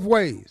go both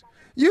ways.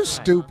 You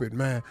stupid,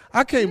 man.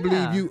 I can't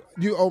believe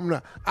you open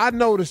up. I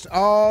noticed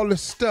all the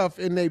stuff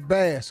in their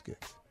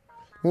basket.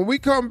 When we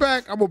come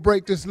back, I'm going to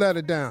break this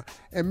letter down,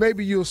 and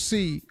maybe you'll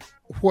see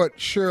what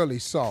Shirley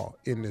saw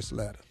in this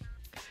letter.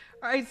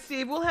 All right,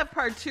 Steve, we'll have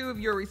part 2 of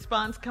your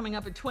response coming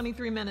up at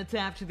 23 minutes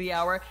after the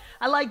hour.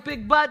 I like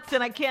big butts,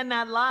 and I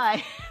cannot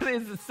lie.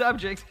 Is the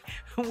subject.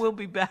 We'll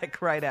be back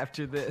right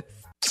after this.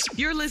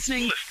 You're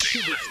listening to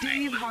the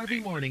Steve Harvey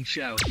Morning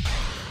Show.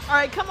 All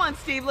right, come on,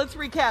 Steve. Let's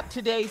recap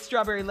today's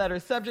Strawberry Letter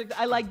subject.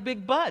 I like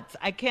big butts.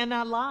 I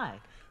cannot lie.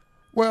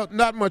 Well,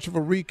 not much of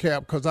a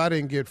recap because I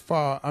didn't get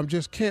far. I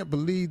just can't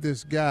believe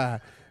this guy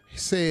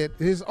said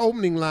his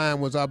opening line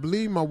was, I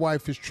believe my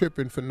wife is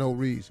tripping for no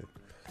reason.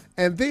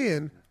 And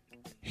then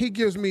he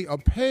gives me a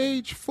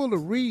page full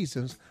of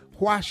reasons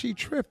why she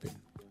tripping.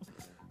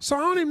 So I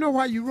don't even know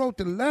why you wrote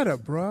the letter,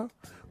 bruh.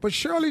 But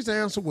Shirley's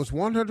answer was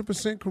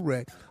 100%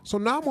 correct. So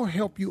now I'm going to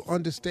help you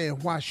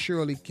understand why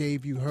Shirley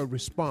gave you her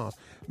response.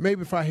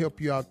 Maybe if I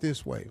help you out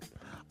this way.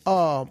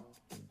 We're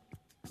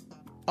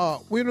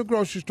in the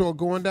grocery store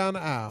going down the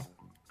aisle.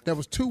 There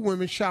was two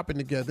women shopping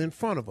together in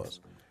front of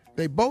us.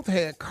 They both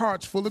had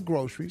carts full of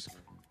groceries.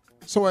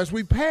 So as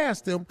we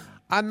passed them,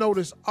 I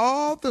noticed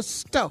all the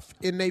stuff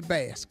in their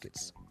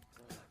baskets.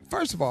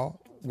 First of all,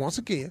 once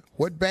again,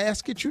 what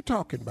basket you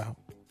talking about?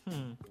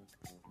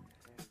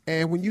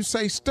 And when you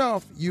say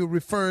stuff, you're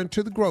referring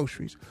to the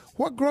groceries.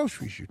 What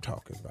groceries you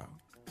talking about?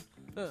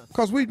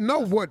 Because we know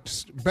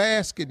what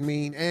basket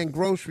mean and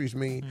groceries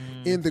mean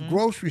in the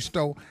grocery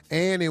store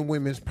and in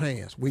women's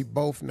pants. We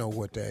both know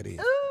what that is.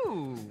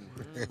 Ooh.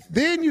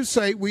 Then you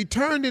say, we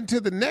turned into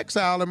the next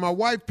aisle and my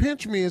wife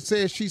pinched me and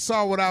said she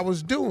saw what I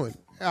was doing.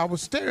 I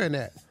was staring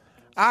at.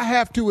 I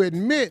have to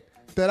admit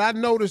that I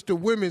noticed the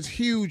women's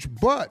huge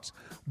butts,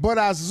 but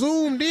I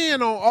zoomed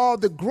in on all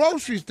the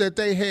groceries that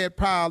they had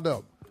piled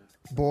up.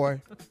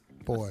 Boy.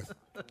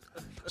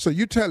 So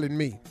you telling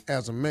me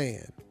as a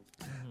man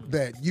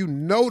that you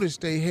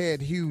noticed they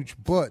had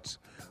huge butts,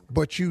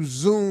 but you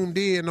zoomed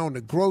in on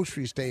the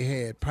groceries they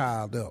had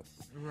piled up.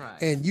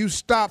 Right. And you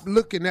stopped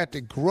looking at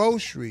the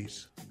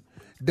groceries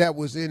that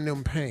was in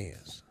them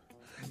pants.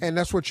 And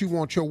that's what you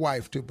want your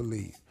wife to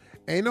believe.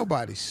 Ain't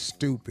nobody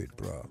stupid,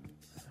 bro.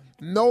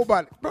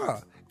 Nobody, bro.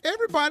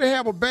 Everybody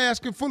have a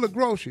basket full of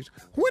groceries.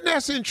 When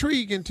that's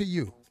intriguing to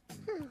you.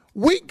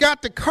 We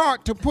got the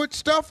cart to put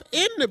stuff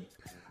in the,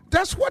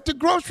 that's what the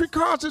grocery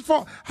cart is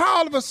for. How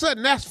all of a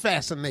sudden that's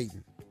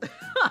fascinating?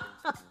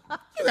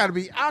 You got to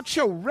be out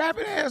your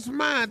rabbit-ass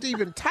mind to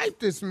even type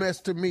this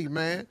mess to me,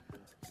 man.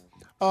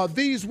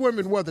 These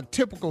women were the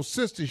typical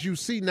sisters you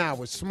see now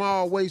with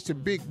small waists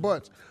and big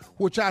butts,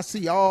 which I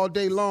see all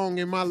day long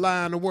in my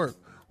line of work.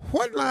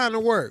 What line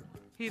of work?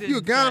 You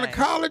a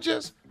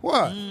gynecologist?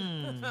 What?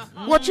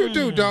 What you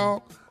do,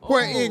 dog?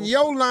 Where in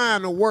your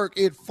line of work,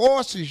 it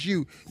forces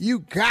you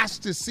got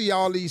to see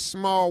all these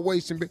small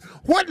waists and big.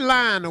 What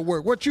line of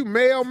work? What, you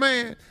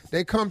mailman?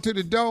 They come to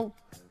the door?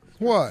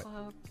 What?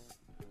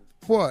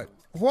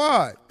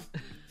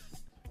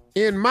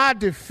 In my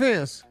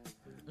defense,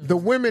 the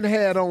women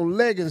had on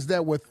leggings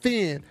that were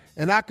thin,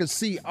 and I could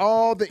see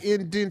all the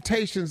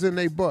indentations in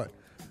their butt.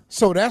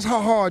 So that's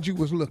how hard you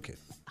was looking.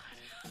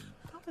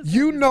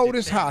 You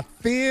noticed how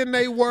thin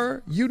they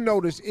were. You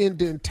noticed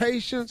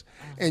indentations,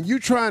 and you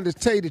trying to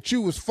say that you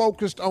was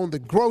focused on the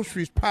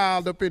groceries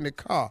piled up in the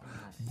car.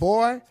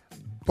 Boy.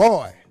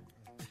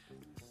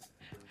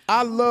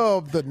 I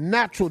love the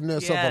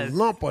naturalness of a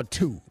lump or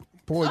two.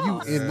 Boy, you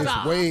in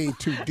this way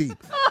too deep.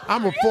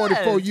 I'm a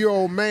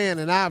 44-year-old man,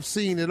 and I've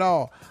seen it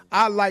all.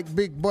 I like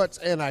big butts,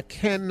 and I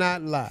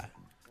cannot lie.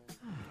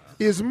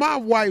 Is my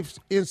wife's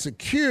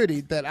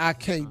insecurity that I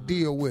can't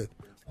deal with?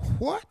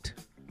 What?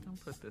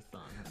 Don't put this on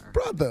her.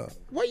 Brother,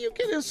 where you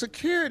get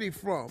insecurity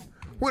from?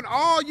 When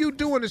all you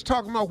doing is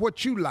talking about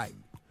what you like.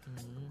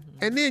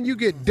 And then you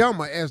get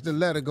dumber as the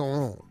letter go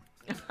on.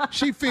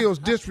 She feels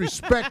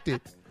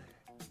disrespected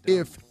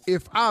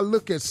if I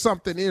look at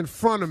something in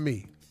front of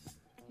me.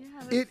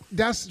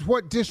 That's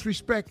what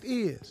disrespect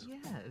is.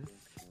 Yes.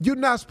 You're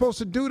not supposed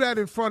to do that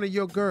in front of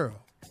your girl.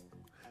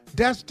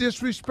 That's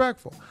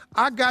disrespectful.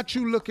 I got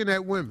you looking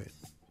at women.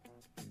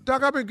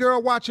 Doc, I've been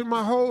girl watching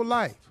my whole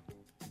life.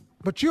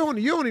 But you don't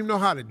even know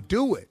how to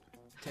do it.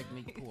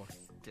 Technique poor.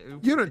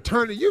 You done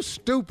turned it. You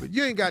stupid.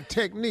 You ain't got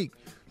technique.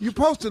 You're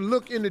supposed to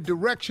look in the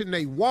direction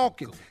they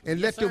walking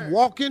and let them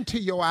walk into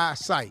your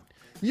eyesight.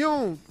 You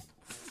don't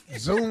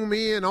zoom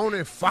in on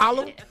and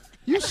follow.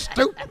 You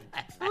stupid.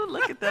 Oh,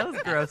 look at those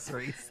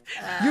groceries.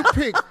 You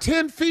pick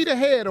 10 feet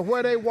ahead of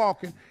where they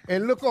walking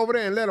and look over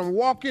there and let them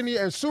walk in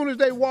here. As soon as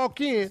they walk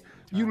in,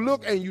 you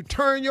look and you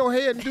turn your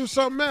head and do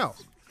something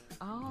else.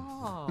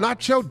 Oh.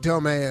 Not your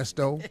dumb ass,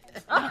 though.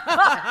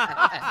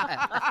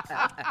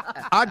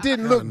 I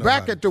didn't look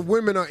back at the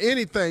women or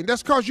anything.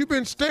 That's because you've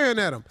been staring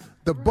at them.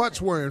 The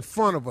butts were in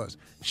front of us.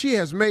 She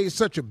has made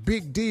such a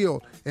big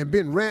deal and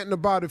been ranting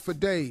about it for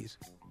days.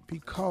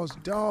 Because,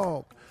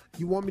 dog,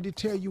 you want me to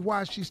tell you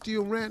why she's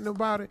still ranting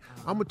about it?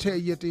 I'm going to tell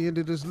you at the end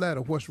of this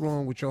letter what's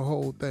wrong with your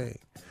whole thing.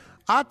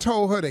 I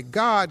told her that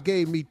God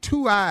gave me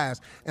 2 eyes,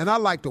 and I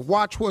like to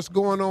watch what's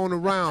going on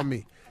around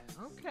me.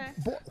 Okay.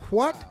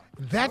 What?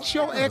 That's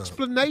your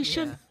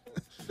explanation?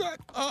 Shut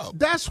up.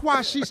 That's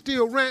why she's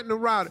still ranting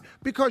around it,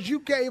 because you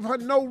gave her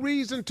no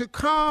reason to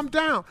calm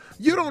down.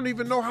 You don't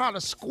even know how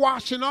to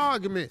squash an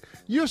argument.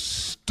 You're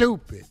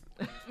stupid.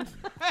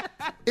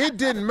 It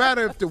didn't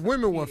matter if the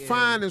women were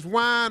fine as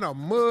wine or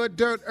mud,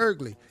 dirt,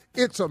 ugly.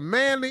 It's a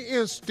manly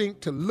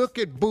instinct to look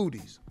at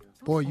booties.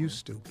 Boy, you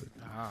stupid.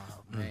 Oh,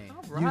 man.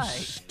 You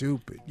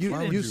stupid. You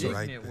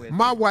right.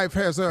 My wife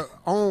has her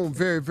own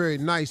very, very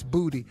nice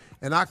booty,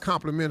 and I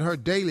compliment her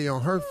daily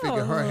on her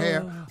figure, her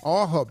hair,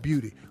 or her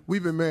beauty.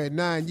 We've been married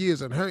 9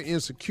 years, and her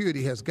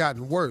insecurity has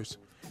gotten worse.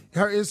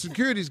 Her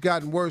insecurity's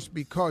gotten worse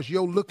because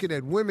your looking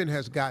at women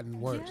has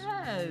gotten worse.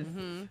 Yes.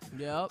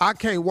 Yep. I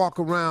can't walk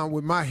around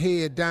with my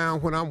head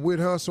down when I'm with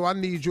her, so I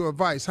need your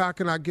advice. How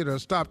can I get her to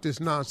stop this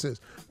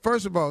nonsense?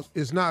 First of all,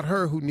 it's not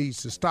her who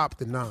needs to stop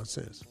the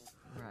nonsense.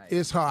 Right.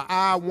 It's her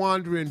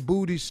eye-wandering,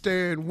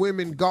 booty-staring,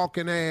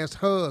 women-gawking-ass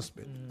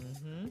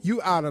husband.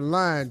 You out of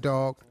line,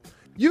 dog.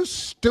 You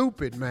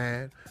stupid,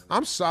 man.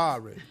 I'm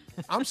sorry.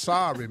 I'm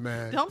sorry,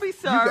 man. Don't be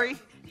sorry.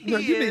 You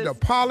need to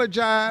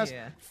apologize,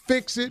 Yeah.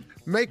 fix it,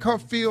 make her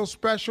feel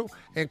special,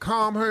 and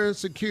calm her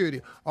insecurity.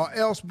 Or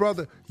else,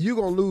 brother, you're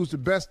going to lose the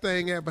best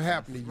thing ever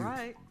happened to you.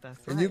 Right. That's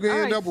right. And you're going All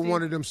to end right, up with Steve.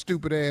 one of them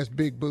stupid-ass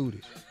big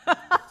booties.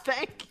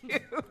 Thank you.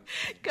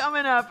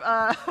 Coming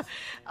up,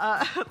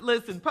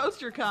 listen,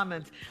 post your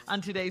comments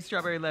on today's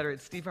Strawberry Letter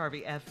at Steve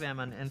Harvey FM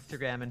on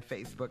Instagram and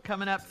Facebook.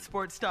 Coming up,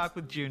 Sports Talk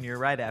with Junior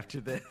right after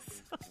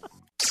this.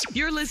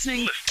 You're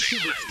listening to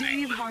the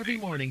Steve Harvey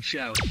Morning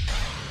Show.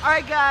 All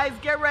right, guys,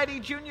 get ready.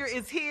 Junior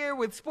is here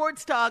with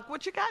Sports Talk.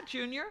 What you got,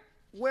 Junior?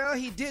 Well,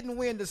 he didn't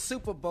win the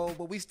Super Bowl,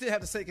 but we still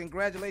have to say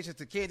congratulations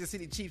to Kansas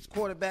City Chiefs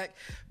quarterback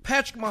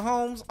Patrick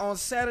Mahomes. On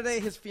Saturday,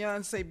 his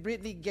fiancee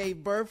Brittany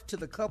gave birth to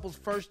the couple's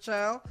first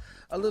child,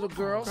 a little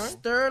girl. Okay.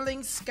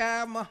 Sterling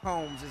Sky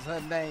Mahomes is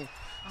her name.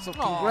 So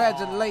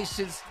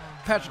congratulations,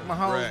 Patrick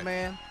Mahomes,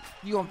 man.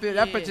 You gonna feel?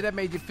 I bet you that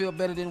made you feel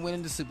better than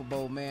winning the Super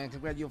Bowl, man.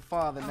 Congrats, your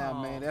father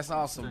now, man. That's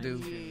awesome,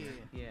 dude.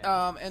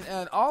 Yeah.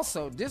 And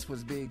also, this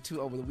was big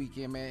too over the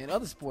weekend, man. In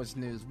other sports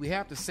news, we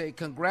have to say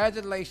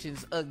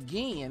congratulations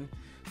again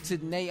to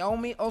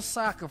Naomi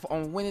Osaka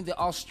on winning the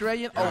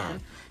Australian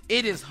Open.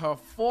 It is her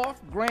 4th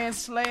Grand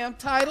Slam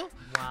title.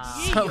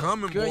 Wow. So,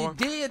 Coming, girl, boy. you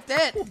did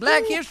that.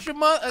 Black History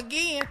Month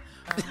again.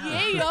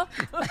 Yeah.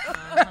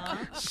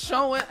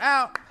 Showing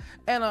out.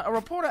 And a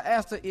reporter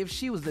asked her if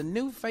she was the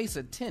new face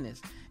of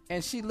tennis.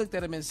 And she looked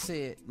at him and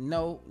said,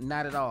 no,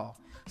 not at all.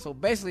 So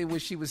basically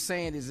what she was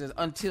saying is that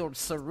until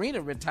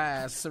Serena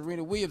retires,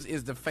 Serena Williams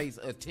is the face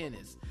of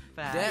tennis.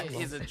 That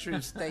is a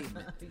true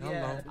statement.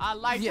 I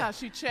liked how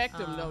she checked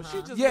him, though. She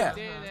just went dead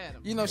at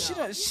him. You know,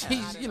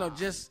 she's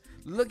just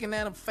looking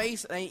at him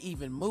face, ain't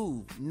even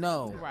moved.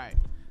 No. Right.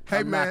 Hey,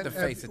 I'm man, not the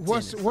face of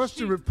what's tennis.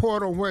 the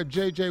report on where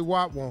J.J.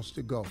 Watt wants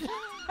to go?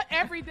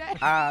 Every day.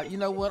 You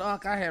know what,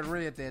 Unc? I had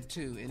read that,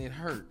 too, and it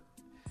hurt.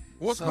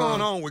 What's going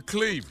on with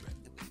Cleveland?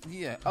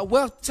 Yeah.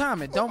 Well,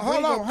 Tommy, don't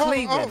bring up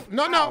Cleveland.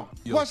 No.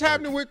 What's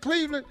happening with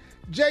Cleveland?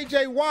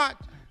 J.J. Watt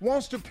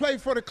wants to play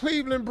for the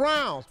Cleveland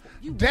Browns.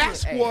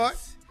 That's what.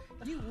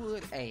 You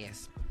would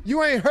ask.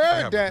 You ain't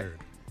heard that.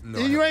 No,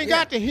 you ain't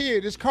got to hear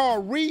it. It's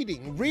called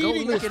reading.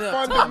 Reading is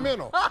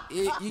fundamental.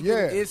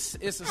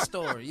 It's a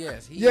story,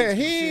 yes. He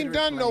ain't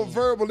done no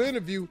verbal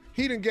interview.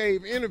 He done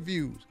gave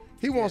interviews.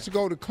 He wants to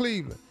go to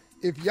Cleveland.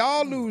 If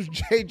y'all lose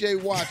J.J.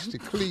 Watts to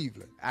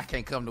Cleveland, I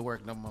can't come to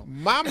work no more.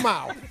 My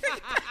mouth.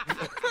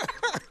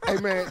 Hey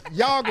man,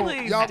 y'all gonna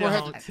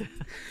have to.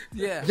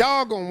 Yeah.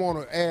 Y'all gonna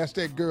want to ask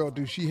that girl,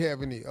 do she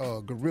have any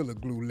Gorilla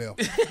Glue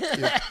left?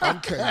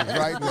 I'm telling you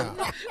right now.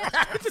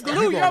 To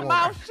glue your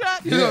mouth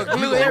shut. You gonna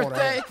glue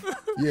everything?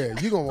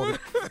 You gonna want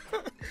to.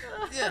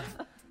 Yeah.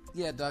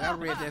 Yeah, dog. I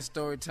read that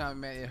story, Tommy,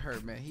 man. It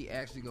hurt, man. He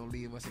actually gonna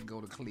leave us and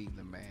go to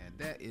Cleveland, man.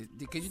 That is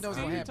because you know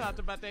what's gonna happen. You talked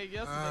about that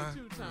yesterday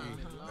too,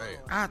 Tommy.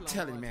 I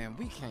tell you, man,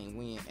 we can't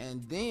win.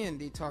 And then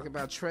they talk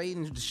about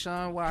trading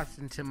Deshaun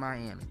Watson to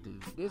Miami,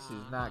 dude. This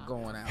is not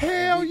going out.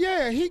 Hell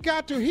yeah, he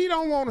got to. He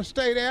don't want to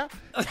stay there.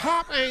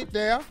 Pop ain't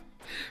there.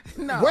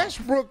 No.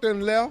 Westbrook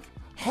done left.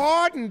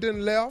 Harden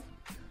done left.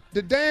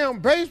 The damn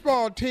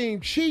baseball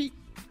team cheat.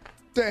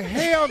 The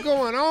hell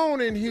going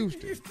on in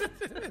Houston?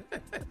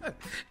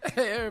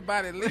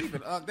 Everybody leaving.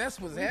 That's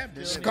what's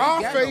happening.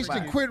 Scarface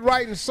to quit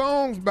writing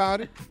songs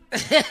about it.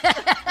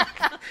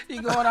 He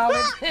going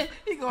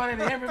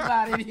into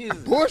everybody in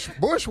Houston.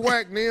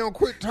 Bushwhack them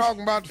quit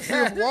talking about the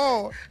Fifth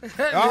Ward.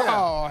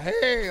 Oh,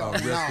 hell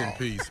Rest no. in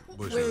peace,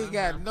 Bushwick. We ain't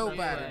got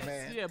nobody,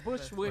 man. Yeah,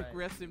 Bushwick,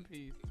 rest in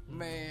peace.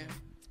 Man.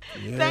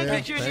 Yeah,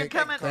 Thank you, Junior.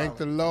 Thank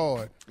the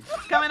Lord.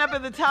 Coming up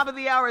at the top of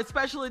the hour, a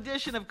special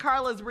edition of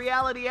Carla's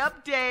Reality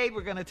Update.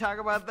 We're going to talk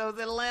about those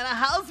Atlanta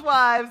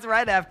housewives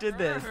right after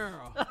this.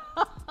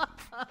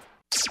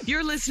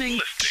 You're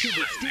listening to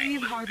the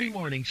Steve Harvey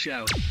Morning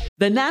Show.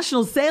 The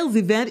national sales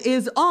event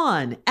is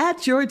on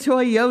at your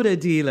Toyota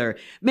dealer,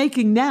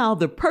 making now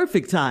the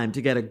perfect time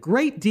to get a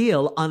great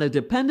deal on a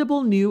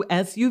dependable new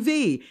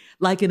SUV,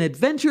 like an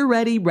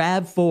adventure-ready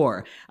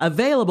RAV4.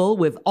 Available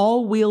with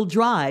all-wheel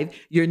drive,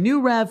 your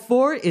new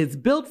RAV4 is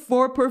built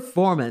for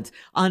performance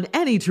on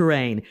any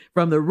terrain,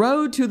 from the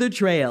road to the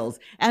trails,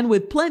 and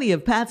with plenty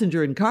of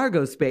passenger and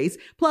cargo space,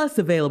 plus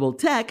available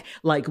tech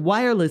like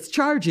wireless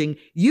charging,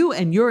 you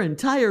and your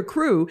entire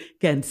crew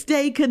can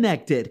stay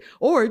connected.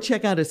 Or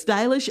check out a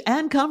stylish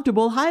and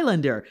comfortable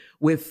Highlander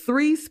with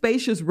 3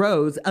 spacious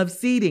rows of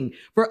seating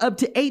for up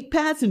to 8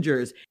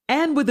 passengers.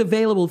 And with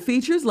available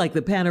features like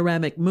the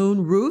panoramic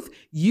moon roof,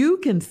 you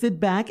can sit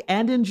back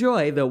and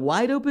enjoy the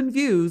wide open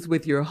views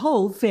with your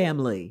whole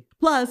family.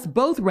 Plus,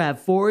 both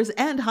RAV4s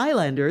and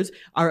Highlanders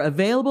are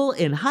available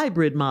in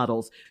hybrid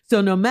models. So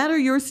no matter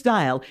your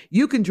style,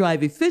 you can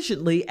drive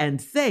efficiently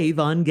and save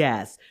on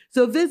gas.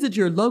 So visit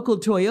your local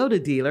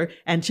Toyota dealer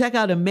and check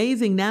out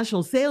amazing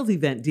national sales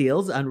event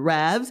deals on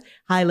RAVs,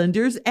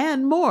 Highlanders,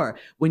 and more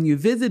when you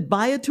visit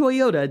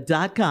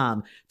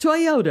buyatoyota.com.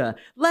 Toyota,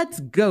 let's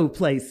go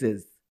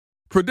places.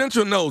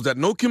 Prudential knows that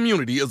no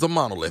community is a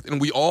monolith,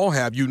 and we all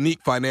have unique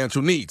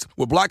financial needs.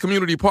 With Black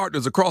community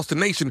partners across the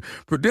nation,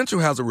 Prudential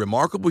has a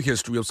remarkable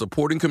history of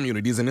supporting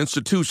communities and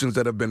institutions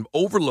that have been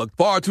overlooked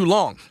far too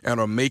long and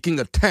are making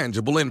a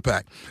tangible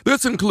impact.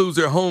 This includes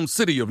their home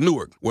city of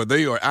Newark, where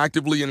they are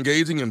actively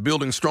engaging in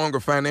building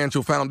stronger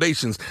financial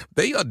foundations.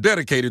 They are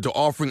dedicated to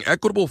offering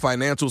equitable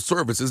financial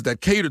services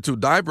that cater to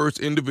diverse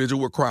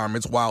individual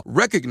requirements while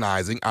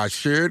recognizing our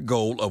shared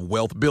goal of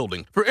wealth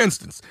building. For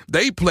instance,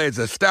 they pledge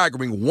a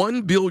staggering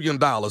 $1 billion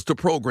to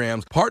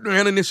programs, partner,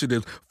 and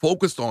initiatives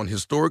focused on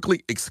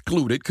historically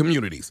excluded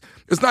communities.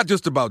 It's not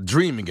just about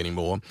dreaming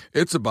anymore.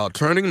 It's about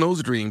turning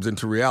those dreams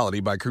into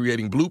reality by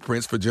creating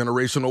blueprints for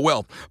generational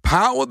wealth.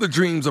 Power the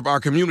dreams of our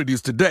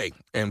communities today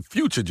and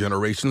future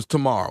generations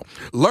tomorrow.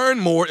 Learn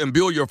more and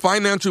build your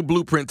financial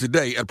blueprint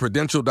today at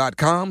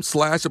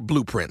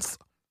prudential.com/blueprints.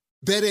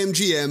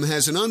 BetMGM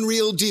has an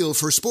unreal deal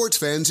for sports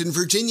fans in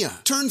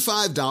Virginia. Turn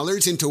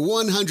 $5 into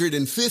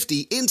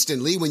 $150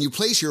 instantly when you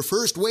place your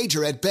first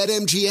wager at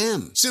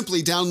BetMGM.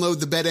 Simply download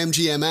the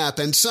BetMGM app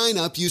and sign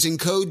up using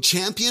code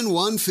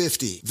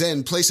CHAMPION150.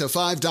 Then place a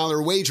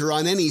 $5 wager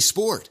on any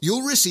sport.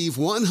 You'll receive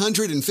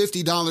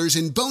 $150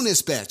 in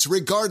bonus bets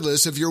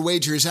regardless of your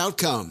wager's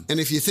outcome. And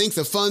if you think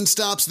the fun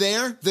stops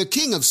there, the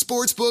king of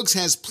sportsbooks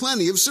has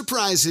plenty of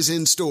surprises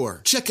in store.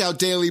 Check out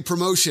daily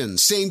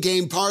promotions,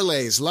 same-game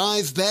parlays,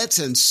 live bets,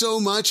 and so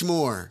much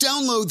more.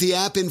 Download the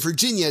app in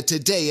Virginia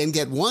today and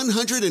get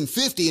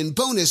 $150 in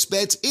bonus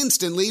bets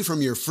instantly from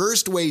your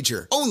first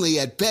wager. Only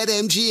at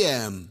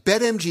BetMGM.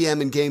 BetMGM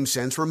and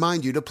GameSense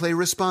remind you to play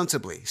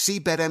responsibly. See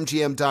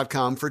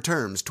BetMGM.com for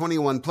terms.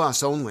 21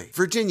 plus only.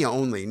 Virginia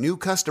only. New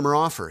customer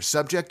offer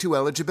subject to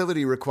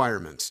eligibility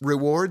requirements.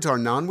 Rewards are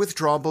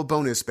non-withdrawable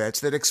bonus bets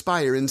that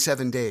expire in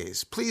 7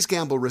 days. Please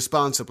gamble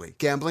responsibly.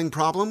 Gambling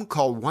problem?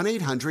 Call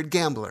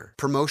 1-800-GAMBLER.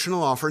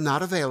 Promotional offer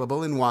not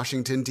available in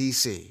Washington,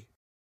 D.C.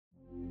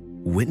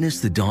 Witness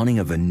the dawning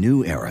of a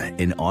new era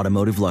in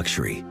automotive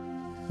luxury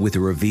with a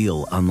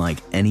reveal unlike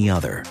any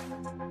other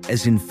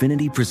as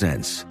Infiniti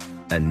presents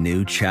a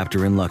new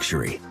chapter in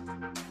luxury,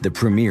 the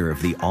premiere of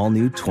the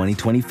all-new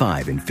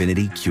 2025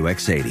 Infiniti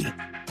QX80.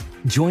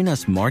 Join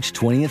us March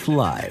 20th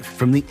live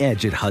from the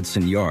Edge at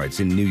Hudson Yards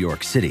in New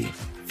York City,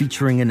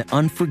 featuring an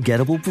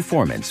unforgettable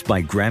performance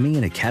by Grammy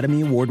and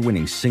Academy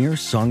Award-winning singer,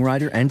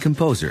 songwriter, and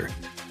composer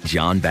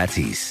Jon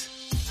Batiste.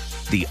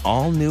 The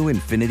all-new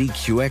Infiniti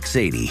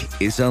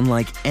QX80 is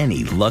unlike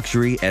any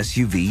luxury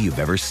SUV you've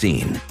ever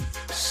seen.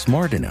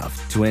 Smart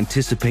enough to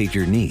anticipate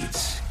your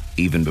needs,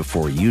 even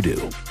before you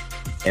do.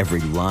 Every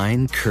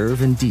line,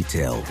 curve, and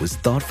detail was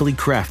thoughtfully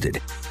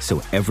crafted,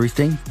 so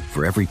everything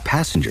for every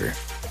passenger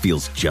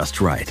feels just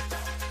right.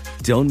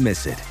 Don't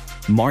miss it.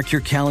 Mark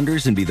your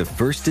calendars and be the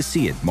first to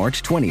see it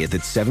March 20th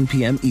at 7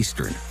 p.m.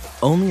 Eastern,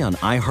 only on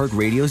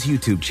iHeartRadio's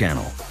YouTube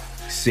channel.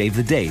 Save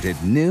the date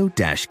at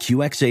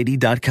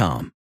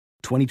new-QX80.com.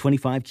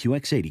 2025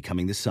 QX80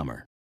 coming this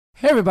summer.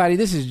 Hey everybody,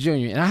 this is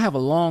Junior, and I have a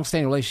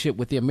long-standing relationship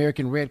with the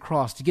American Red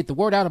Cross to get the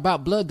word out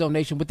about blood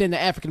donation within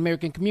the African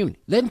American community,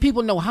 letting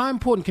people know how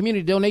important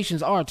community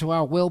donations are to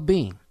our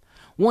well-being.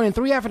 1 in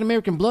 3 African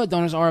American blood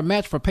donors are a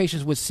match for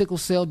patients with sickle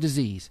cell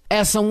disease.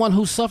 As someone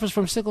who suffers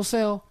from sickle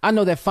cell, I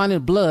know that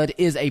finding blood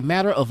is a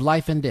matter of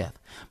life and death.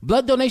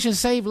 Blood donations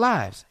save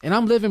lives, and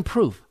I'm living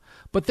proof.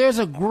 But there's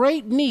a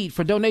great need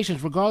for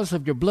donations regardless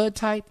of your blood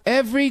type.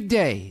 Every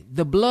day,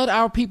 the blood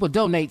our people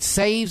donate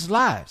saves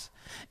lives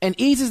and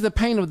eases the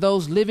pain of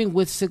those living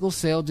with sickle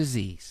cell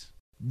disease.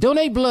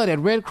 Donate blood at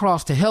Red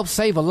Cross to help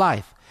save a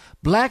life.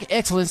 Black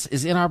excellence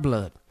is in our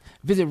blood.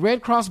 Visit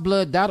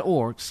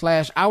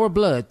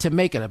redcrossblood.org/ourblood to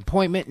make an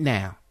appointment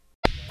now.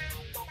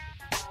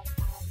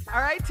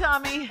 All right,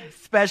 Tommy,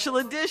 special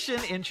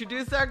edition.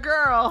 Introduce our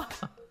girl.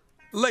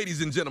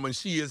 Ladies and gentlemen,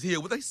 she is here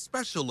with a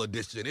special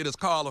edition. It is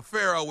Carla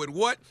Farrow with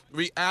what?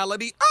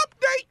 Reality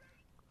Update.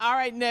 All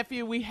right,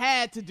 nephew, we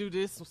had to do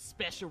this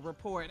special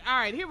report. All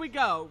right, here we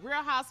go.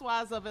 Real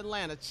Housewives of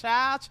Atlanta.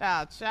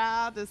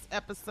 Child. This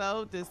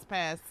episode this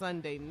past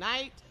Sunday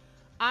night.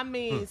 I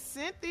mean,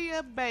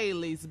 Cynthia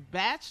Bailey's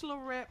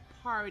bachelorette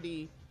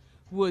party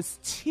was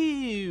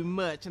too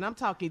much. And I'm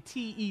talking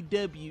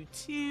TEW,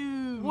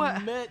 too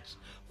much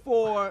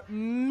for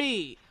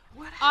me.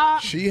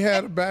 She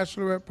had a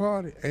bachelorette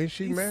party. Ain't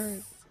she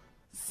married?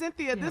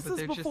 Cynthia, this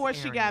is before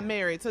she got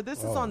married. So this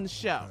is on the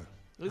show.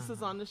 This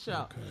is on the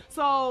show. Okay.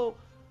 So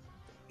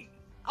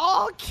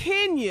all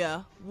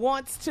Kenya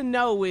wants to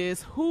know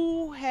is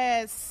who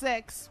had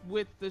sex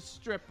with the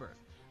stripper.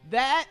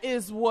 That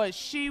is what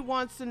she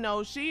wants to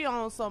know. She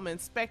on some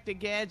Inspector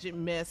Gadget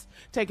mess,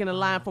 taking a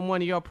line from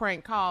one of your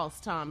prank calls,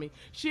 Tommy.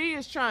 She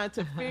is trying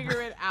to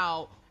figure it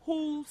out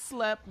who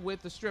slept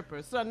with the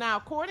stripper. So now,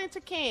 according to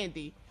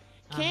Candy,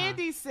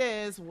 Candy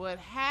says what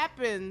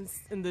happens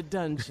in the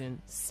dungeon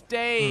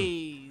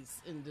stays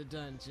in the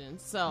dungeon.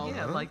 So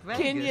like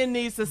Kenya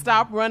needs to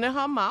stop running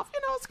her mouth. You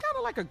know, it's kind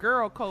of like a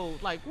girl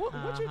code. Like, what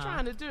you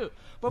trying to do?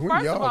 But when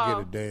first y'all of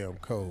all, get a damn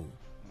code.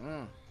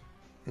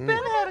 Ben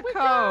had a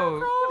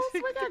code.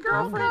 We got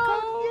girlfriend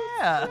codes.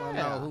 Yeah. I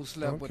know who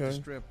slept with the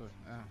stripper.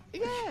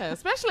 Yeah,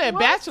 especially at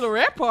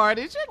bachelorette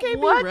parties. You can't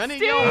be running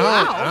Steve? your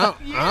mouth.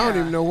 I don't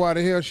even know why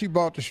the hell she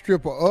bought the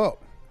stripper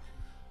up.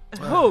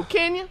 Who,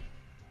 Kenya?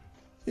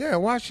 Yeah,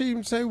 why she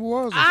even say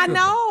was a I stripper?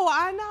 know.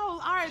 All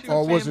right.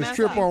 Or was the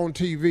stripper on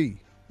TV?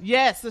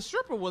 Yes, the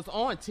stripper was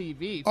on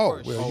TV.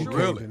 Oh, for well, you sure.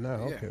 can't deny.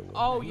 Okay, well.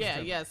 Oh,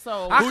 yeah.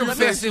 So Who you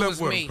think slept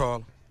with him,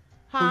 Carla?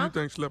 Huh? Who you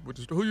think slept with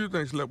the stripper? Who you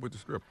think slept with the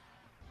stripper?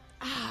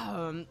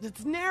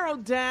 It's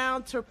narrowed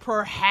down to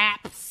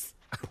perhaps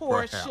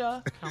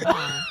Portia. Come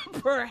on.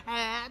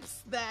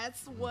 Perhaps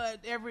that's what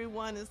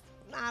everyone is.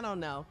 I don't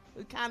know.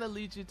 It kind of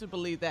leads you to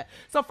believe that.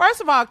 So first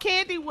of all,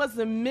 Candy was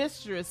the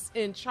mistress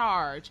in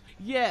charge.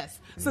 Yes.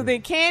 So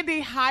then Candy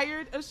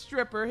hired a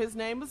stripper. His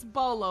name was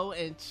Bolo,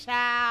 and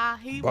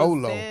he Bolo.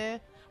 was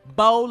there.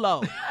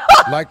 Bolo.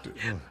 like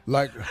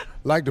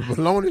the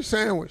bologna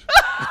sandwich.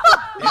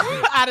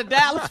 Out of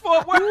Dallas,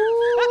 Fort Worth.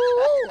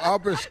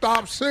 Up at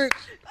Stop 6.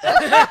 Boy,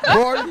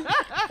 I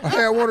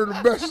had one of the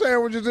best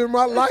sandwiches in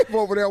my life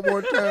over there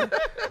one time.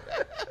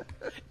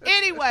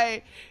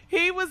 Anyway,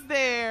 he was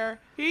there.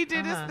 He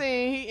did his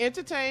thing. He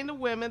entertained the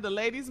women. The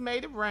ladies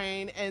made it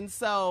rain. And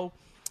so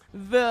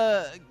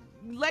the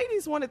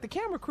ladies wanted the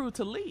camera crew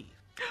to leave.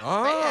 They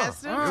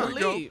asked them to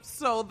leave.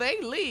 So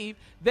they leave.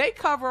 They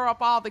cover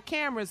up all the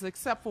cameras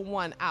except for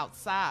one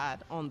outside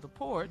on the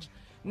porch.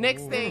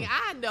 Next thing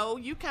I know,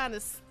 you kind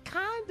of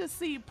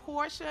see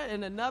Portia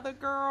and another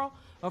girl,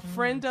 a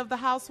friend of the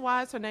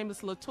housewives. Her name is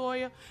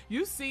LaToya.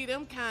 You see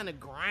them kind of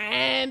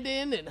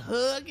grinding and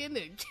hugging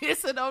and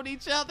kissing on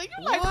each other.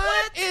 You're like,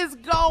 what is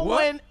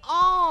going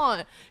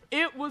on?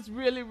 It was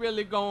really,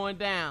 really going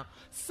down.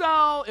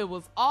 So it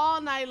was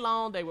all night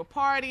long. They were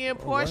partying.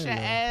 Portia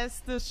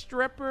asked the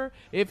stripper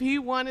if he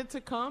wanted to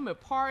come and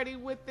party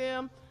with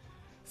them.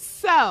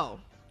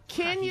 So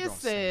Kenya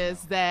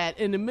says that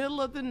in the middle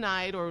of the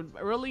night or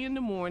early in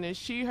the morning,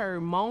 she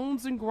heard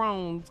moans and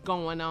groans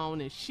going on,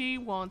 and she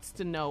wants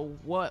to know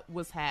what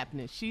was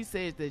happening. She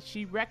says that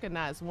she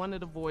recognized one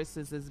of the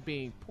voices as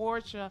being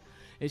Portia,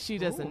 and she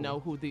doesn't know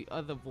who the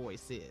other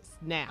voice is.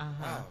 Now,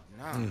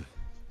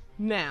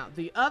 now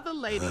the other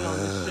lady on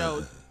the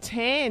show,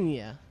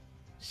 Tanya,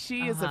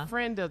 she is a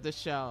friend of the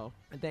show.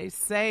 They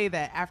say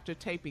that after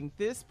taping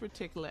this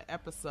particular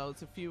episode,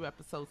 a few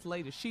episodes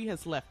later, she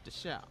has left the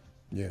show.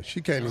 Yeah,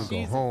 she can't even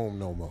go home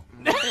no more.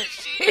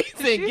 She's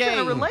engaged. She's in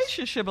a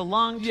relationship, a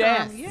long term.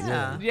 Yes.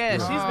 Yeah. Yeah,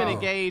 she's been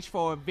engaged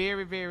for a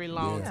very, very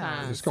long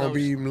time. It's going to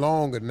be even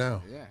longer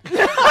now.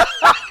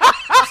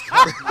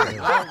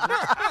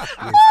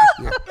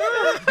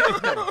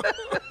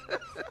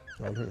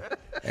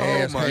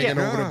 Ass hanging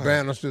over the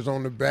banisters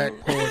on the back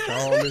porch,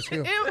 all this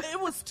here. It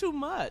was too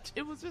much.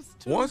 It was just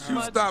too much. Once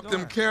you stop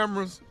them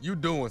cameras, you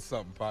doing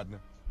something, partner.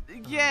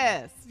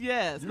 Yes.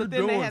 You're But then they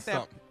doing had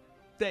something.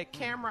 that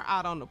camera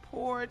out on the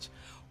porch.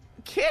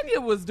 Kenya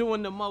was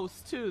doing the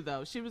most too,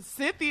 though.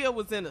 Cynthia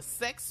was in a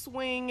sex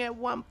swing at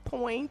one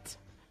point.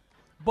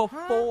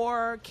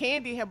 Before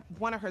Candy had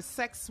one of her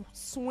sex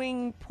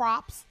swing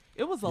props.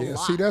 It was a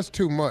lot. See, that's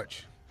too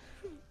much.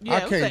 Yeah, I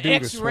can't do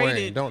the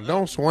swing.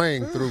 Don't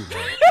swing through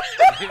that.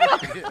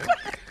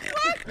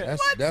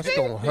 That's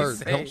gonna hurt.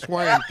 Don't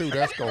swing through.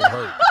 That's gonna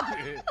hurt.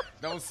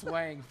 Don't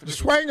swing. You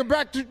swing it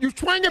back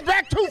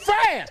too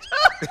fast.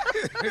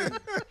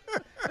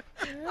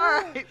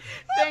 All right.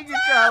 Thank you,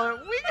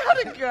 Carla. We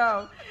got to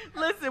go.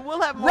 Listen,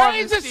 we'll have more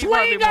Raise of the Steve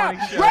Harvey swing up.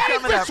 Morning Show Raise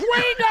coming the up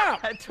swing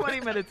up. 20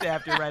 minutes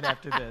after, right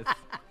after this.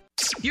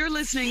 You're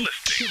listening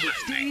to the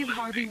Steve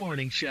Harvey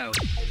Morning Show.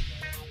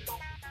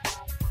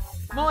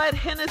 Moet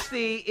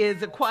Hennessy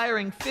is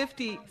acquiring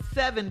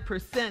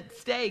 57%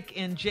 stake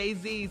in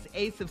Jay-Z's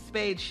Ace of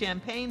Spades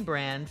champagne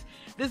brand.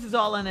 This is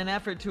all in an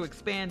effort to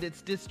expand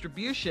its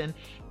distribution,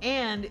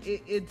 and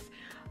it's,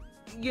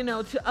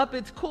 to up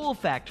its cool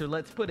factor,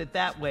 let's put it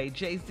that way.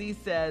 Jay-Z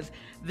says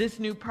this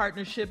new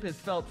partnership has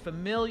felt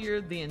familiar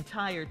the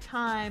entire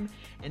time,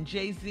 and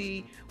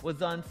Jay-Z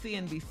was on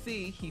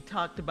CNBC. He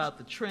talked about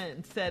the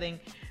trend setting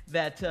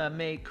that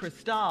made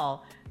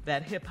Cristal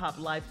that hip-hop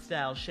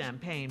lifestyle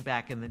champagne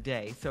back in the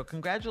day. So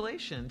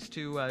congratulations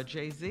to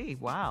Jay-Z.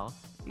 Wow.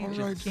 He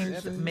just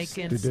keeps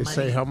making Did they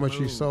say how much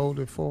he sold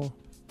it for?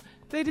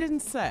 They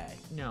didn't say.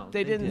 No.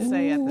 They didn't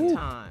say at the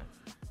time.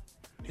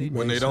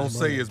 When they don't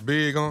say it's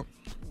big on?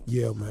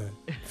 Yeah, man.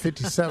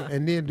 57.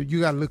 And then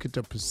you got to look at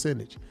the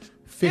percentage.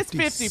 It's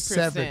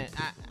 50%.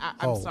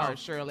 I'm Oh. sorry,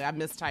 Shirley. I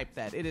mistyped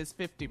that. It is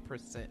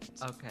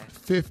 50%. Okay.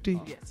 50?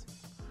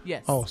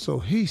 Yes. Oh, so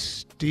he's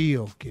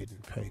still getting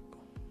paper.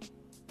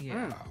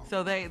 Yeah.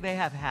 So they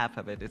have half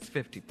of it. It's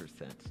 50%,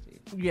 Steve.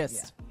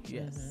 Yes.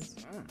 Yes.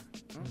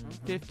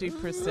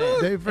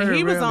 50%. They very And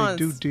he was rarely on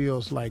do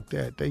deals like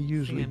that. They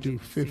usually do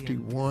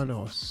 51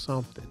 or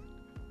something.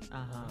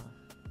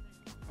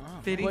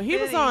 Well, he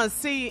was on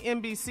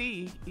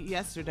CNBC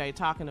yesterday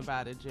talking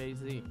about it,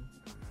 Jay-Z.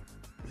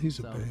 He's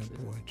a bad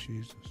boy,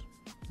 Jesus.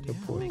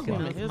 That boy His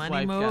Clark. wife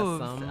money got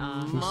moves.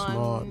 some He's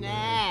smart,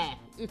 man.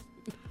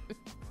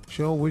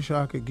 Sure wish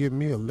I could get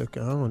me a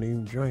liquor. I don't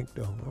even drink,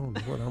 though. I don't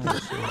know what I'm going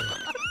to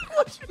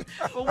say.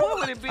 Well, what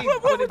would it be?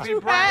 What would it would be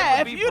you brown?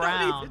 have? It would be You don't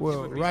brown. even-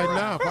 Well, right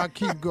now, if I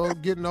keep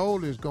getting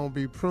older, it's going to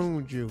be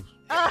prune juice.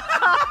 All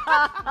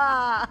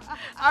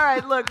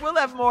right, look, we'll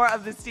have more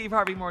of the Steve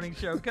Harvey Morning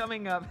Show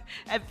coming up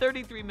at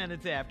 33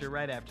 minutes after,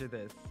 right after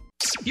this.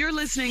 You're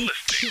listening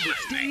to the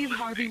Steve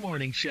Harvey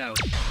Morning Show.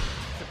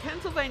 A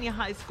Pennsylvania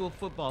high school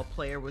football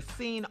player was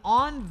seen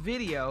on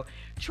video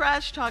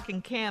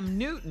trash-talking Cam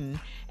Newton,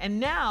 and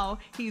now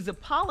he's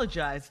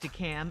apologized to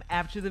Cam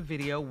after the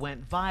video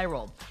went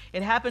viral.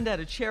 It happened at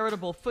a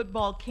charitable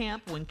football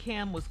camp when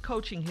Cam was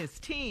coaching his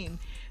team.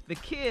 The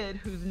kid,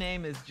 whose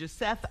name is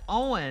Joseph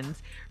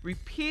Owens,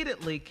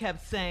 repeatedly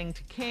kept saying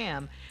to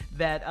Cam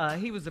that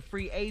he was a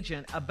free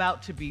agent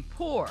about to be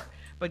poor.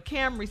 But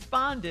Cam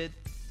responded,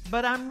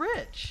 "But I'm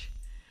rich."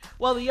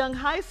 Well, the young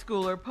high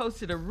schooler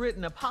posted a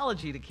written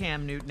apology to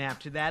Cam Newton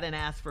after that and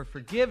asked for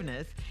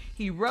forgiveness.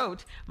 He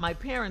wrote, "My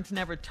parents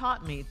never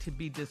taught me to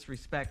be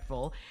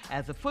disrespectful.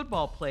 As a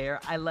football player,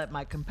 I let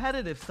my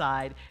competitive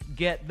side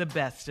get the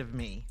best of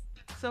me."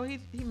 So he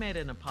made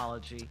an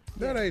apology.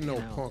 That ain't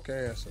no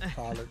punk-ass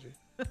apology.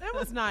 It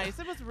was nice.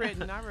 It was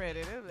written. I read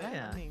it.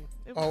 Yeah. I mean,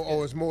 it was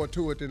Oh, it's more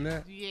to it than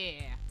that?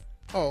 Yeah.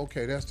 Oh,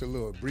 okay, that's the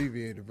little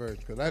abbreviated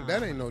version, because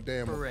that ain't no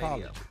damn For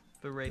apology. radio.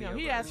 The radio. No,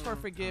 he version. asked for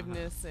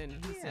forgiveness and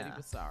he said he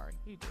was sorry.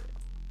 He did.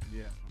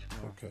 Yeah.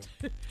 Okay.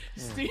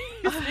 Steve,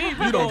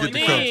 You don't get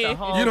to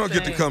come. You don't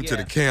get to come to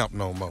the camp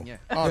no more. Yeah.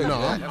 Oh no,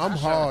 I'm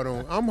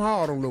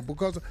hard on little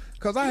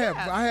because I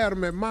had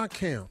them at my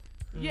camp.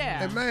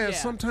 Yeah. And man, yeah.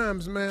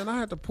 sometimes man, I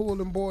had to pull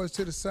them boys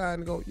to the side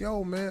and go,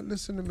 "Yo, man,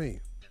 listen to me.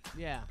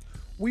 Yeah.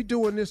 We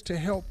doing this to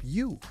help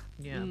you.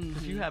 Yeah,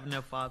 because you have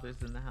no fathers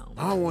in the house.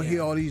 I don't want to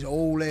hear all these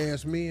old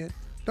ass men.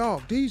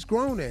 Dog, these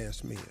grown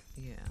ass men.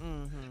 Yeah.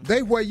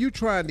 They where you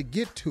trying to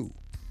get to.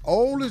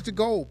 Old is the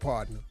goal,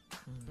 partner.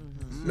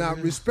 Now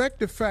respect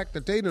the fact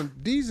that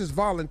these is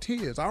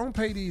volunteers. I don't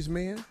pay these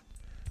men.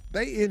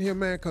 They in here,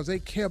 man, because they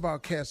care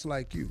about cats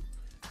like you.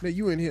 Now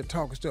you in here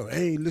talking stuff.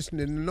 They ain't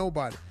listening to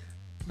nobody.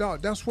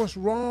 Dog, that's what's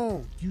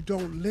wrong. You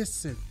don't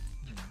listen.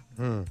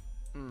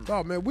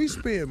 Dog, man, we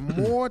spend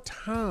more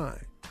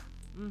time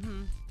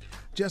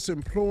just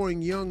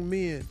imploring young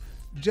men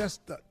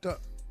just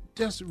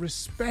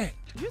respect.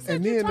 You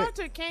said you talked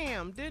to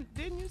Cam,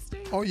 didn't you,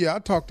 Steve? Oh yeah, I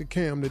talked to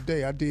Cam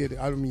today.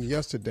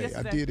 Yesterday.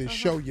 I did his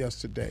show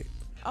yesterday.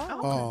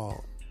 Oh,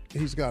 okay.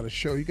 He's got a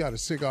show. He got a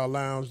cigar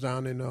lounge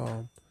down in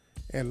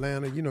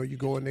Atlanta. You know, you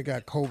go in, they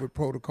got COVID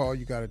protocol.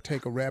 You got to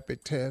take a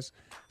rapid test,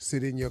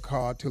 sit in your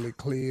car till it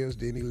clears,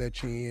 then he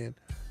let you in.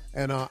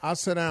 And I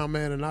sat down,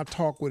 man, and I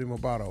talked with him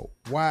about a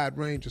wide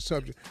range of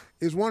subjects.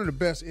 It's one of the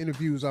best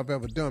interviews I've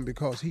ever done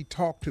because he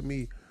talked to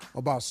me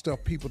about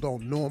stuff people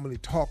don't normally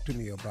talk to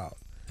me about.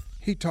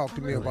 He talked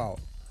to me about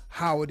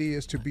how it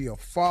is to be a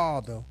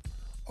father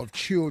of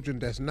children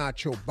that's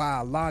not your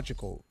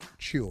biological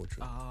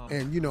children.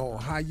 And, you know,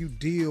 how you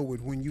deal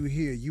with when you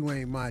hear you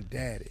ain't my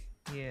daddy.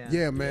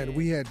 Yeah, man,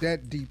 we had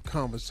that deep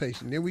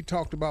conversation. Then we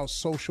talked about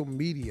social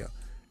media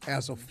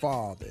as a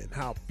father and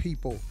how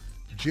people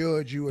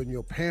judge you and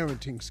your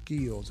parenting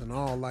skills and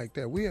all like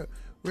that. We had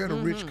a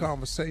rich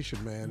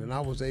conversation, man, and I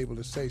was able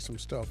to say some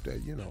stuff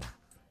that, you know,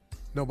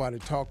 nobody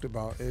talked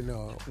about. And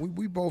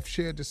we both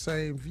shared the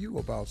same view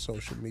about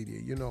social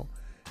media, you know.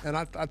 And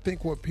I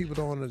think what people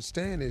don't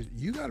understand is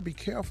you got to be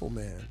careful,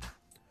 man,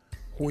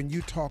 when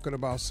you talking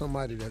about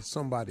somebody that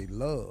somebody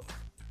loves.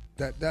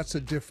 That's a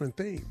different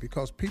thing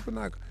because people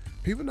not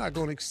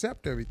going to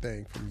accept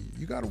everything from you.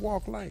 You got to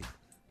walk light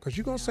because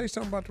you're going to say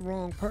something about the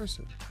wrong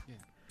person.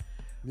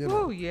 You know?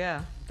 Oh,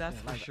 yeah, that's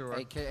for sure.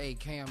 AKA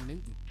Cam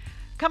Newton.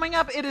 Coming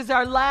up, it is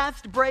our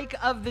last break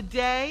of the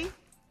day,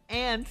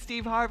 and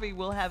Steve Harvey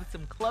will have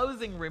some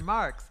closing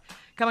remarks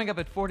coming up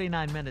at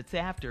 49 minutes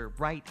after,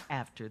 right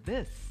after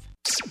this.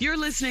 You're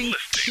listening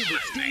to the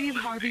Steve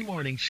Harvey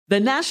Morning Show. The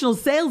national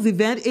sales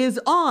event is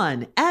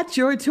on at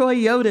your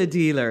Toyota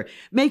dealer,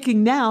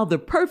 making now the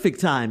perfect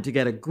time to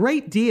get a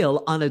great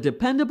deal on a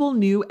dependable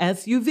new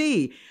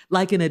SUV,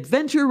 like an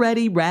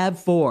adventure-ready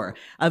RAV4.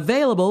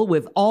 Available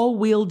with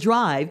all-wheel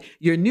drive,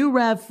 your new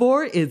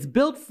RAV4 is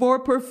built for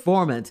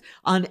performance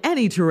on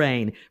any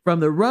terrain,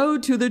 from the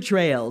road to the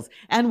trails,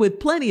 and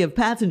with plenty of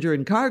passenger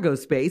and cargo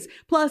space,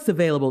 plus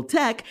available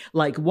tech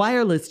like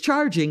wireless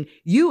charging,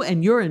 you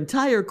and your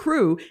entire crew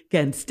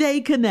can stay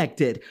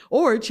connected.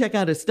 Or check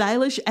out a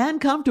stylish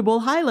and comfortable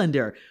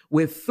Highlander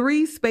with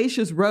 3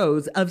 spacious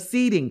rows of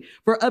seating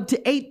for up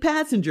to 8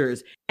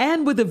 passengers.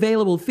 And with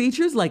available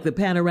features like the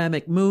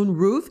panoramic moon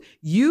roof,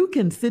 you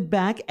can sit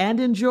back and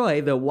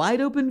enjoy the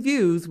wide open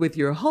views with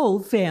your whole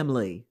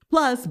family.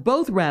 Plus,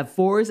 both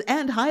RAV4s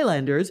and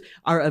Highlanders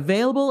are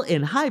available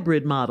in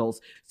hybrid models.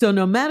 So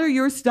no matter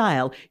your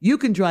style, you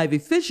can drive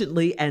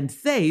efficiently and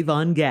save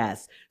on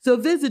gas. So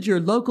visit your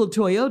local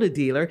Toyota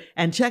dealer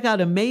and check out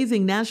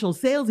amazing national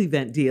sales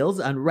event deals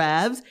on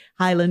RAVs,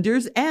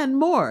 Highlanders, and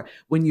more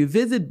when you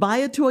visit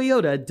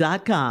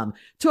buyatoyota.com.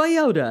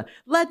 Toyota,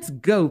 let's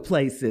go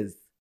places.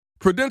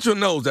 Prudential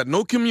knows that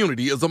no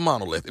community is a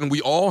monolith, and we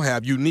all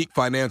have unique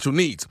financial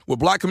needs. With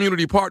Black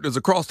community partners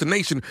across the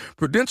nation,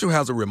 Prudential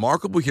has a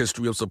remarkable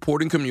history of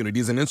supporting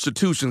communities and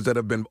institutions that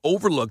have been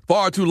overlooked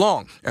far too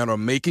long and are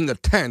making a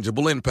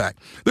tangible impact.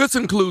 This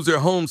includes their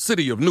home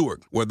city of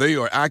Newark, where they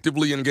are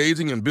actively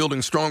engaging in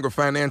building stronger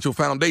financial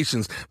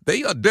foundations.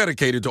 They are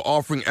dedicated to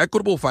offering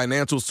equitable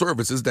financial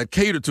services that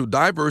cater to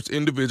diverse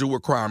individual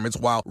requirements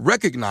while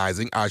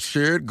recognizing our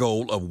shared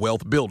goal of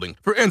wealth building.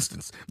 For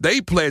instance, they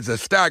pledge a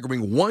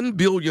staggering $1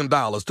 billion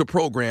to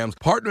programs,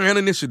 partner, and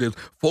initiatives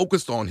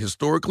focused on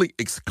historically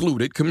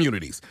excluded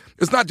communities.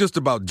 It's not just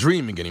about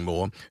dreaming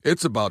anymore.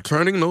 It's about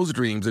turning those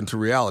dreams into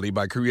reality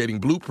by creating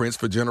blueprints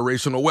for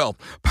generational wealth.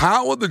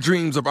 Power the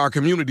dreams of our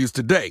communities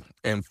today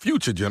and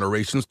future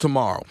generations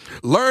tomorrow.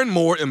 Learn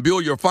more and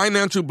build your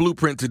financial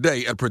blueprint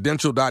today at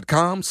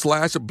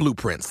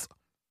prudential.com/blueprints.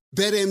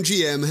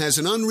 BetMGM has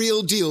an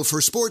unreal deal for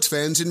sports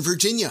fans in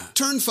Virginia.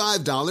 Turn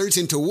 $5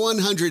 into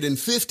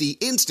 $150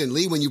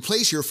 instantly when you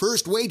place your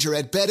first wager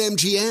at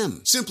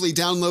BetMGM. Simply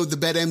download the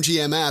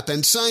BetMGM app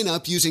and sign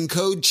up using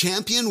code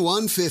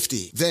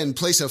CHAMPION150. Then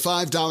place a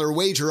 $5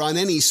 wager on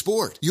any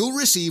sport. You'll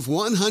receive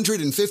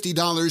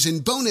 $150 in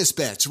bonus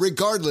bets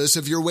regardless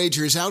of your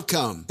wager's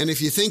outcome. And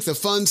if you think the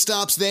fun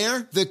stops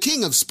there, the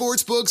king of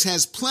sportsbooks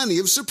has plenty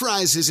of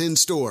surprises in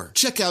store.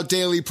 Check out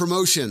daily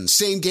promotions,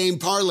 same-game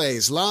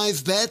parlays,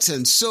 live bets,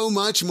 and so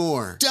much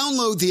more.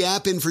 Download the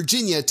app in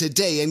Virginia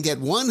today and get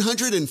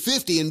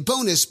 $150 in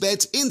bonus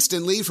bets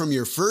instantly from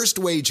your first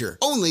wager.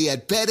 Only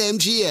at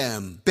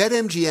BetMGM.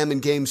 BetMGM and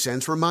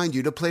GameSense remind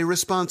you to play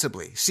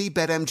responsibly. See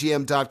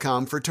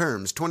BetMGM.com for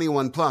terms.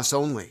 21 plus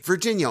only.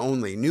 Virginia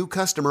only. New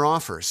customer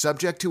offer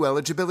subject to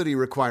eligibility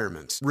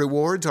requirements.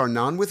 Rewards are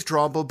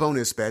non-withdrawable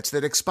bonus bets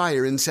that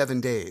expire in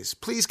 7 days.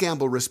 Please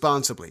gamble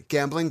responsibly.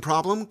 Gambling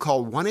problem?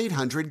 Call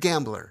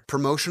 1-800-GAMBLER.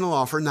 Promotional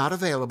offer not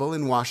available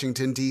in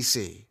Washington,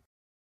 D.C.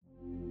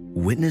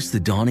 Witness the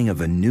dawning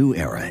of a new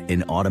era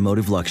in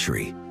automotive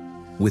luxury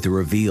with a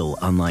reveal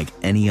unlike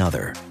any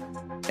other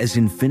as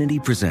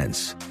Infiniti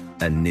presents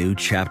a new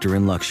chapter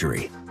in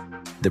luxury,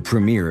 the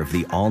premiere of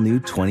the all-new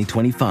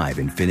 2025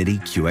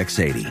 Infiniti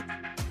QX80.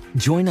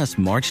 Join us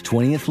March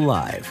 20th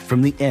live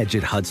from the Edge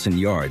at Hudson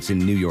Yards in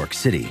New York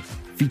City,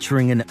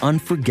 featuring an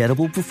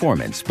unforgettable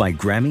performance by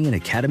Grammy and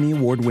Academy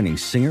Award-winning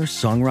singer,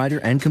 songwriter,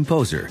 and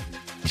composer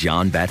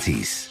Jon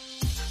Batiste.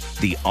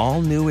 The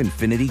all-new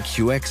Infiniti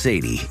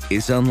QX80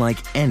 is unlike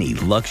any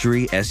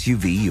luxury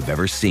SUV you've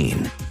ever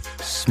seen.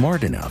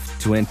 Smart enough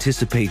to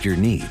anticipate your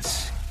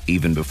needs,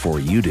 even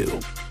before you do.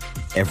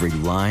 Every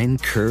line,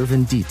 curve,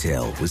 and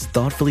detail was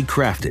thoughtfully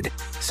crafted,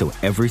 so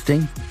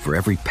everything for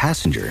every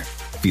passenger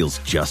feels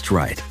just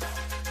right.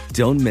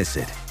 Don't miss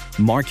it.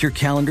 Mark your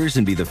calendars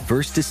and be the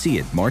first to see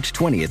it March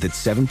 20th at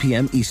 7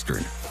 p.m.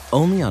 Eastern,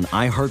 only on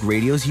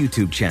iHeartRadio's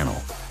YouTube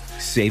channel.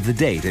 Save the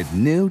date at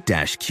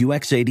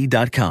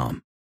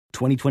new-QX80.com.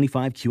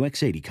 2025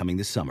 QX80 coming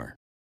this summer.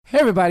 Hey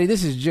everybody,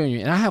 this is Junior,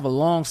 and I have a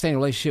long-standing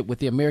relationship with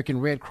the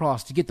American Red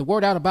Cross to get the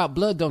word out about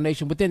blood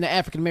donation within the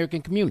African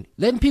American community,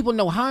 letting people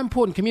know how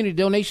important community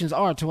donations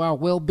are to our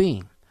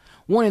well-being.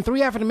 1 in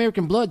 3 African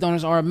American blood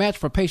donors are a match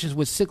for patients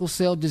with sickle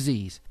cell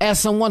disease. As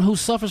someone who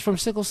suffers from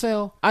sickle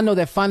cell, I know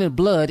that finding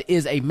blood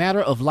is a matter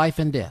of life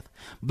and death.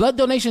 Blood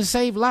donations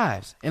save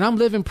lives, and I'm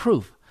living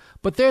proof.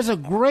 But there's a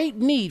great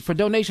need for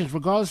donations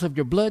regardless of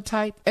your blood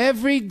type.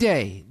 Every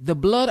day, the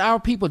blood our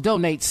people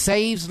donate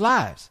saves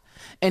lives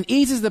and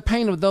eases the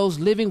pain of those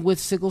living with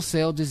sickle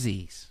cell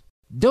disease.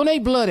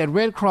 Donate blood at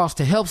Red Cross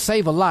to help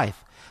save a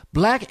life.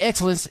 Black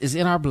excellence is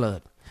in our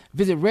blood.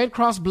 Visit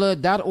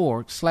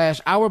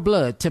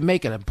redcrossblood.org/ourblood to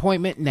make an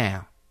appointment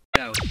now.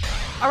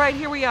 All right,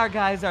 here we are,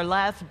 guys. Our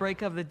last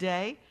break of the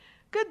day.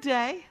 Good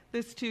day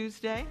this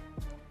Tuesday.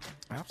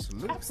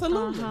 Absolutely.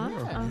 Absolutely.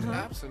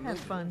 Absolutely. Had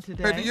fun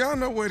today. Hey, do y'all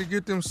know where to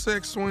get them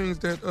sex swings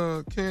that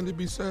Candy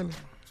be selling?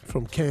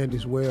 From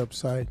Candy's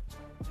website.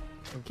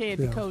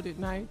 Candy Coated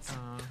Nights.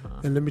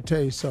 And let me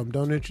tell you something.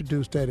 Don't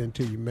introduce that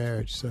into your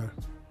marriage, sir.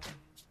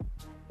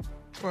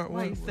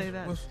 Why you say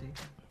that, Steve?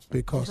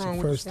 Because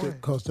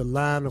because the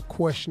line of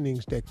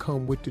questionings that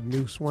come with the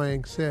new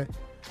swing set.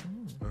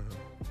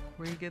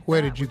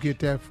 Where did you get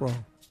that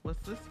from?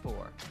 What's this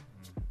for?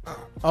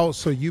 Oh,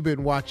 so you've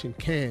been watching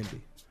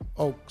Candy.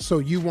 Oh, so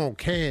you want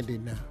Candy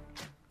now.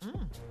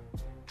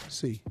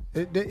 See,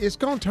 it's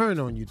going to turn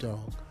on you,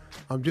 dog.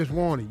 I'm just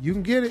warning. You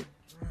can get it,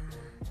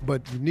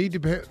 but you need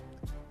to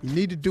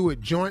do it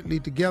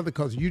jointly together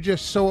because you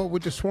just show up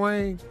with the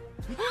swing.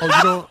 Oh,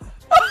 you don't.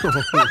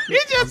 He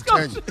just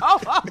gonna show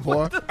up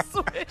boy. with the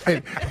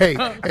swing.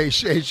 Hey,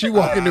 she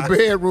walk in the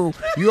bedroom.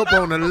 You up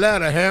on the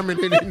ladder,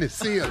 hammering it in the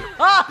ceiling.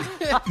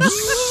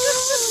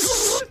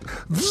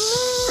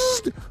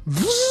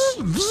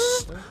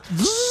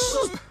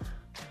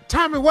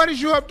 Tommy, what is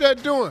you up there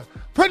doing?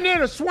 Putting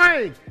in a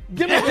swing.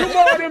 Give me 2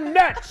 more of them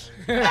nuts.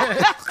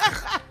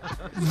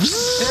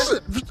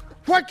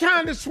 What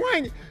kind of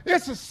swing?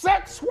 It's a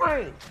sex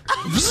swing.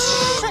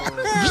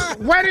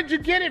 Where did you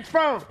get it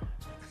from?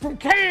 From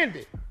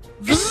Candy.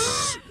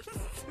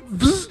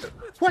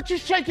 What you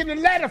shaking the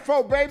ladder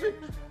for, baby?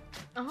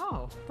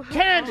 Oh.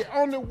 Candy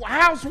on the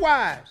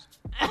Housewives.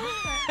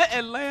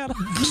 Atlanta.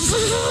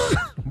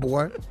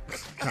 Boy,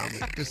 Tommy,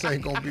 this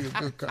ain't going to be a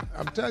good car.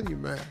 I'm telling you,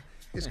 man.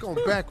 It's going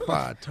to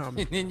backfire,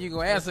 Tommy. And then you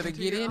going to ask her to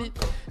get in it?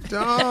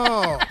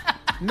 No.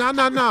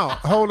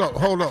 Hold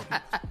up.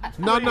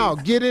 No.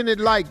 Get in it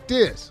like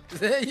this.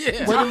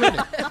 Yeah. Wait a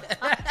minute.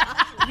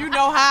 You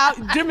know how?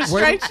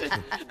 Demonstration.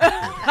 Wait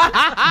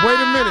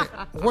a minute.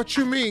 What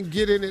you mean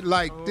get in it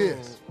like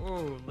this?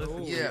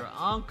 Listen to your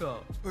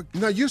uncle.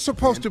 No, you're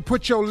supposed to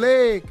put your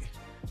leg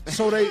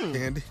so they...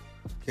 Candy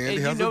And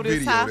has you a know this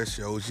video how- that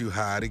shows you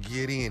how to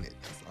get in it.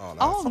 That's all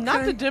Oh, I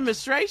not the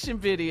demonstration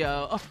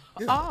video.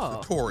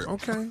 tutorial.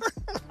 Okay.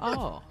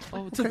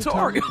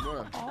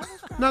 Tutorial.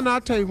 No,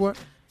 I'll tell you what.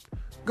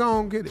 Go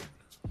on, get it.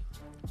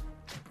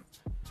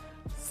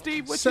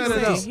 Steve, what Set you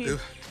it saying? up.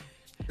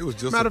 It was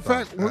just Matter of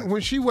fact,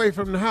 when she away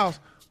from the house,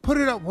 put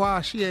it up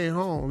while she ain't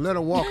home. Let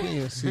her walk in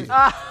and see it.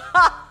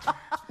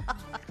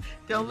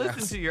 Don't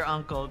listen to your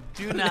uncle.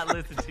 Do not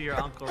listen to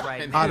your uncle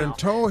right now. I done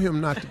told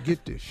him not to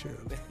get this, Shirley.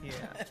 Yeah.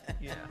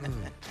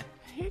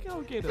 He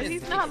gonna get But it.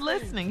 he's not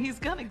listening. He's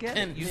gonna get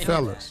it. You know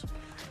Fellas,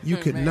 you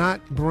Hey,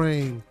 cannot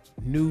bring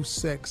new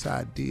sex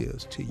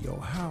ideas to your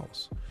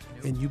house.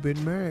 And you've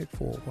been married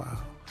for a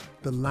while.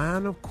 The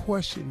line of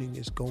questioning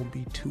is going to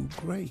be too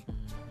great.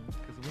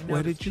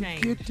 Where did you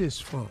get this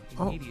from?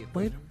 Oh, wait a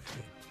minute.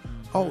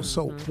 Oh,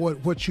 so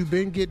what you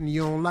been getting,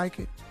 you don't like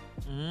it?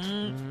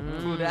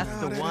 Ooh, that's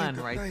the one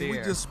right there. We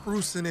just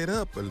sprucing it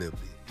up a little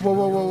bit.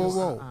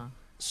 Whoa.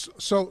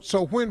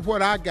 So when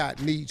what I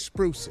got needs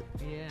sprucing?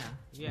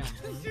 Yeah.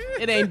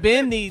 It ain't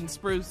been needing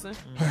sprucing.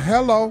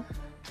 Hello.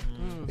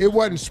 It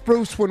wasn't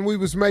spruce when we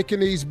was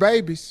making these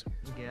babies.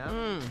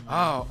 Yeah.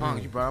 Oh,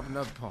 you brought up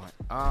another part.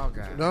 Oh,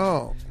 God.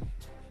 No.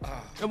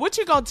 And what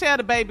you gonna tell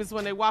the babies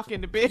when they walk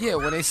in the bed? Yeah,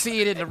 when they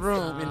see it in the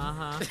room.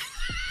 And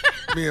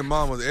Me and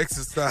Mom was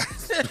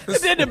exercising.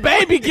 Then the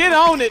baby get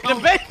on it. The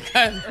baby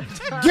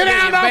Get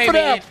down off of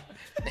there.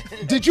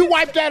 Did you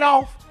wipe that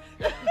off?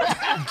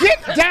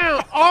 Get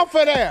down off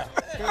of there.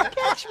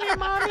 Catch me,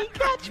 Mommy.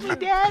 Catch me,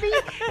 Daddy.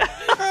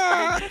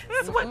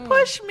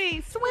 Push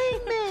me. Swing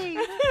me.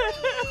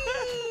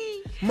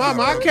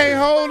 Mama, I can't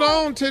hold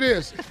on to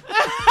this.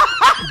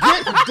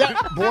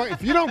 Boy,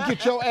 if you don't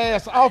get your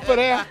ass off of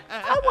there.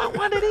 I want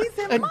one of these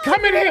in And my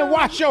come in here and room.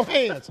 wash your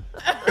hands.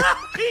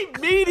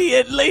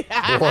 Immediately.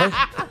 Boy.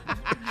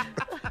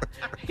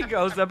 He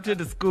goes up to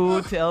the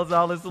school, tells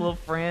all his little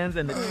friends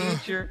and the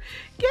teacher,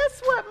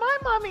 guess what my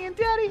mommy and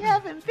daddy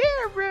have in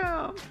their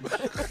room?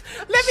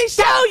 Let me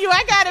show you.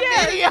 I got a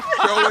video.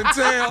 Show and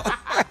tell.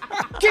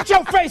 Get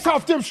your face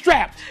off them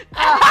straps.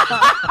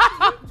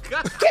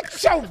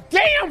 Get your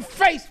damn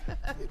face.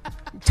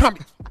 Tommy,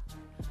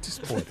 this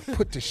boy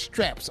put the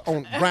straps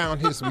on around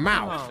his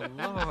mouth.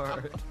 Oh,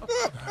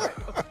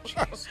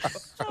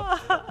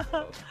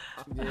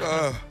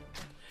 Yeah,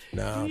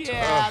 No,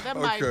 that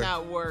might okay.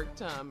 not work,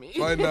 Tommy.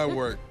 Might not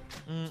work.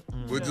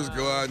 We'll just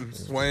go out and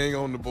swing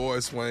on the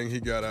boy's swing. He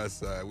got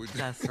outside.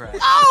 That's right.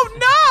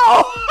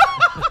 Oh,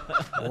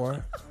 no. Boy.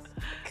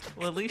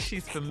 Well, at least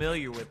she's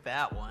familiar with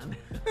that one.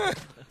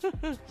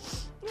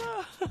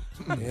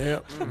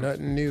 Yep,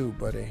 nothing new,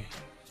 buddy.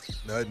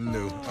 Nothing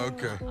new.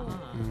 Okay.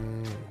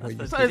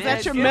 So is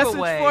that your message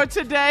for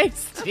today,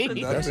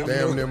 Steve? That's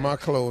damn near my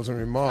closing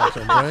remarks.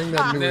 And bring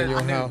that new in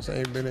your house. I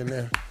ain't been in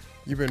there.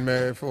 You've been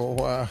married for a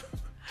while.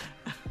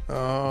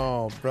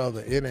 Oh,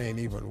 brother, it ain't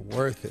even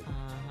worth it.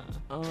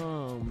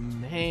 Oh,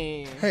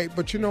 man. Hey,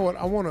 but you know what?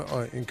 I want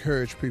to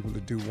encourage people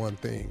to do one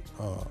thing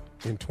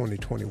in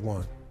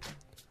 2021.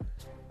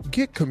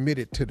 Get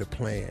committed to the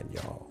plan,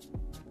 y'all.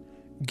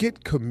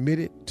 Get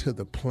committed to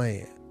the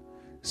plan.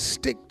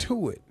 Stick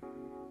to it.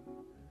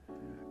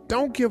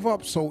 Don't give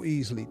up so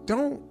easily.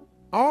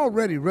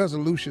 Already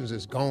resolutions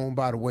is gone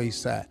by the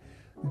wayside.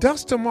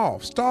 Dust them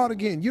off. Start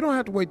again. You don't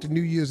have to wait to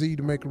New Year's Eve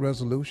to make a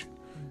resolution.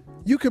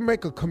 You can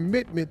make a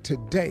commitment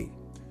today.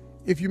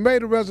 If you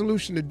made a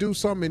resolution to do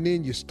something and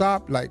then you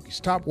stop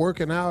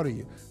working out or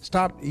you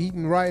stop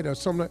eating right or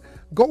something,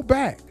 go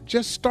back.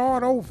 Just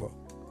start over.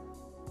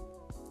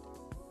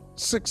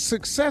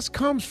 Success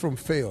comes from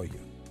failure.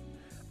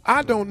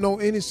 I don't know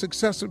any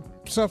successful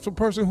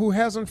person who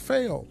hasn't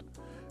failed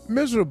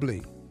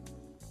miserably.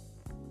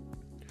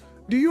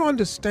 Do you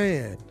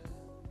understand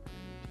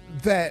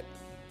that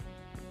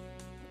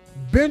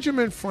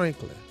Benjamin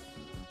Franklin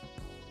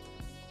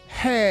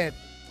had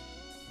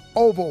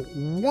over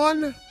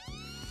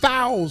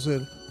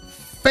 1,000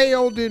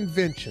 failed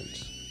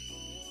inventions,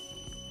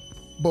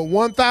 but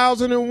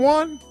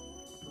 1,001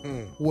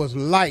 was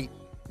light.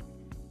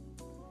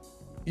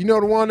 You know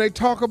the one they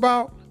talk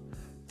about?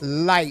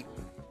 Light.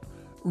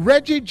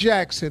 Reggie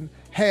Jackson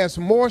has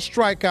more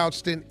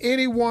strikeouts than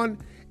anyone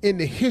in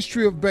the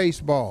history of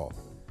baseball.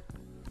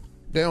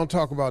 They don't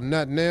talk about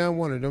nothing now,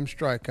 one of them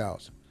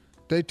strikeouts.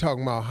 They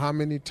talking about how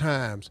many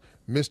times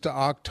Mr.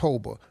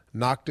 October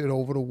knocked it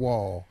over the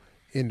wall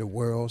in the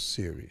World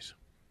Series.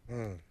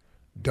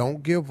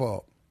 Don't give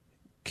up.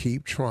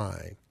 Keep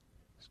trying.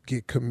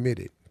 Get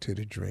committed to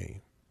the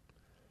dream.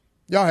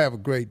 Y'all have a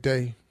great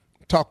day.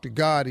 Talk to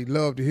God. He'd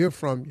love to hear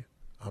from you.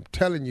 I'm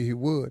telling you he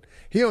would.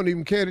 He don't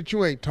even care that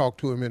you ain't talked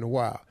to him in a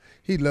while.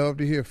 He'd love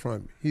to hear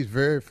from you. He's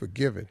very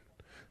forgiving.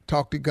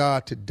 Talk to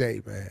God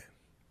today, man.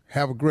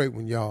 Have a great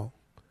one, y'all.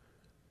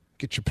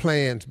 Get your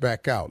plans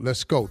back out.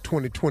 Let's go.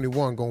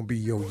 2021 gonna be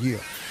your year.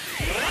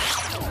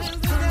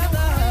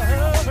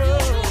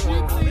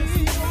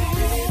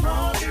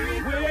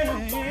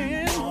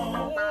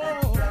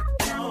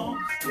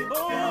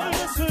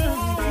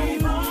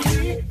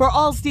 For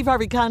all Steve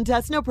Harvey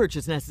contests, no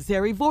purchase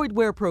necessary, void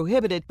where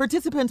prohibited.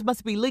 Participants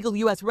must be legal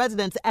U.S.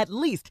 residents at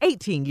least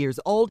 18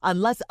 years old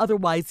unless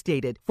otherwise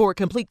stated. For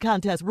complete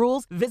contest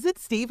rules, visit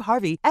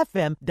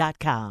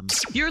SteveHarveyFM.com.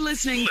 You're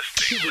listening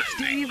to the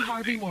Steve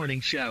Harvey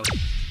Morning Show.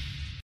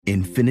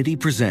 Infiniti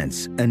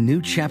presents a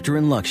new chapter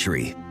in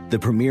luxury, the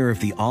premiere of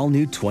the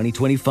all-new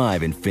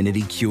 2025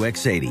 Infiniti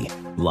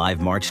QX80,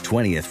 live March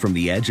 20th from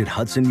the Edge at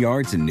Hudson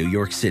Yards in New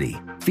York City,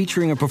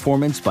 featuring a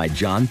performance by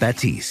John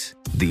Batiste.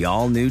 The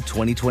all-new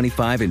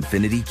 2025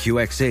 Infiniti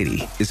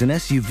QX80 is an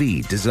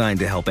SUV designed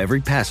to help every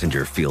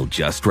passenger feel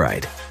just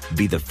right.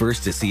 Be the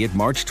first to see it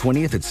March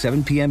 20th at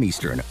 7 p.m.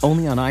 Eastern,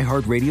 only on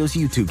iHeartRadio's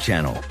YouTube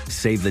channel.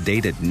 Save the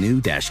date at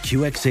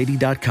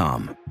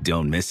new-QX80.com.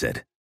 Don't miss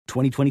it.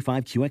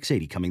 2025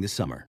 QX80 coming this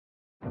summer.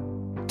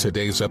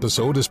 Today's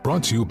episode is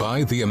brought to you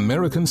by the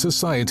American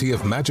Society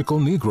of Magical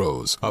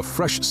Negroes, a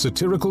fresh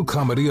satirical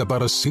comedy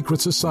about a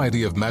secret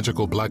society of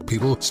magical black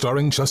people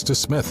starring Justice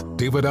Smith,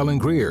 David Allen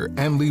Greer,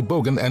 Ann Lee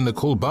Bogan, and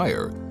Nicole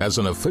Byer. As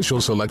an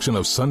official selection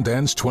of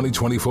Sundance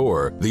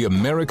 2024, the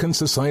American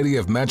Society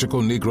of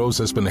Magical Negroes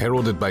has been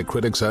heralded by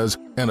critics as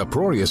an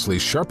uproariously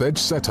sharp-edged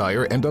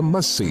satire and a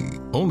must-see.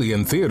 Only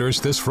in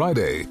theaters this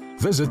Friday.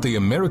 Visit the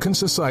American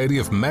Society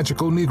of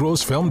Magical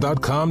Negroes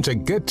Film.com to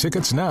get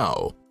tickets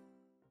now.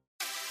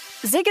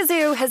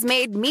 Zigazoo has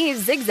made me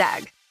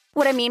zigzag.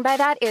 What I mean by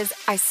that is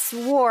I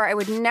swore I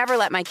would never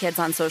let my kids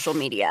on social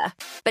media.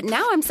 But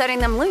now I'm setting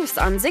them loose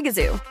on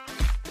Zigazoo.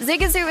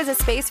 Zigazoo is a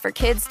space for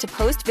kids to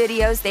post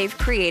videos they've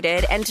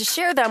created and to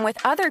share them with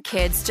other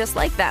kids just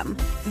like them.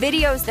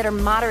 Videos that are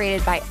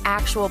moderated by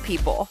actual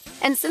people.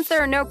 And since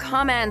there are no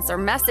comments or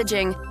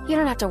messaging, you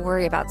don't have to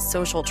worry about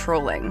social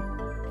trolling.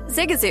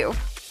 Zigazoo,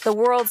 the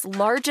world's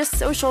largest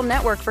social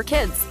network for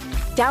kids.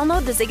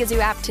 Download the Zigazoo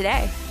app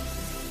today.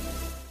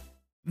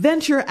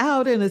 Venture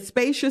out in a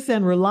spacious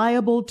and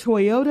reliable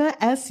Toyota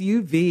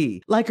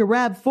SUV. Like a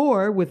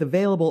RAV4 with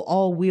available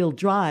all-wheel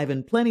drive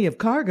and plenty of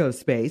cargo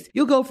space,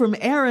 you'll go from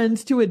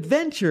errands to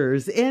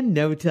adventures in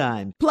no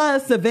time.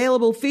 Plus,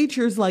 available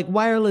features like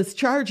wireless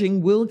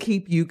charging will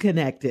keep you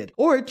connected.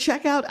 Or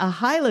check out a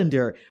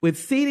Highlander with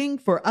seating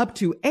for up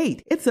to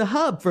 8. It's a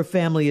hub for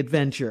family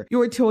adventure.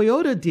 Your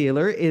Toyota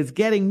dealer is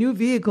getting new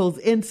vehicles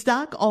in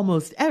stock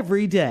almost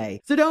every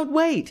day. So don't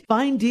wait.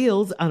 Find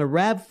deals on a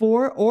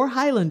RAV4 or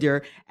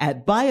Highlander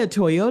at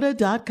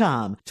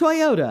buyatoyota.com.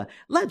 Toyota,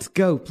 let's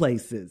go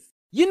places.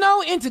 You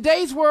know, in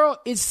today's world,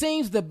 it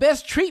seems the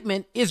best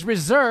treatment is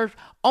reserved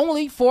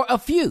only for a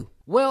few.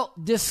 Well,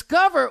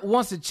 Discover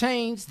wants to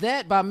change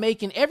that by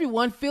making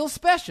everyone feel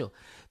special.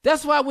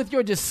 That's why with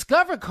your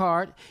Discover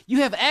card, you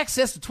have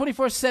access to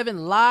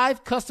 24/7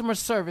 live customer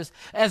service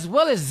as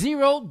well as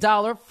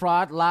 $0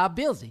 fraud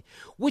liability,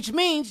 which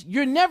means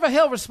you're never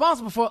held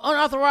responsible for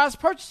unauthorized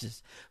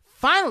purchases.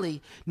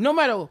 Finally, no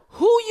matter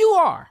who you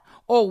are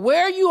or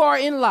where you are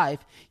in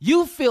life,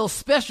 you feel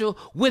special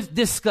with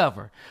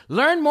Discover.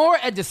 Learn more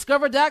at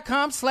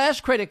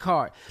discover.com/credit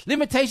card.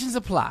 Limitations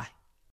apply.